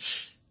need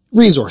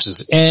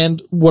resources.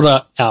 And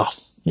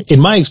in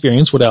my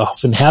experience, what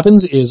often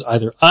happens is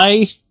either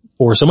I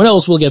or someone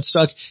else will get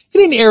stuck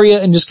in an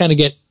area and just kind of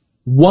get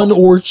one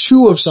or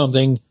two of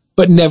something,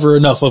 but never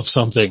enough of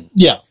something.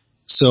 Yeah.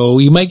 So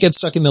you might get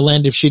stuck in the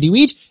land of shitty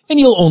wheat and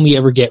you'll only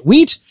ever get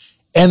wheat.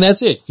 And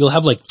that's it. You'll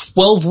have like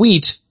 12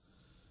 wheat,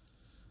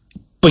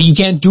 but you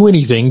can't do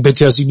anything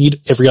because you need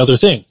every other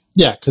thing.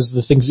 Yeah, because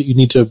the things that you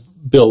need to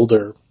build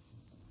are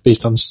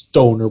based on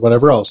stone or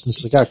whatever else. And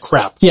it's like,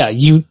 crap. Yeah,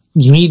 you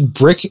need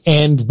brick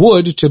and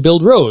wood to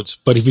build roads.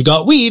 But if you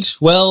got wheat,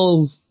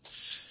 well,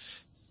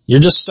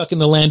 you're just stuck in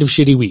the land of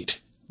shitty wheat.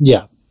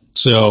 Yeah.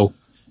 So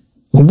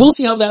we'll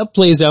see how that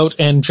plays out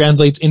and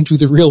translates into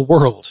the real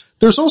world.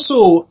 There's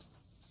also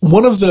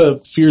one of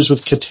the fears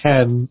with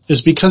Catan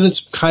is because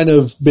it's kind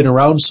of been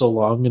around so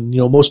long and,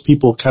 most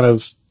people kind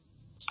of,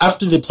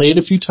 after they play it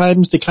a few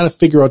times, they kind of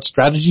figure out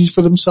strategies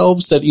for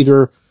themselves that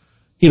either,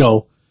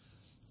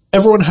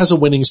 everyone has a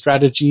winning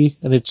strategy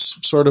and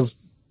it's sort of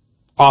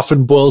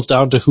often boils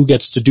down to who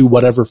gets to do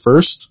whatever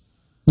first.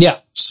 Yeah.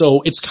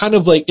 So it's kind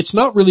of like, it's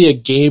not really a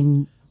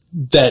game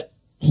that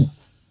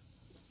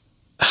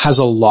has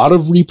a lot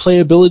of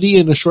replayability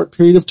in a short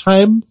period of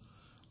time,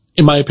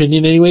 in my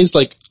opinion anyways.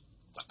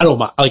 I don't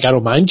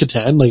mind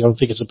Catan. I don't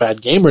think it's a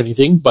bad game or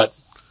anything, but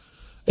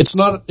it's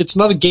not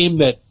a game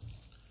that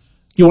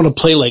you want to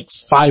play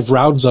 5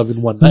 rounds of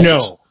in one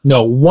night.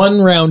 No,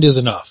 one round is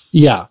enough.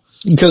 Yeah.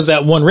 Because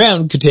that one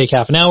round could take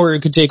half an hour,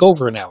 it could take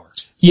over an hour.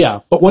 Yeah,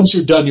 but once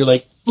you're done, you're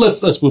like,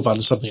 let's move on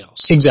to something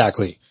else.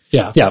 Exactly.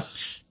 Yeah. Yeah.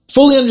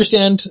 Fully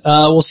understand.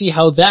 We'll see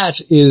how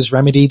that is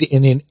remedied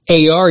in an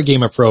AR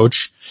game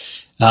approach.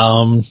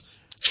 How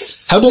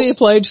do they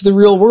apply it to the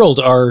real world?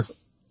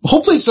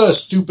 Hopefully it's not a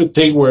stupid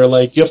thing where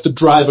you have to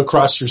drive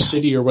across your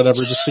city or whatever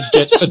just to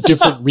get a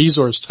different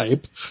resource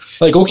type.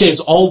 Okay,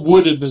 it's all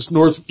wood in this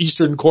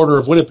northeastern corner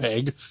of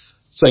Winnipeg.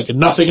 It's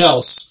nothing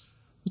else.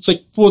 It's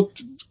well,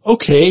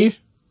 okay.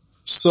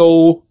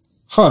 So,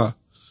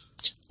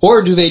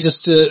 Or do they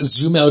just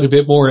zoom out a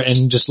bit more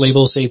and just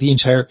label, say, the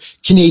entire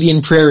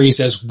Canadian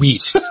prairies as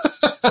wheat?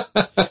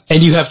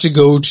 And you have to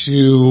go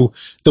to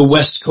the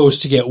West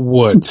Coast to get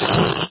wood.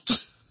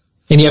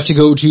 And you have to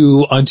go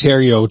to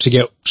Ontario to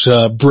get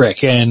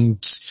brick and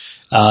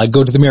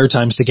go to the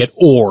Maritimes to get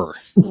ore.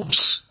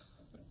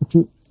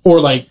 Or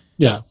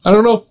yeah, I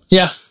don't know.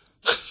 Yeah.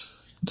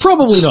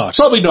 Probably not.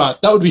 Probably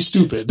not. That would be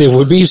stupid. It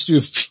would be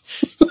stupid.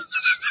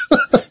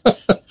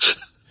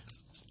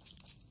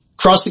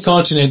 Cross the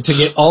continent to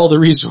get all the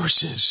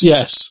resources.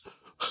 Yes.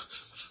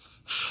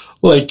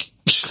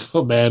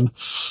 Oh man.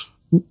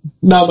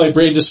 Now my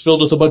brain is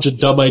filled with a bunch of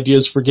dumb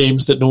ideas for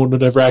games that no one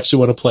would ever actually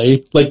want to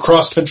play. Like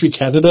Cross Country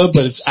Canada,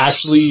 but it's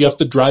actually you have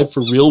to drive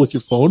for real with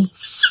your phone.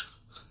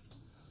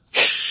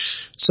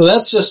 So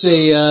that's just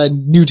a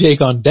new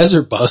take on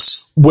Desert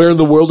Bus. Where in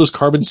the world is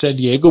Carmen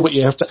Sandiego, but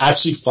you have to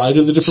actually fly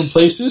to the different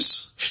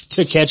places?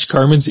 To catch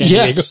Carmen Sandiego.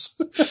 Yes.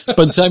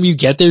 By the time you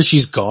get there,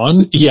 she's gone?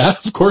 Yeah,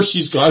 of course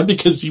she's gone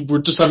because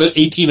we're just on an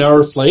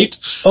 18-hour flight.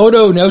 Oh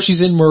no, now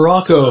she's in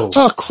Morocco.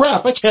 Oh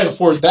crap, I can't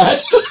afford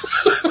that.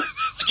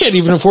 I can't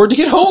even afford to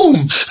get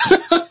home.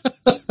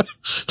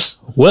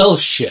 Well,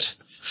 shit.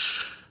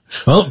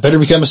 Well, better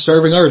become a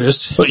starving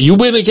artist. But you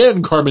win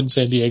again, Carmen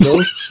Sandiego.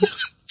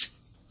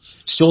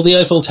 Stole the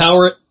Eiffel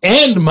Tower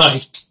and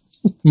my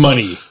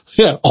money.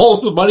 Yeah, all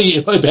of the money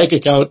in my bank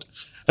account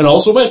and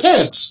also my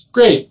pants.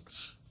 Great.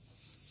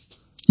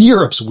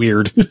 Europe's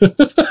weird.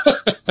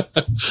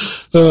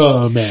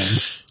 Oh man.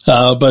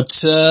 Well,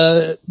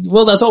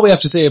 that's all we have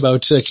to say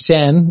about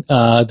Catan,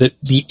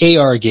 the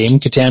AR game,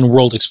 Catan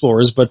World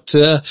Explorers,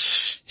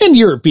 and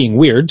Europe being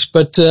weird,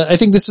 but I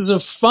think this is a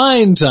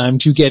fine time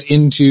to get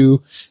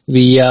into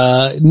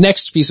the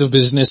next piece of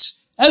business.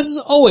 As is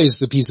always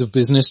the piece of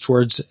business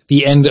towards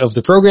the end of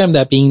the program,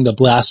 that being the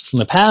blast from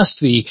the past,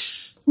 the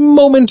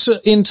moment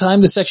in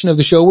time, the section of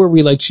the show where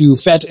we like to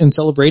fet and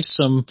celebrate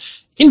some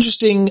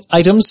interesting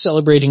items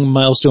celebrating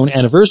milestone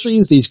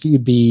anniversaries. These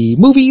could be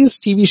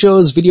movies, TV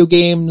shows, video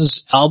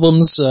games,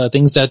 albums,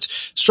 things that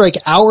strike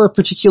our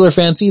particular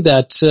fancy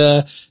that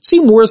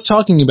seem worth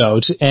talking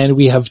about. And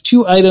we have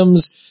 2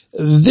 items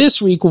this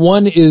week.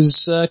 One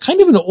is kind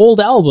of an old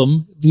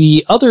album.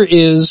 The other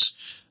is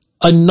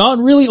a not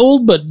really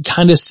old, but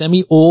kind of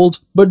semi-old,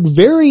 but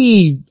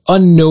very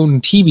unknown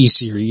TV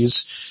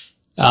series.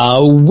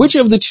 Which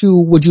of the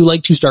 2 would you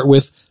like to start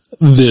with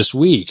this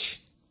week?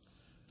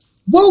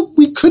 Well,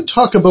 we could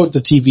talk about the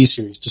TV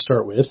series to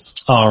start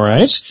with. All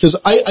right. Because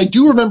I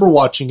do remember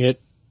watching it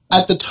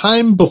at the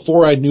time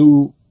before I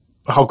knew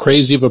how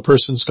crazy of a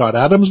person Scott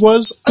Adams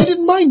was. I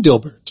didn't mind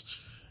Dilbert.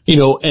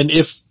 And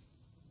if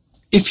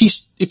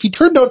he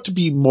turned out to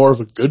be more of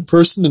a good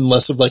person and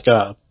less of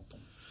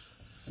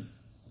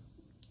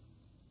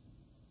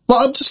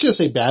well, I'm just going to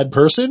say bad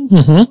person.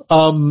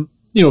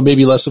 Mm-hmm.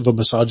 Maybe less of a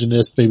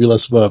misogynist, maybe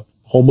less of a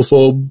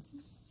homophobe.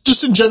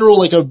 Just in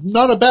general,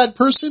 not a bad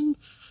person.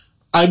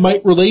 I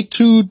might relate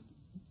to,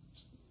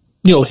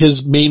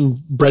 his main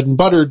bread and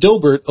butter,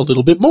 Dilbert, a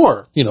little bit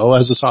more,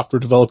 as a software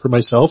developer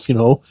myself,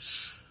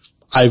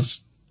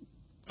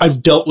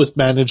 I've dealt with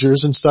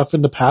managers and stuff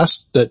in the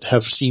past that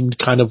have seemed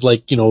kind of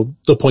like,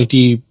 the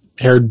pointy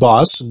haired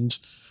boss, and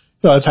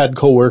I've had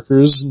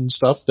coworkers and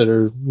stuff that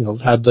are,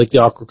 had like the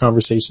awkward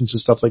conversations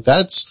and stuff like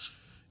that. It's,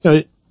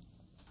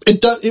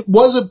 it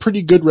was a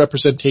pretty good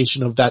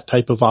representation of that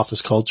type of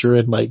office culture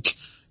and like,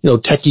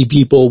 techie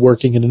people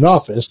working in an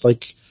office.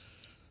 Like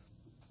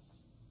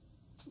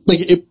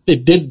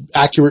it did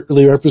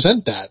accurately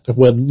represent that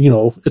when,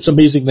 it's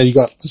amazing that he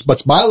got as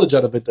much mileage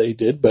out of it that he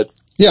did, but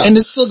yeah. And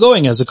it's still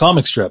going as a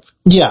comic strip.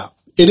 Yeah,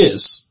 it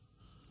is.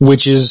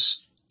 Which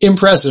is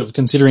impressive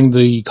considering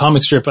the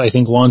comic strip, I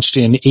think, launched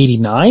in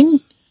 89?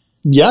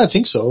 Yeah, I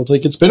think so.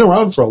 Like, it's been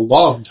around for a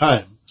long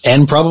time.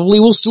 And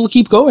probably will still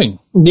keep going.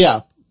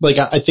 Yeah. Like,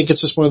 I think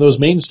it's just one of those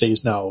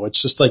mainstays now.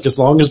 It's just like, as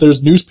long as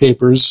there's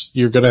newspapers,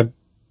 you're gonna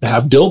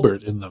have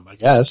Dilbert in them, I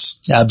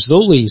guess.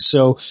 Absolutely.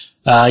 So,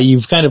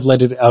 you've kind of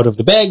let it out of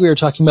the bag. We were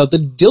talking about the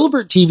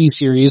Dilbert TV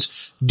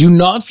series. Do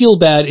not feel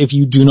bad if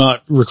you do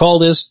not recall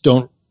this.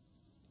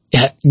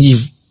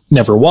 You've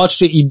never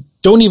watched it. You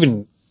don't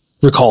even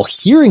recall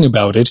hearing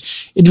about it.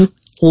 It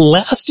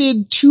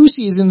lasted 2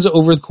 seasons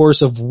over the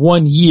course of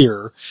 1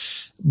 year,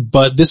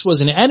 but this was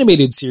an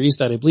animated series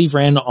that I believe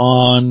ran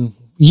on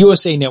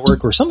USA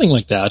Network or something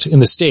like that in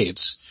the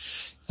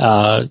States.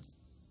 And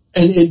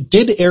it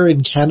did air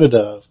in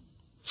Canada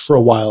for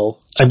a while.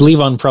 I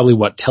believe on probably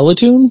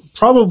Teletoon?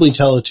 Probably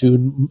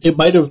Teletoon. It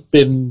might have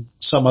been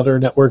some other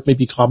network,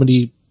 maybe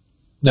Comedy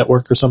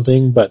Network or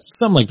something, but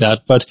something like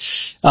that. But,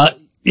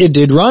 it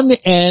did run,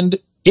 and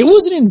it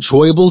was an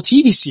enjoyable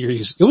TV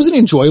series. It was an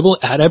enjoyable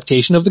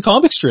adaptation of the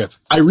comic strip.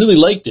 I really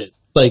liked it.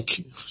 Like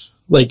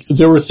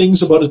there were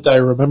things about it that I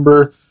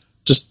remember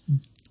just,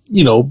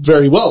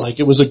 very well.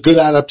 Like it was a good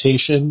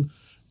adaptation,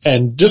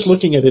 and just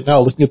looking at it now,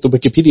 looking at the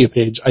Wikipedia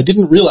page, I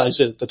didn't realize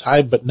it at the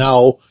time, but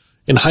now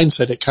in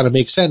hindsight, it kind of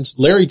makes sense.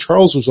 Larry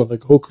Charles was one of the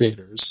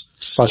co-creators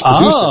 /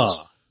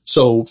 producers.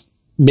 So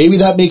maybe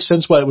that makes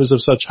sense why it was of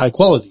such high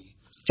quality.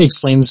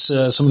 Explains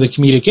some of the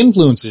comedic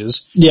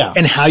influences. Yeah.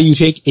 And how you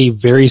take a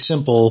very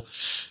simple,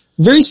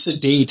 very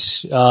sedate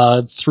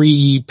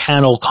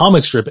 3-panel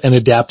comic strip and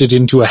adapt it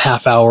into a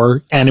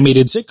half-hour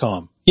animated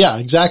sitcom. Yeah,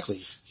 exactly.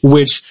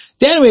 Which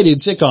the animated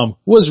sitcom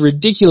was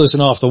ridiculous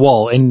and off the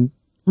wall and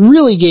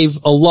really gave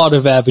a lot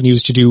of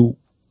avenues to do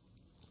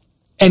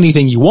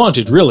anything you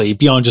wanted, really,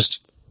 beyond just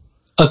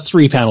a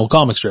 3-panel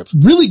comic strip.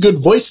 Really good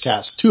voice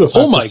cast too, if I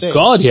have to say. Oh my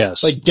god,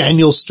 yes. Like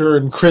Daniel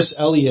Stern, Chris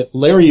Elliott,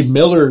 Larry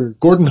Miller,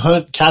 Gordon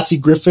Hunt, Kathy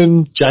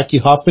Griffin, Jackie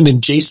Hoffman,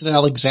 and Jason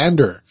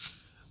Alexander.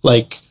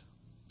 Like,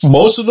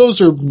 most of those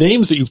are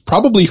names that you've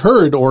probably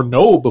heard or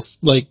know,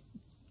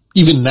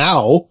 even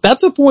now.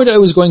 That's a point I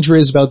was going to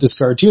raise about this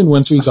cartoon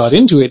once we got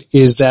into it,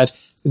 is that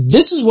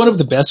this is one of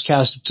the best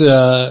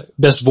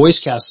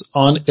voice casts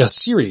on a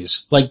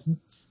series. Like,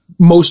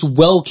 most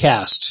well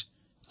cast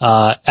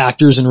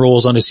actors and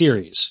roles on a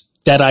series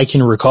that I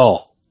can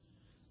recall.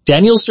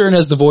 Daniel Stern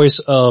as the voice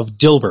of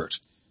Dilbert.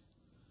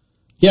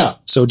 Yeah.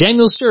 So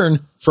Daniel Stern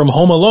from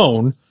Home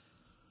Alone.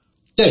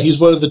 Yeah,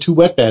 he's one of the 2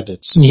 wet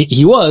bandits.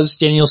 He was,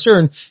 Daniel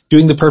Stern,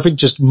 doing the perfect,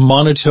 just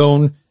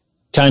monotone,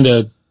 kind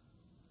of,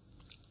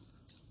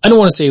 I don't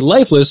want to say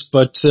lifeless,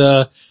 but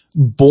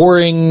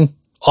boring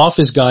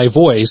office guy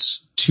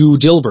voice to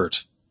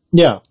Dilbert.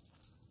 Yeah.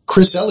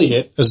 Chris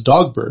Elliott as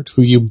Dogbert,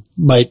 who you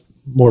might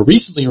more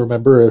recently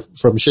remember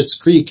from Schitt's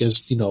Creek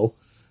as,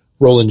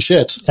 rolling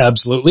shit.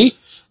 Absolutely.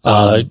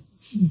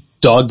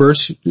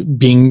 Dogbert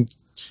being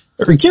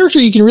a character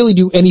you can really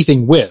do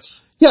anything with.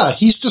 Yeah,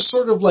 he's just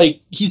sort of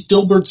like, he's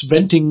Dilbert's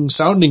venting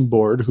sounding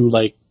board who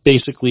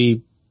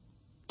basically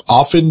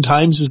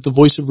oftentimes is the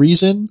voice of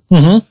reason.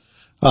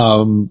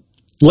 Mm-hmm.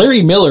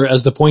 Larry Miller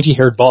as the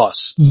pointy-haired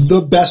boss.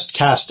 The best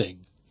casting.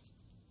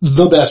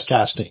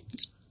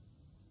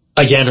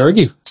 I can't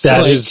argue.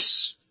 That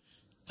is,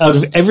 out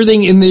of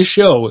everything in this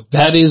show,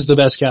 that is the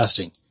best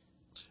casting.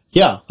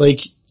 Yeah,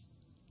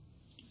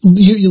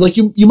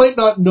 you might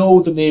not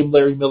know the name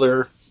Larry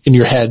Miller in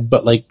your head,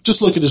 but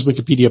just look at his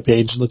Wikipedia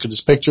page and look at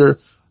his picture,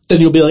 then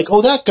you'll be like,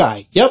 oh, that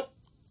guy. Yep.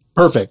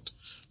 Perfect.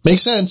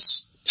 Makes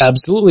sense.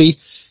 Absolutely.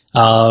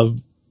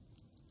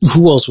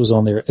 Who else was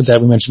on there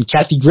that we mentioned?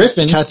 Kathy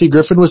Griffin. Kathy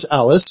Griffin was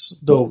Alice,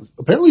 though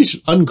apparently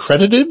she's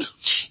uncredited.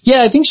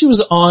 Yeah, I think she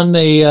was on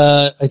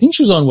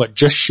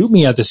Just Shoot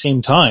Me at the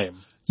same time.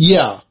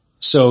 Yeah.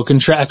 So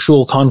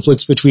contractual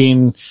conflicts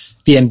between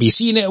the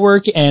NBC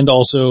network and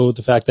also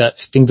the fact that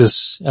I think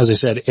this, as I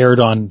said, aired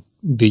on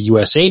the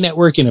USA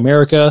network in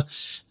America,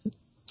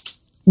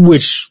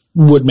 which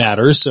would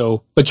matter.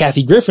 So, but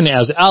Kathy Griffin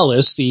as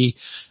Alice,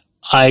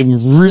 I'm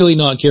really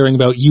not caring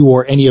about you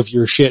or any of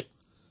your shit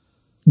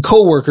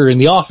co-worker in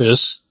the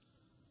office.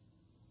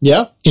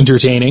 Yeah.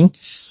 Entertaining.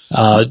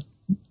 The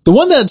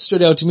one that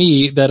stood out to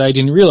me that I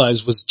didn't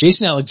realize was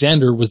Jason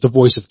Alexander was the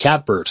voice of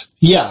Catbert.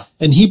 Yeah.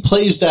 And he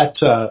plays that,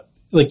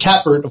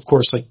 Catbert, of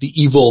course, the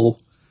evil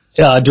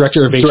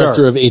director of HR.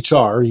 Director of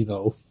HR,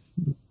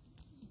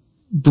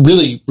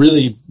 really,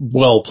 really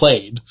well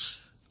played,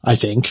 I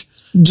think.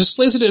 Just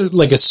plays it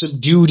like a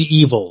subdued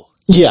evil.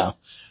 Yeah.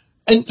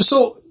 And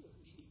so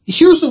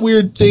here's the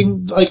weird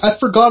thing. Like, I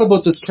forgot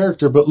about this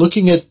character, but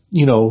looking at,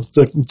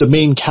 the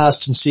main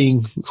cast and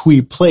seeing who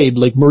he played,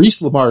 like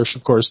Maurice LaMarche,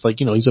 of course, like,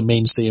 he's a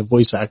mainstay of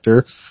voice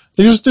actor.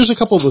 There's a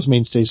couple of those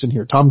mainstays in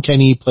here. Tom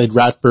Kenny played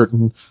Ratbert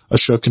and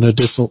Ashok and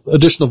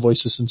additional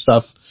voices and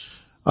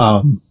stuff.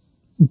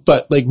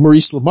 But like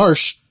Maurice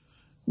LaMarche,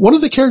 one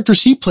of the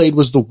characters he played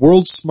was the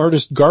world's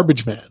smartest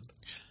garbage man.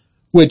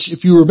 Which,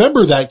 if you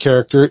remember that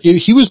character,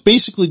 he was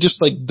basically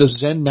just like the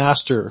Zen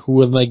master who,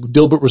 when like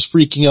Dilbert was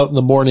freaking out in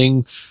the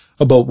morning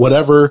about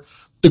whatever,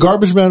 the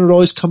garbage man would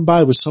always come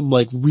by with some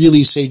like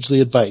really sagely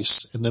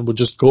advice and then would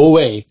just go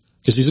away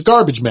because he's a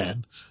garbage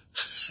man.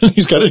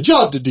 He's got a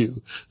job to do.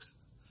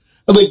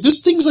 And like,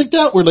 there's things like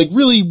that were like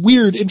really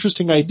weird,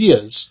 interesting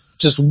ideas.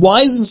 Just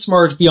wise and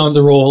smart beyond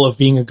the role of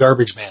being a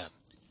garbage man.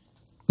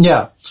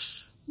 Yeah.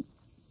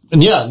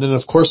 And yeah, and then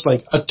of course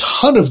like a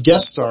ton of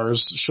guest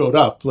stars showed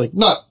up, like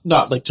not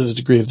like to the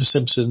degree of The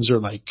Simpsons or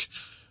like,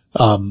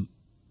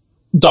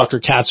 Dr.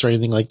 Katz or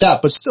anything like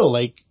that, but still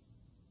like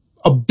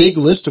a big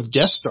list of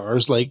guest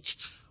stars, like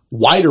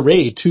wide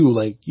array too.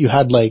 Like you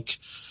had like,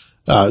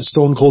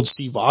 Stone Cold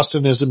Steve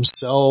Austin as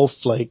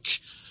himself, like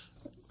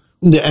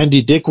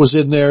Andy Dick was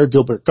in there,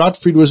 Gilbert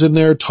Gottfried was in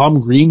there, Tom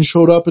Green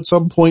showed up at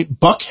some point,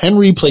 Buck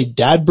Henry played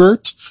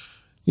Dadbert,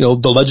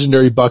 the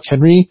legendary Buck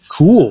Henry.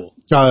 Cool.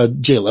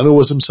 Jay Leno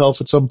was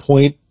himself at some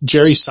point.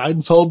 Jerry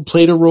Seinfeld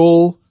played a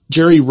role.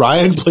 Jerry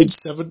Ryan played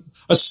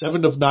a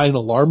 7 of 9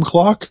 alarm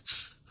clock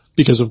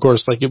because of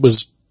course like it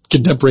was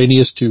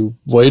contemporaneous to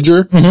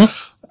Voyager.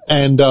 Mm-hmm.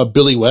 And,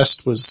 Billy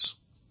West was,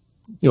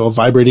 a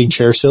vibrating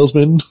chair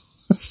salesman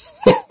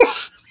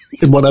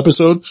in one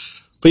episode.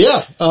 But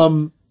yeah,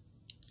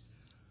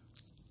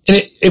 and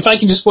if I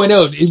can just point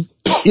out,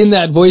 in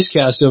that voice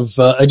cast of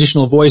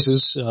additional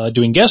voices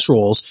doing guest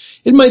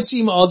roles, it might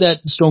seem odd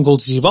that Stone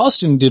Cold Steve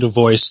Austin did a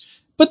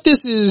voice, but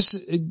this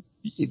is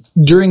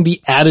during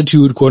the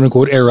Attitude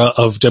quote-unquote era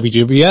of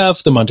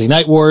WWF, the Monday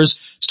Night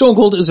Wars. Stone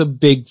Cold is a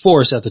big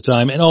force at the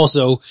time, and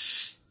also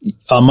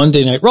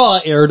Monday Night Raw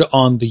aired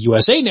on the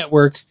USA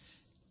Network.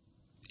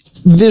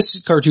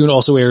 This cartoon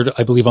also aired,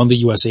 I believe, on the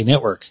USA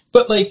Network.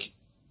 But like,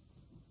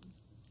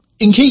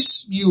 in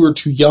case you were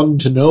too young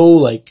to know,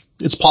 like,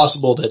 it's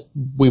possible that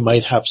we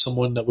might have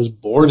someone that was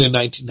born in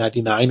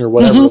 1999 or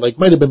whatever, mm-hmm. like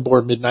might have been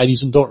born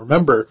mid-90s and don't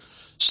remember.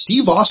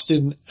 Steve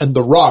Austin and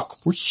The Rock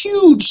were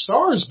huge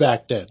stars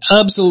back then.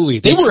 Absolutely.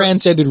 They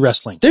transcended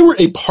wrestling. They were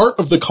a part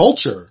of the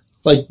culture.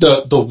 Like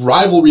the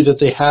rivalry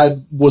that they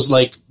had was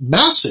like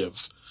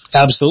massive.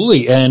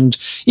 Absolutely. And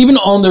even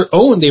on their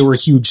own, they were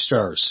huge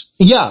stars.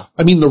 Yeah.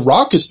 I mean, The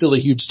Rock is still a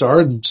huge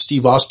star and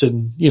Steve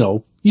Austin,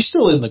 he's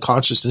still in the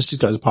consciousness. He's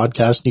got a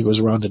podcast and he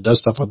goes around and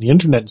does stuff on the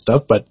internet and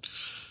stuff, but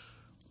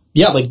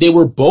yeah, like they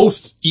were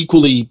both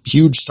equally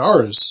huge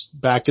stars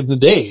back in the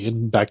day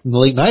and back in the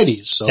late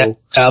 90s. So yeah,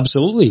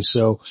 absolutely.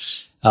 So,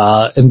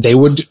 and they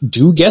would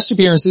do guest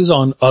appearances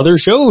on other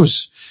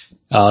shows.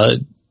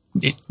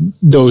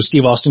 Though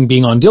Steve Austin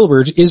being on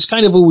Dilbert is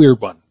kind of a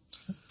weird one.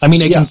 I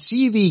mean, I can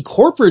see the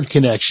corporate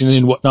connection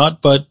and whatnot,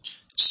 but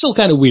still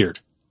kind of weird.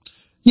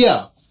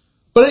 Yeah.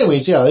 But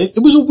anyways, yeah, it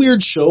was a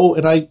weird show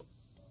and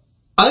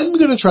I'm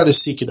going to try to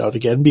seek it out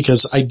again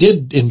because I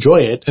did enjoy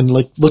it. And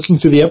like looking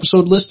through the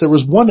episode list, there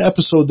was one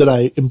episode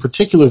in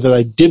particular that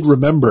I did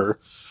remember.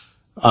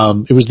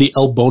 It was the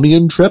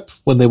Elbonian trip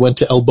when they went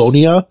to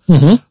Elbonia.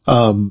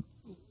 Mm-hmm.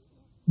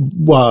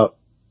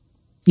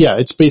 Yeah,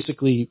 it's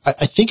basically, I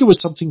think it was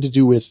something to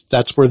do with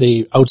that's where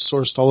they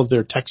outsourced all of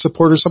their tech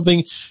support or something.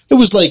 It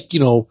was like,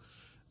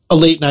 a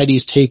late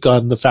 90s take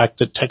on the fact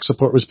that tech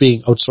support was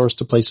being outsourced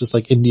to places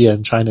like India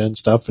and China and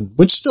stuff, and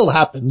which still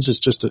happens. It's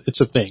just,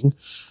 it's a thing.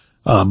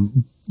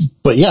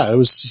 But yeah, it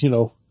was,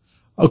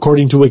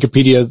 according to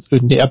Wikipedia,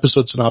 in the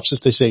episode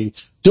synopsis, they say,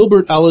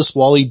 Dilbert, Alice,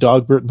 Wally,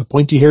 Dogbert, and the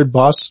pointy-haired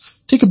boss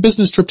take a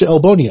business trip to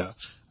Elbonia.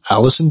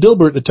 Alice and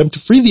Dilbert attempt to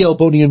free the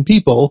Elbonian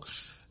people,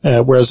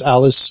 whereas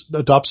Alice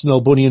adopts an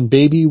Elbonian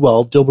baby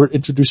while Dilbert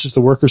introduces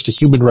the workers to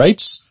human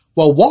rights,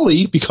 while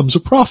Wally becomes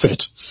a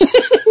prophet.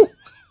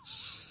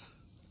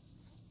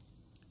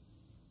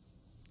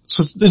 So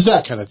it's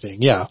that kind of thing,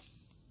 yeah.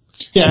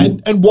 Yeah,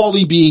 and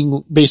Wally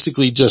being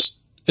basically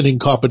just an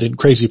incompetent,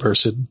 crazy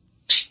person.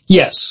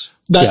 Yes.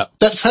 That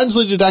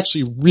translated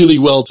actually really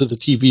well to the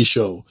TV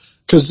show.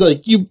 Cause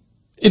like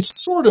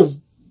it's sort of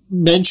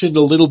mentioned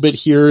a little bit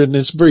here and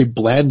it's very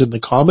bland in the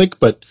comic,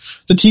 but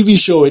the TV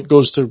show, it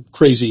goes to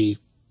crazy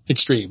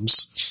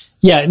extremes.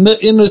 Yeah, in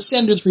the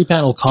standard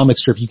 3-panel comic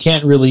strip, you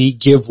can't really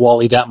give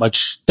Wally that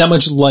much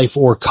life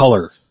or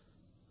color.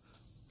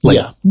 Like,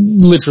 yeah.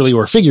 Literally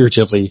or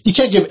figuratively. You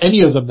can't give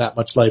any of them that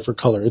much life or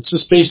color. It's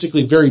just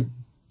basically very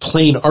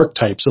plain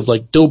archetypes of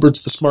like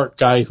Dilbert's the smart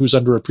guy who's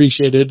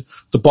underappreciated.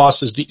 The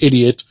boss is the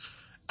idiot.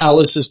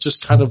 Alice is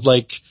just kind of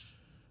like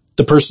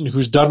the person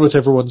who's done with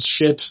everyone's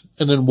shit.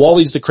 And then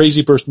Wally's the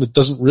crazy person that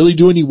doesn't really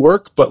do any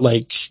work, but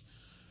like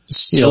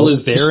still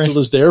is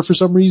there for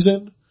some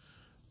reason.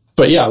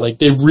 But yeah, like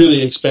they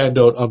really expand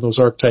out on those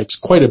archetypes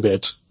quite a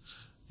bit.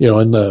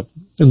 in the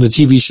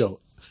TV show.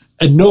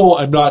 And no,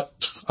 I'm not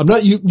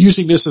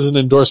using this as an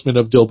endorsement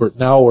of Dilbert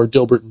now or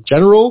Dilbert in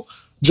general,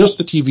 just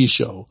the TV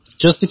show.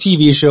 Just the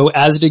TV show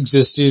as it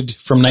existed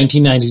from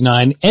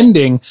 1999,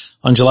 ending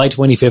on July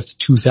 25th,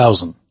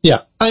 2000. Yeah.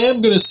 I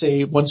am going to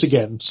say, once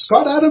again,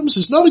 Scott Adams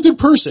is not a good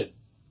person.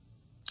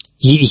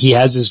 He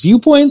has his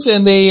viewpoints,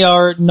 and they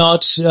are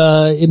not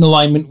in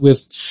alignment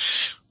with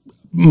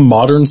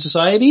modern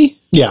society.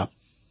 Yeah.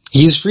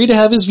 He's free to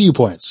have his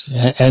viewpoints,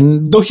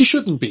 and though he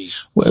shouldn't be,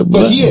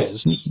 but he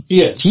is. He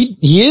is.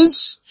 He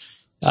is.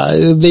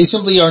 They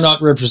simply are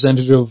not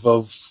representative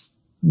of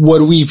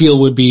what we feel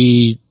would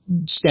be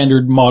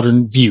standard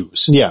modern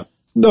views. Yeah.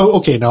 No,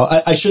 okay, now,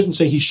 I shouldn't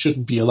say he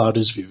shouldn't be allowed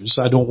his views.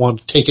 I don't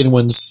want to take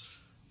anyone's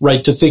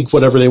right to think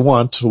whatever they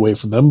want away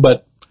from them,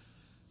 but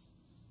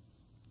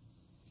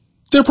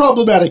they're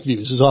problematic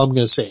views is all I'm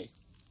going to say.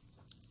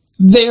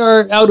 They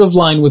are out of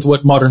line with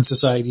what modern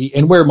society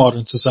and where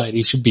modern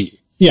society should be.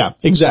 Yeah,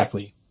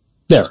 exactly.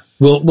 There.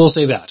 We'll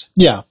say that.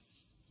 Yeah.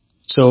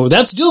 So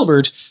that's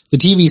Dilbert, the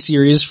TV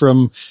series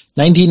from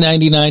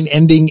 1999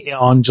 ending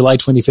on July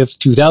 25th,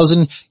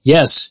 2000.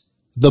 Yes,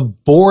 the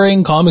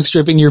boring comic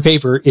strip in your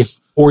paper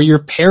or your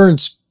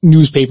parents'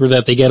 newspaper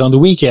that they get on the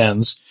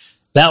weekends.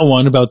 That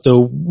one about the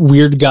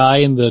weird guy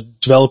and the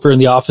developer in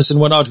the office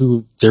and whatnot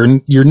who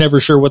you're never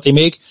sure what they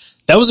make.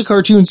 That was a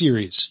cartoon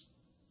series.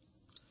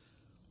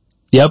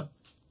 Yep.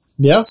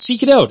 Yeah.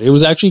 Seek it out. It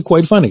was actually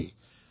quite funny.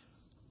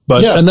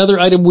 But another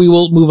item we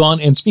will move on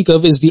and speak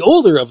of is the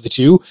older of the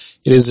two.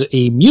 It is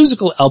a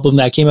musical album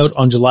that came out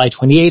on July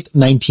 28th,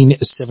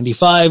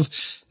 1975.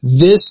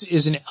 This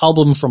is an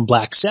album from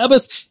Black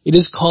Sabbath. It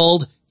is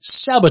called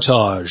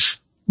Sabotage.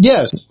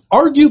 Yes.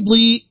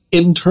 Arguably,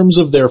 in terms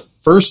of their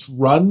first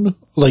run,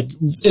 like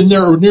in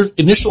their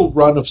initial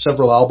run of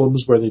several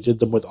albums where they did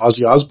them with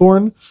Ozzy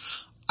Osbourne,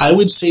 I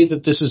would say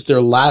that this is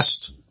their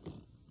last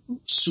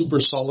super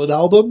solid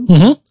album.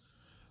 Mm-hmm.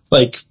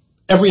 Like,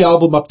 every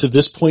album up to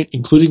this point,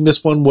 including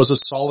this one, was a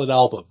solid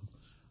album.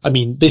 I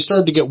mean, they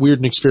started to get weird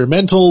and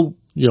experimental,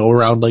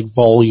 around like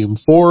volume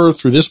 4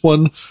 through this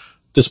one.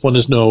 This one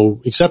is no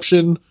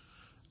exception.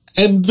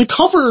 And the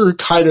cover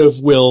kind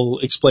of will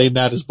explain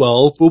that as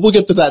well. We'll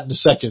get to that in a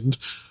second.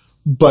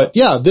 But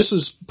yeah, this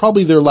is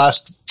probably their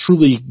last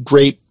truly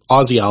great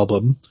Ozzy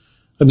album.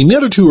 I mean, the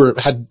other two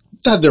had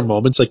their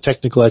moments, like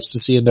Technical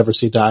Ecstasy and Never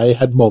Say Die,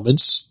 had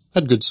moments,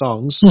 had good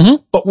songs,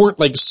 but weren't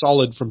like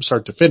solid from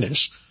start to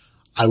finish.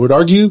 I would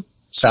argue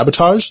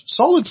Sabotage,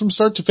 solid from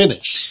start to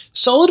finish.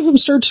 Solid from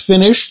start to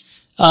finish,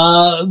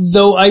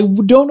 though I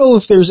don't know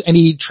if there's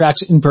any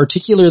tracks in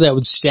particular that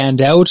would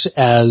stand out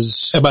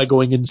as... Am I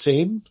going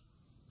insane?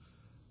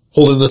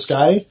 Hole in the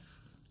Sky?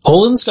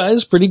 Hole in the Sky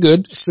is pretty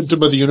good.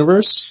 Symptom of the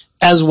Universe?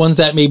 As ones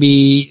that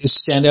maybe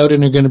stand out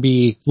and are going to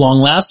be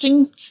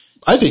long-lasting?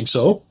 I think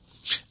so.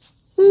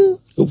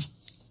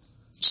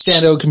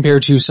 Stand out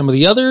compared to some of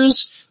the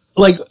others?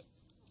 Like,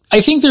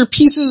 I think they're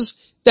pieces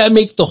that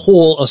make the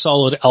whole a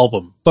solid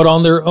album. But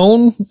on their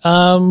own,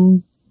 I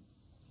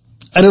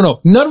don't know.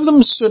 None of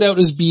them stood out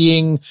as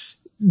being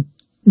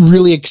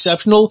really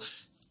exceptional.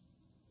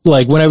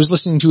 Like, when I was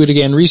listening to it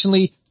again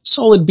recently,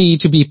 solid B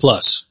to B+.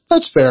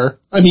 That's fair.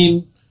 I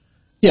mean,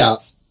 yeah,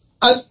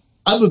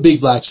 I'm a big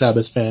Black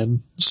Sabbath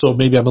fan, so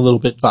maybe I'm a little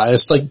bit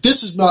biased. Like,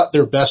 this is not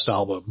their best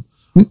album.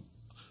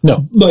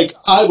 No. Like,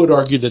 I would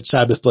argue that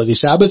Sabbath Bloody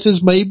Sabbath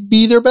is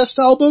maybe their best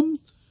album.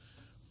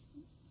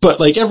 But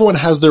like, everyone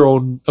has their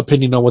own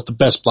opinion on what the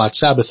best Black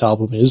Sabbath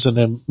album is, and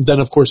then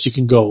of course you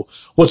can go,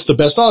 what's the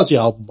best Ozzy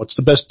album? What's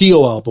the best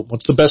Dio album?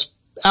 What's the best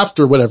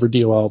after whatever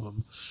Dio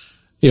album?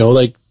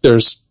 Like,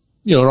 there's,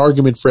 an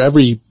argument for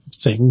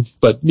everything,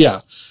 but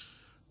yeah.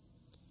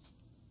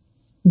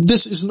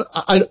 This isn't,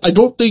 I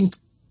don't think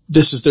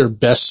this is their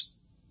best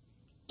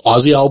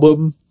Ozzy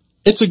album.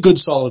 It's a good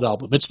solid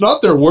album. It's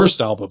not their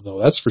worst album though,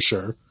 that's for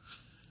sure.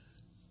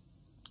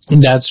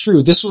 That's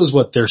true. This was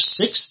their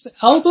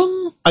 6th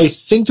album? I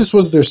think this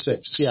was their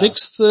 6th, yeah.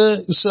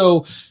 6th,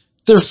 so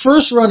their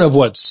first run of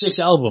 6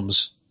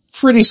 albums,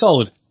 pretty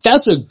solid.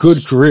 That's a good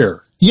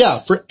career. Yeah,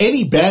 for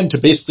any band to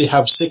basically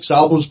have 6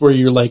 albums where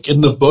you're like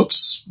in the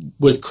books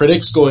with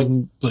critics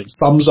going like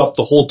thumbs up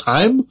the whole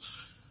time,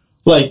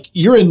 like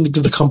you're in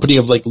the company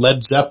of like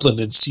Led Zeppelin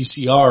and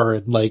CCR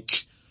and like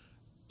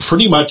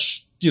pretty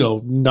much,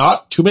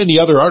 not too many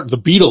other the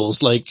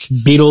Beatles, like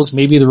Beatles,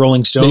 maybe the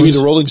Rolling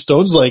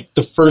Stones, like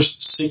the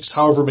first 6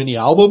 however many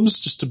albums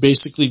just to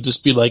basically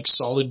just be like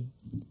solid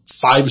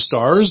 5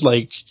 stars,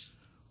 like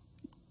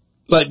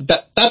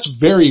that's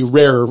very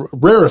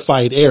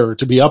rarefied air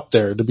to be up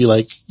there, to be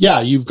like,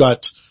 yeah, you've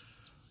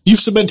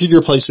cemented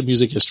your place in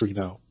music history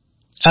now.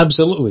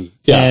 Absolutely.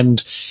 Yeah. And,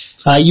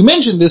 you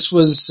mentioned this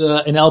was,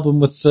 an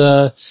album with,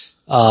 a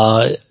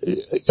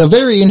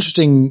very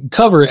interesting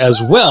cover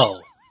as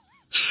well.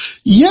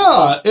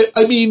 Yeah,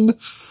 I mean,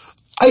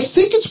 I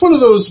think it's one of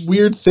those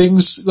weird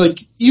things, like,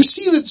 you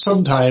see it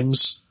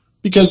sometimes,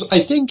 because I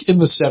think in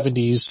the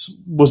 70s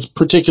was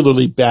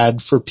particularly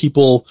bad for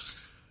people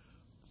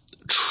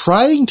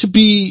trying to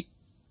be,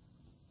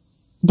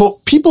 well,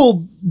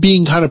 people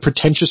being kind of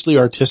pretentiously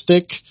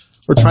artistic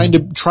or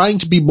trying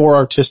to be more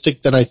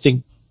artistic than I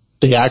think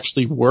they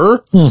actually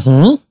were.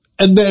 Mm-hmm.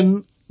 And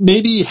then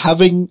maybe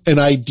having an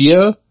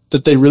idea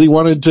that they really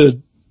wanted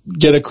to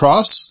get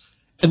across,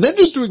 and then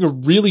just doing a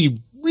really,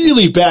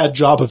 really bad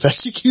job of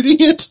executing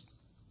it.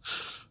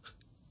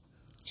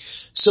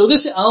 So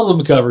this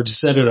album cover, to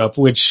set it up,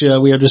 which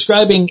we are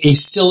describing a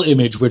still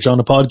image, which on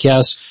a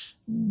podcast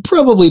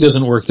probably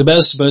doesn't work the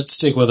best, but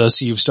stick with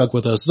us. You've stuck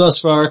with us thus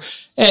far,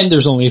 and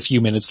there's only a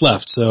few minutes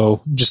left,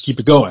 so just keep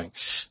it going.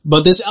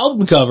 But this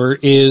album cover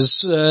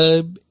is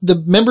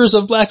the members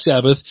of Black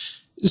Sabbath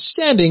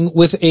standing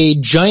with a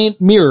giant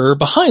mirror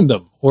behind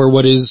them, or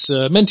what is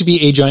meant to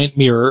be a giant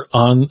mirror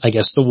on, I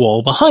guess, the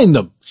wall behind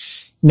them.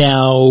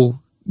 Now,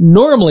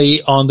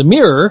 normally on the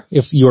mirror,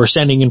 if you're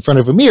standing in front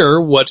of a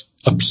mirror, what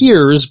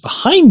appears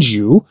behind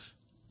you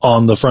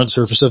on the front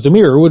surface of the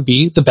mirror would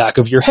be the back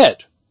of your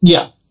head.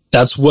 Yeah.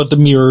 That's what the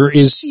mirror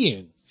is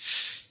seeing.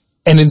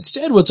 And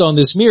instead what's on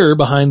this mirror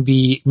behind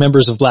the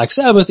members of Black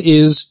Sabbath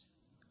is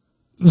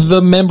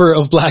the member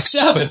of Black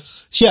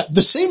Sabbath. Yeah,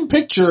 the same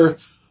picture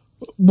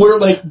where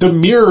like the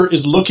mirror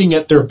is looking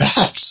at their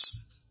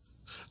backs.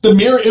 The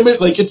mirror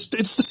image, like it's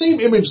the same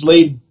image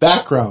laid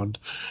background.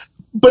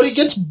 But it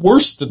gets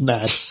worse than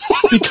that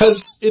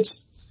because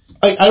there's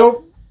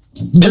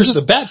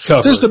the back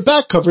cover. There's the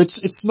back cover.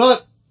 It's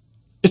not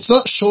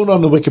shown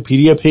on the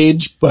Wikipedia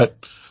page, but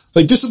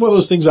like this is one of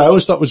those things I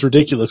always thought was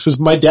ridiculous because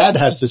my dad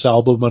has this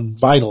album on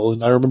vinyl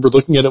and I remember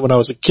looking at it when I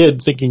was a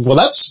kid thinking, well,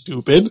 that's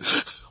stupid.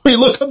 When you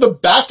look on the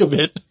back of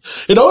it,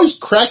 it always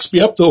cracks me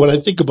up though when I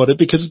think about it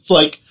because it's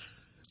like,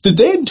 did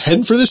they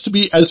intend for this to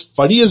be as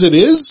funny as it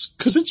is?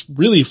 Because it's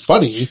really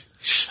funny.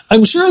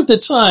 I'm sure at the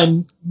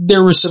time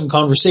there were some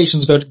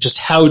conversations about just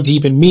how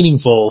deep and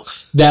meaningful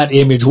that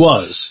image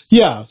was.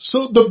 Yeah,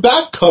 so the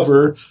back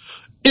cover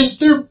is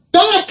their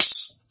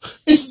backs.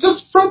 It's the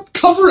front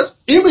cover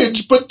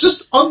image, but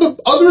just on the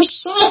other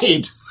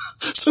side.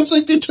 So it's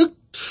like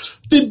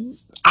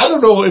I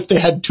don't know if they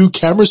had two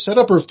cameras set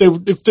up or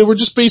if they were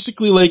just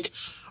basically like,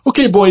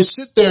 okay boys,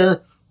 sit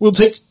there. We'll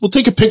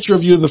take a picture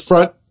of you in the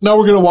front. Now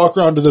we're going to walk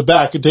around to the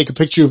back and take a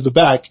picture of the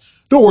back.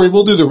 Don't worry,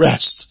 we'll do the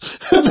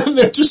rest. And then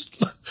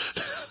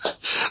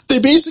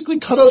they basically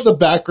cut out the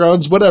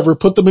backgrounds, whatever,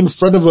 put them in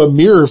front of a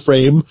mirror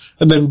frame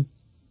and then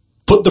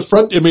put the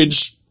front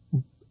image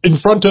in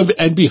front of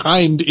and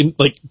behind in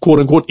like quote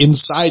unquote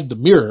inside the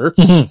mirror.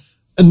 Mm-hmm.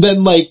 And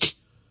then like,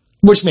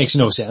 which makes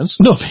no sense.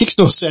 No, it makes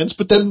no sense.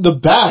 But then the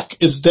back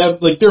is them,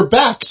 like their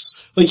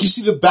backs, like you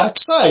see the back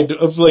side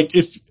of like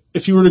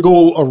if you were to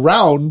go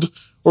around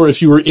or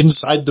if you were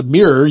inside the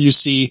mirror, you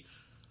see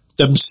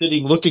them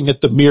sitting looking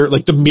at the mirror,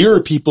 like the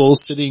mirror people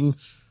sitting,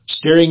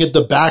 staring at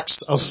the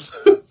backs of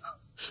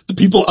the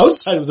people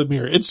outside of the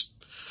mirror. It's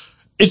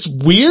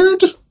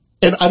weird.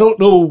 And I don't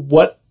know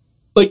what,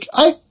 like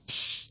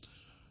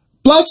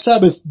Black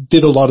Sabbath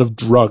did a lot of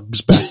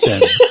drugs back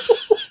then.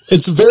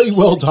 It's very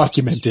well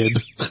documented.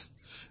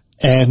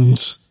 And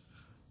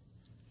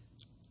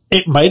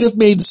it might have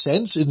made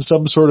sense in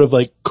some sort of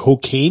like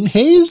cocaine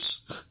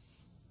haze.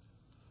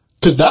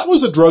 Cause that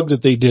was a drug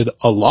that they did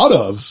a lot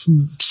of.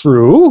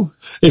 True.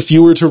 If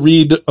you were to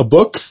read a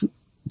book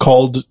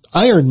called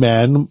Iron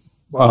Man,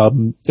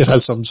 it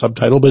has some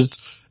subtitle, but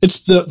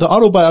it's the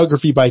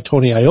autobiography by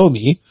Tony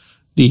Iommi,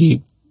 the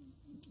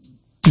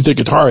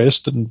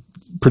guitarist and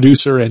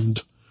producer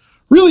and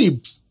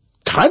really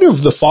kind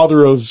of the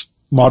father of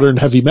modern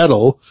heavy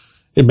metal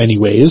in many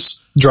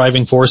ways.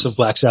 Driving force of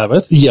Black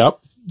Sabbath. Yep.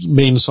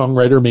 Main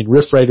songwriter, main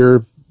riff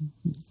writer.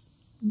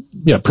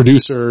 Yeah.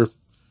 Producer.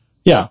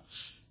 Yeah.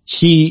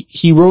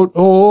 He wrote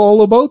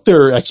all about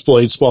their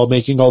exploits while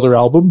making all their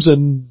albums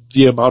and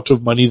the amount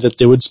of money that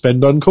they would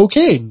spend on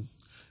cocaine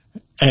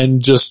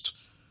and just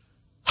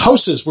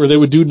houses where they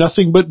would do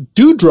nothing but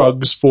do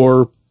drugs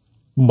for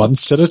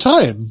months at a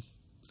time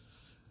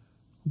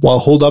while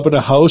holed up in a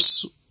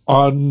house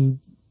on,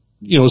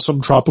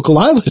 some tropical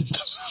island.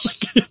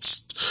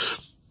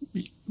 It's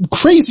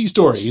crazy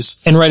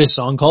stories. And write a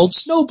song called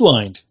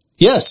Snowblind.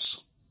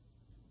 Yes.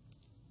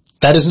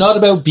 That is not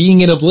about being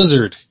in a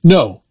blizzard.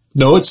 No,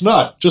 it's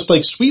not. Just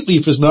like Sweet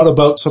Leaf is not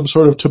about some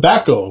sort of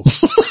tobacco.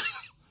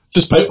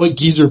 Despite what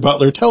Geezer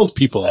Butler tells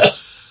people.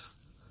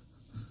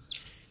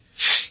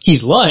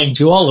 He's lying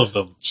to all of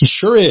them. He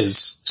sure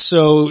is.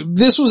 So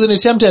this was an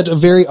attempt at a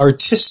very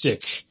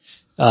artistic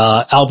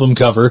album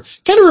cover.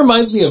 Kind of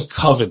reminds me of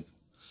Coven.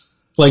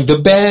 Like the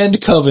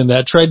band Coven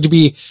that tried to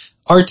be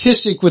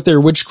artistic with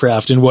their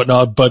witchcraft and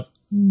whatnot, but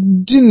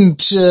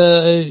didn't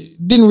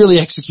really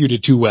execute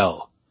it too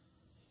well.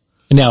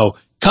 Now,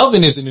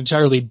 Coven is an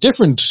entirely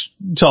different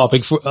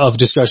topic of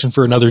discussion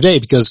for another day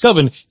because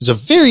Coven is a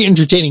very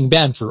entertaining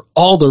band for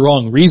all the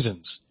wrong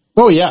reasons.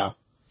 Oh yeah.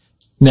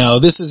 Now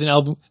this is an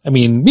album,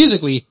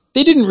 musically,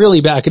 they didn't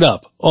really back it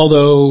up,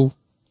 although,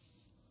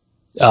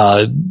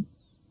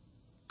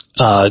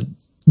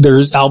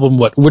 their album,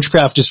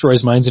 Witchcraft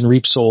Destroys Minds and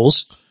Reaps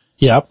Souls.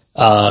 Yep.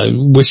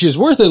 Which is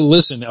worth a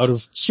listen out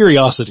of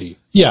curiosity.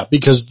 Yeah,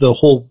 because the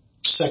whole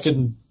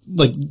second,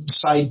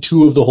 side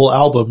 2 of the whole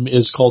album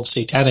is called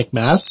Satanic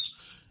Mass.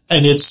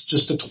 And it's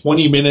just a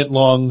 20-minute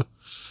long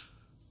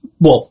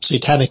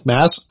satanic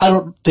mass. I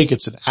don't think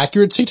it's an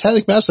accurate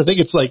satanic mass. I think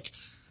it's like,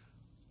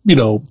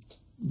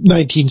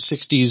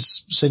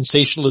 1960s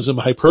sensationalism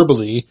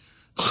hyperbole.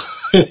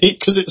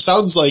 Because it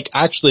sounds like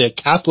actually a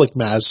Catholic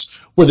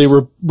mass where they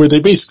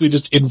basically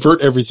just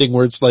invert everything,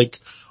 where it's like,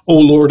 oh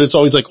Lord, it's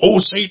always like, oh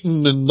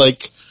Satan, and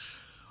like,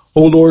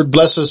 oh Lord,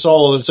 bless us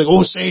all, and it's like,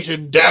 oh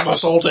Satan, damn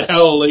us all to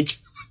hell, like,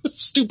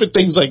 stupid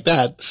things like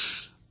that.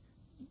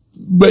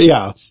 But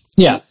yeah.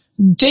 Yeah.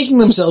 Taking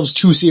themselves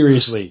too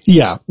seriously.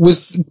 Yeah.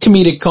 With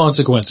comedic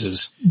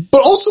consequences.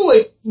 But also,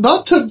 like,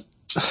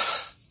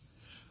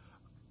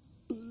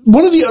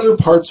 one of the other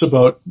parts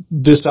about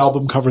this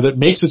album cover that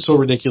makes it so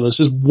ridiculous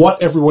is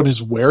what everyone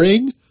is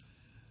wearing.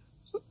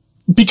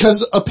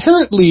 Because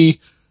apparently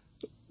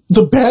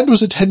the band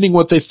was attending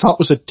what they thought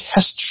was a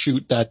test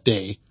shoot that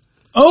day.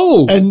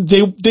 Oh. And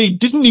they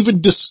didn't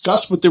even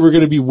discuss what they were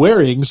going to be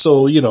wearing.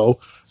 So,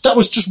 that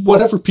was just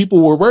whatever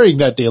people were wearing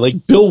that day.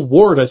 Like Bill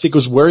Ward, I think,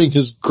 was wearing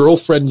his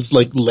girlfriend's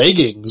like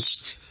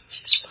leggings.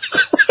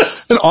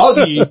 And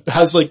Ozzy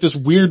has like this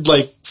weird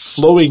like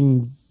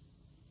flowing,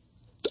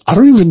 I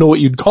don't even know what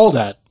you'd call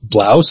that.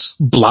 Blouse,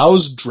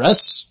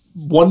 dress,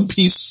 one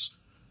piece,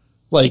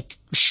 like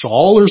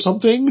shawl or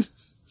something.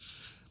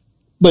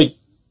 Like,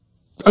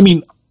 I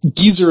mean,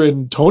 Geezer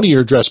and Tony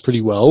are dressed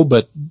pretty well,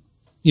 but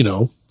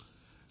the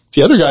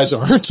other guys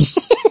aren't.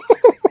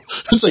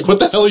 It's like, what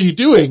the hell are you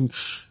doing?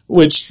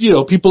 Which,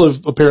 people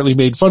have apparently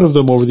made fun of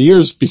them over the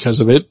years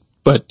because of it,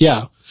 but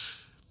yeah.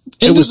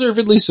 And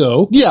deservedly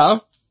so. Yeah.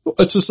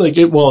 It's just like,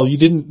 you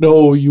didn't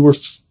know you were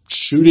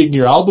shooting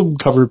your album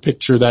cover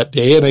picture that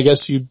day, and I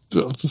guess you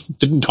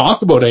didn't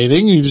talk about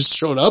anything. You just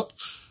showed up.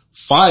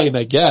 Fine,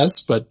 I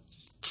guess, but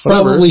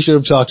whatever. Probably should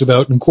have talked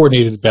about and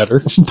coordinated better.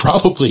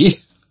 Probably.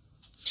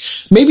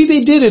 Maybe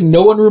they did and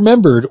no one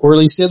remembered, or at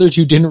least the other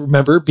two didn't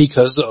remember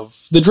because of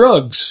the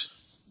drugs.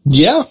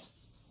 Yeah.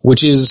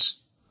 Which is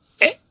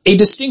a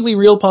distinctly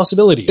real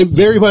possibility. It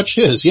very much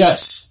is,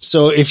 yes.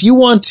 So if you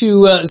want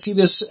to see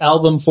this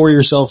album for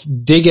yourself,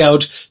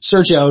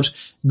 search out,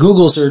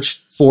 Google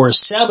search for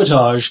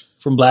Sabotage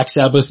from Black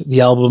Sabbath,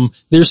 the album,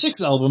 their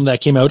sixth album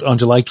that came out on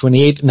July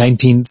 28th,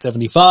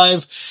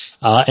 1975.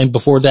 And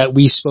before that,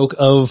 we spoke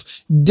of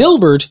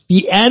Dilbert,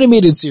 the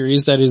animated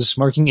series that is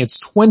marking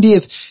its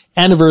 20th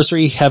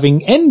anniversary,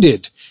 having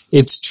ended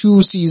its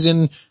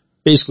 2-season,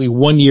 basically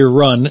 1-year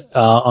run,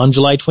 on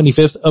July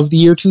 25th of the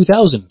year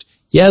 2000.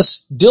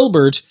 Yes,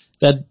 Dilbert,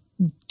 that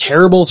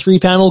terrible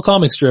 3-panel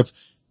comic strip,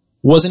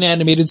 was an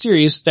animated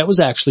series that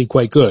was actually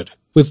quite good,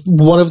 with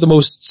one of the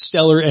most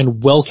stellar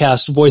and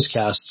well-cast voice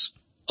casts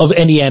of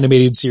any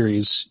animated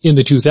series in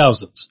the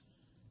 2000s.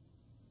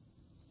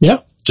 Yeah.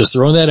 Just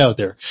throwing that out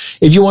there.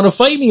 If you want to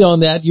fight me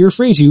on that, you're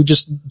free to.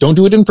 Just don't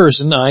do it in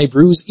person. I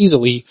bruise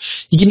easily.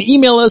 You can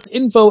email us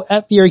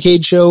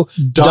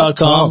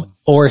info@thearcadeshow.com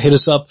or hit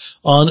us up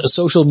on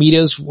social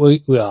medias.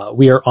 We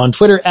are on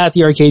Twitter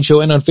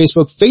 @thearcadeshow and on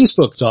Facebook,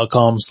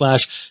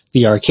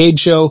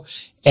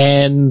 facebook.com/thearcadeshow.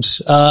 And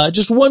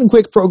just one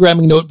quick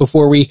programming note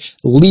before we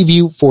leave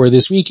you for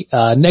this week.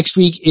 Next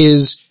week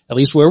is, at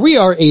least where we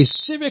are, a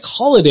civic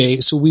holiday,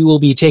 so we will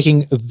be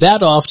taking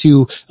that off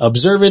to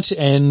observe it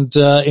and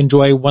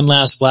enjoy one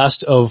last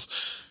blast of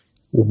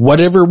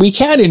whatever we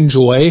can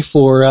enjoy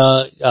for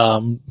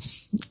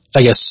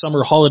I guess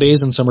summer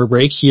holidays and summer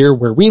break here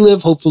where we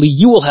live. Hopefully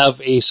you will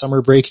have a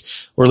summer break,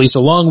 or at least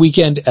a long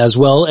weekend as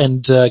well,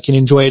 and can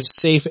enjoy it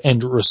safe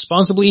and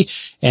responsibly.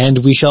 And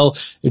we shall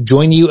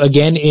join you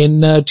again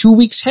in 2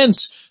 weeks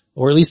hence,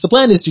 or at least the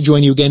plan is to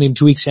join you again in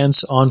 2 weeks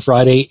hence on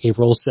Friday,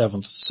 April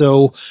 7th.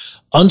 So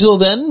until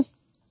then,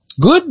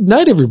 good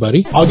night,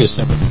 everybody. August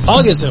 7th.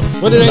 August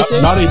 7th. What did I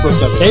say? Not April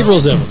 7th. April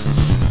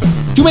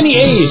 7th. Too many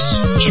A's.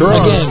 Sure.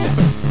 Again.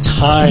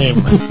 Time.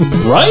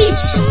 Right?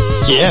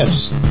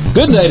 Yes.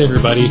 Good night,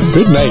 everybody.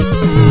 Good night.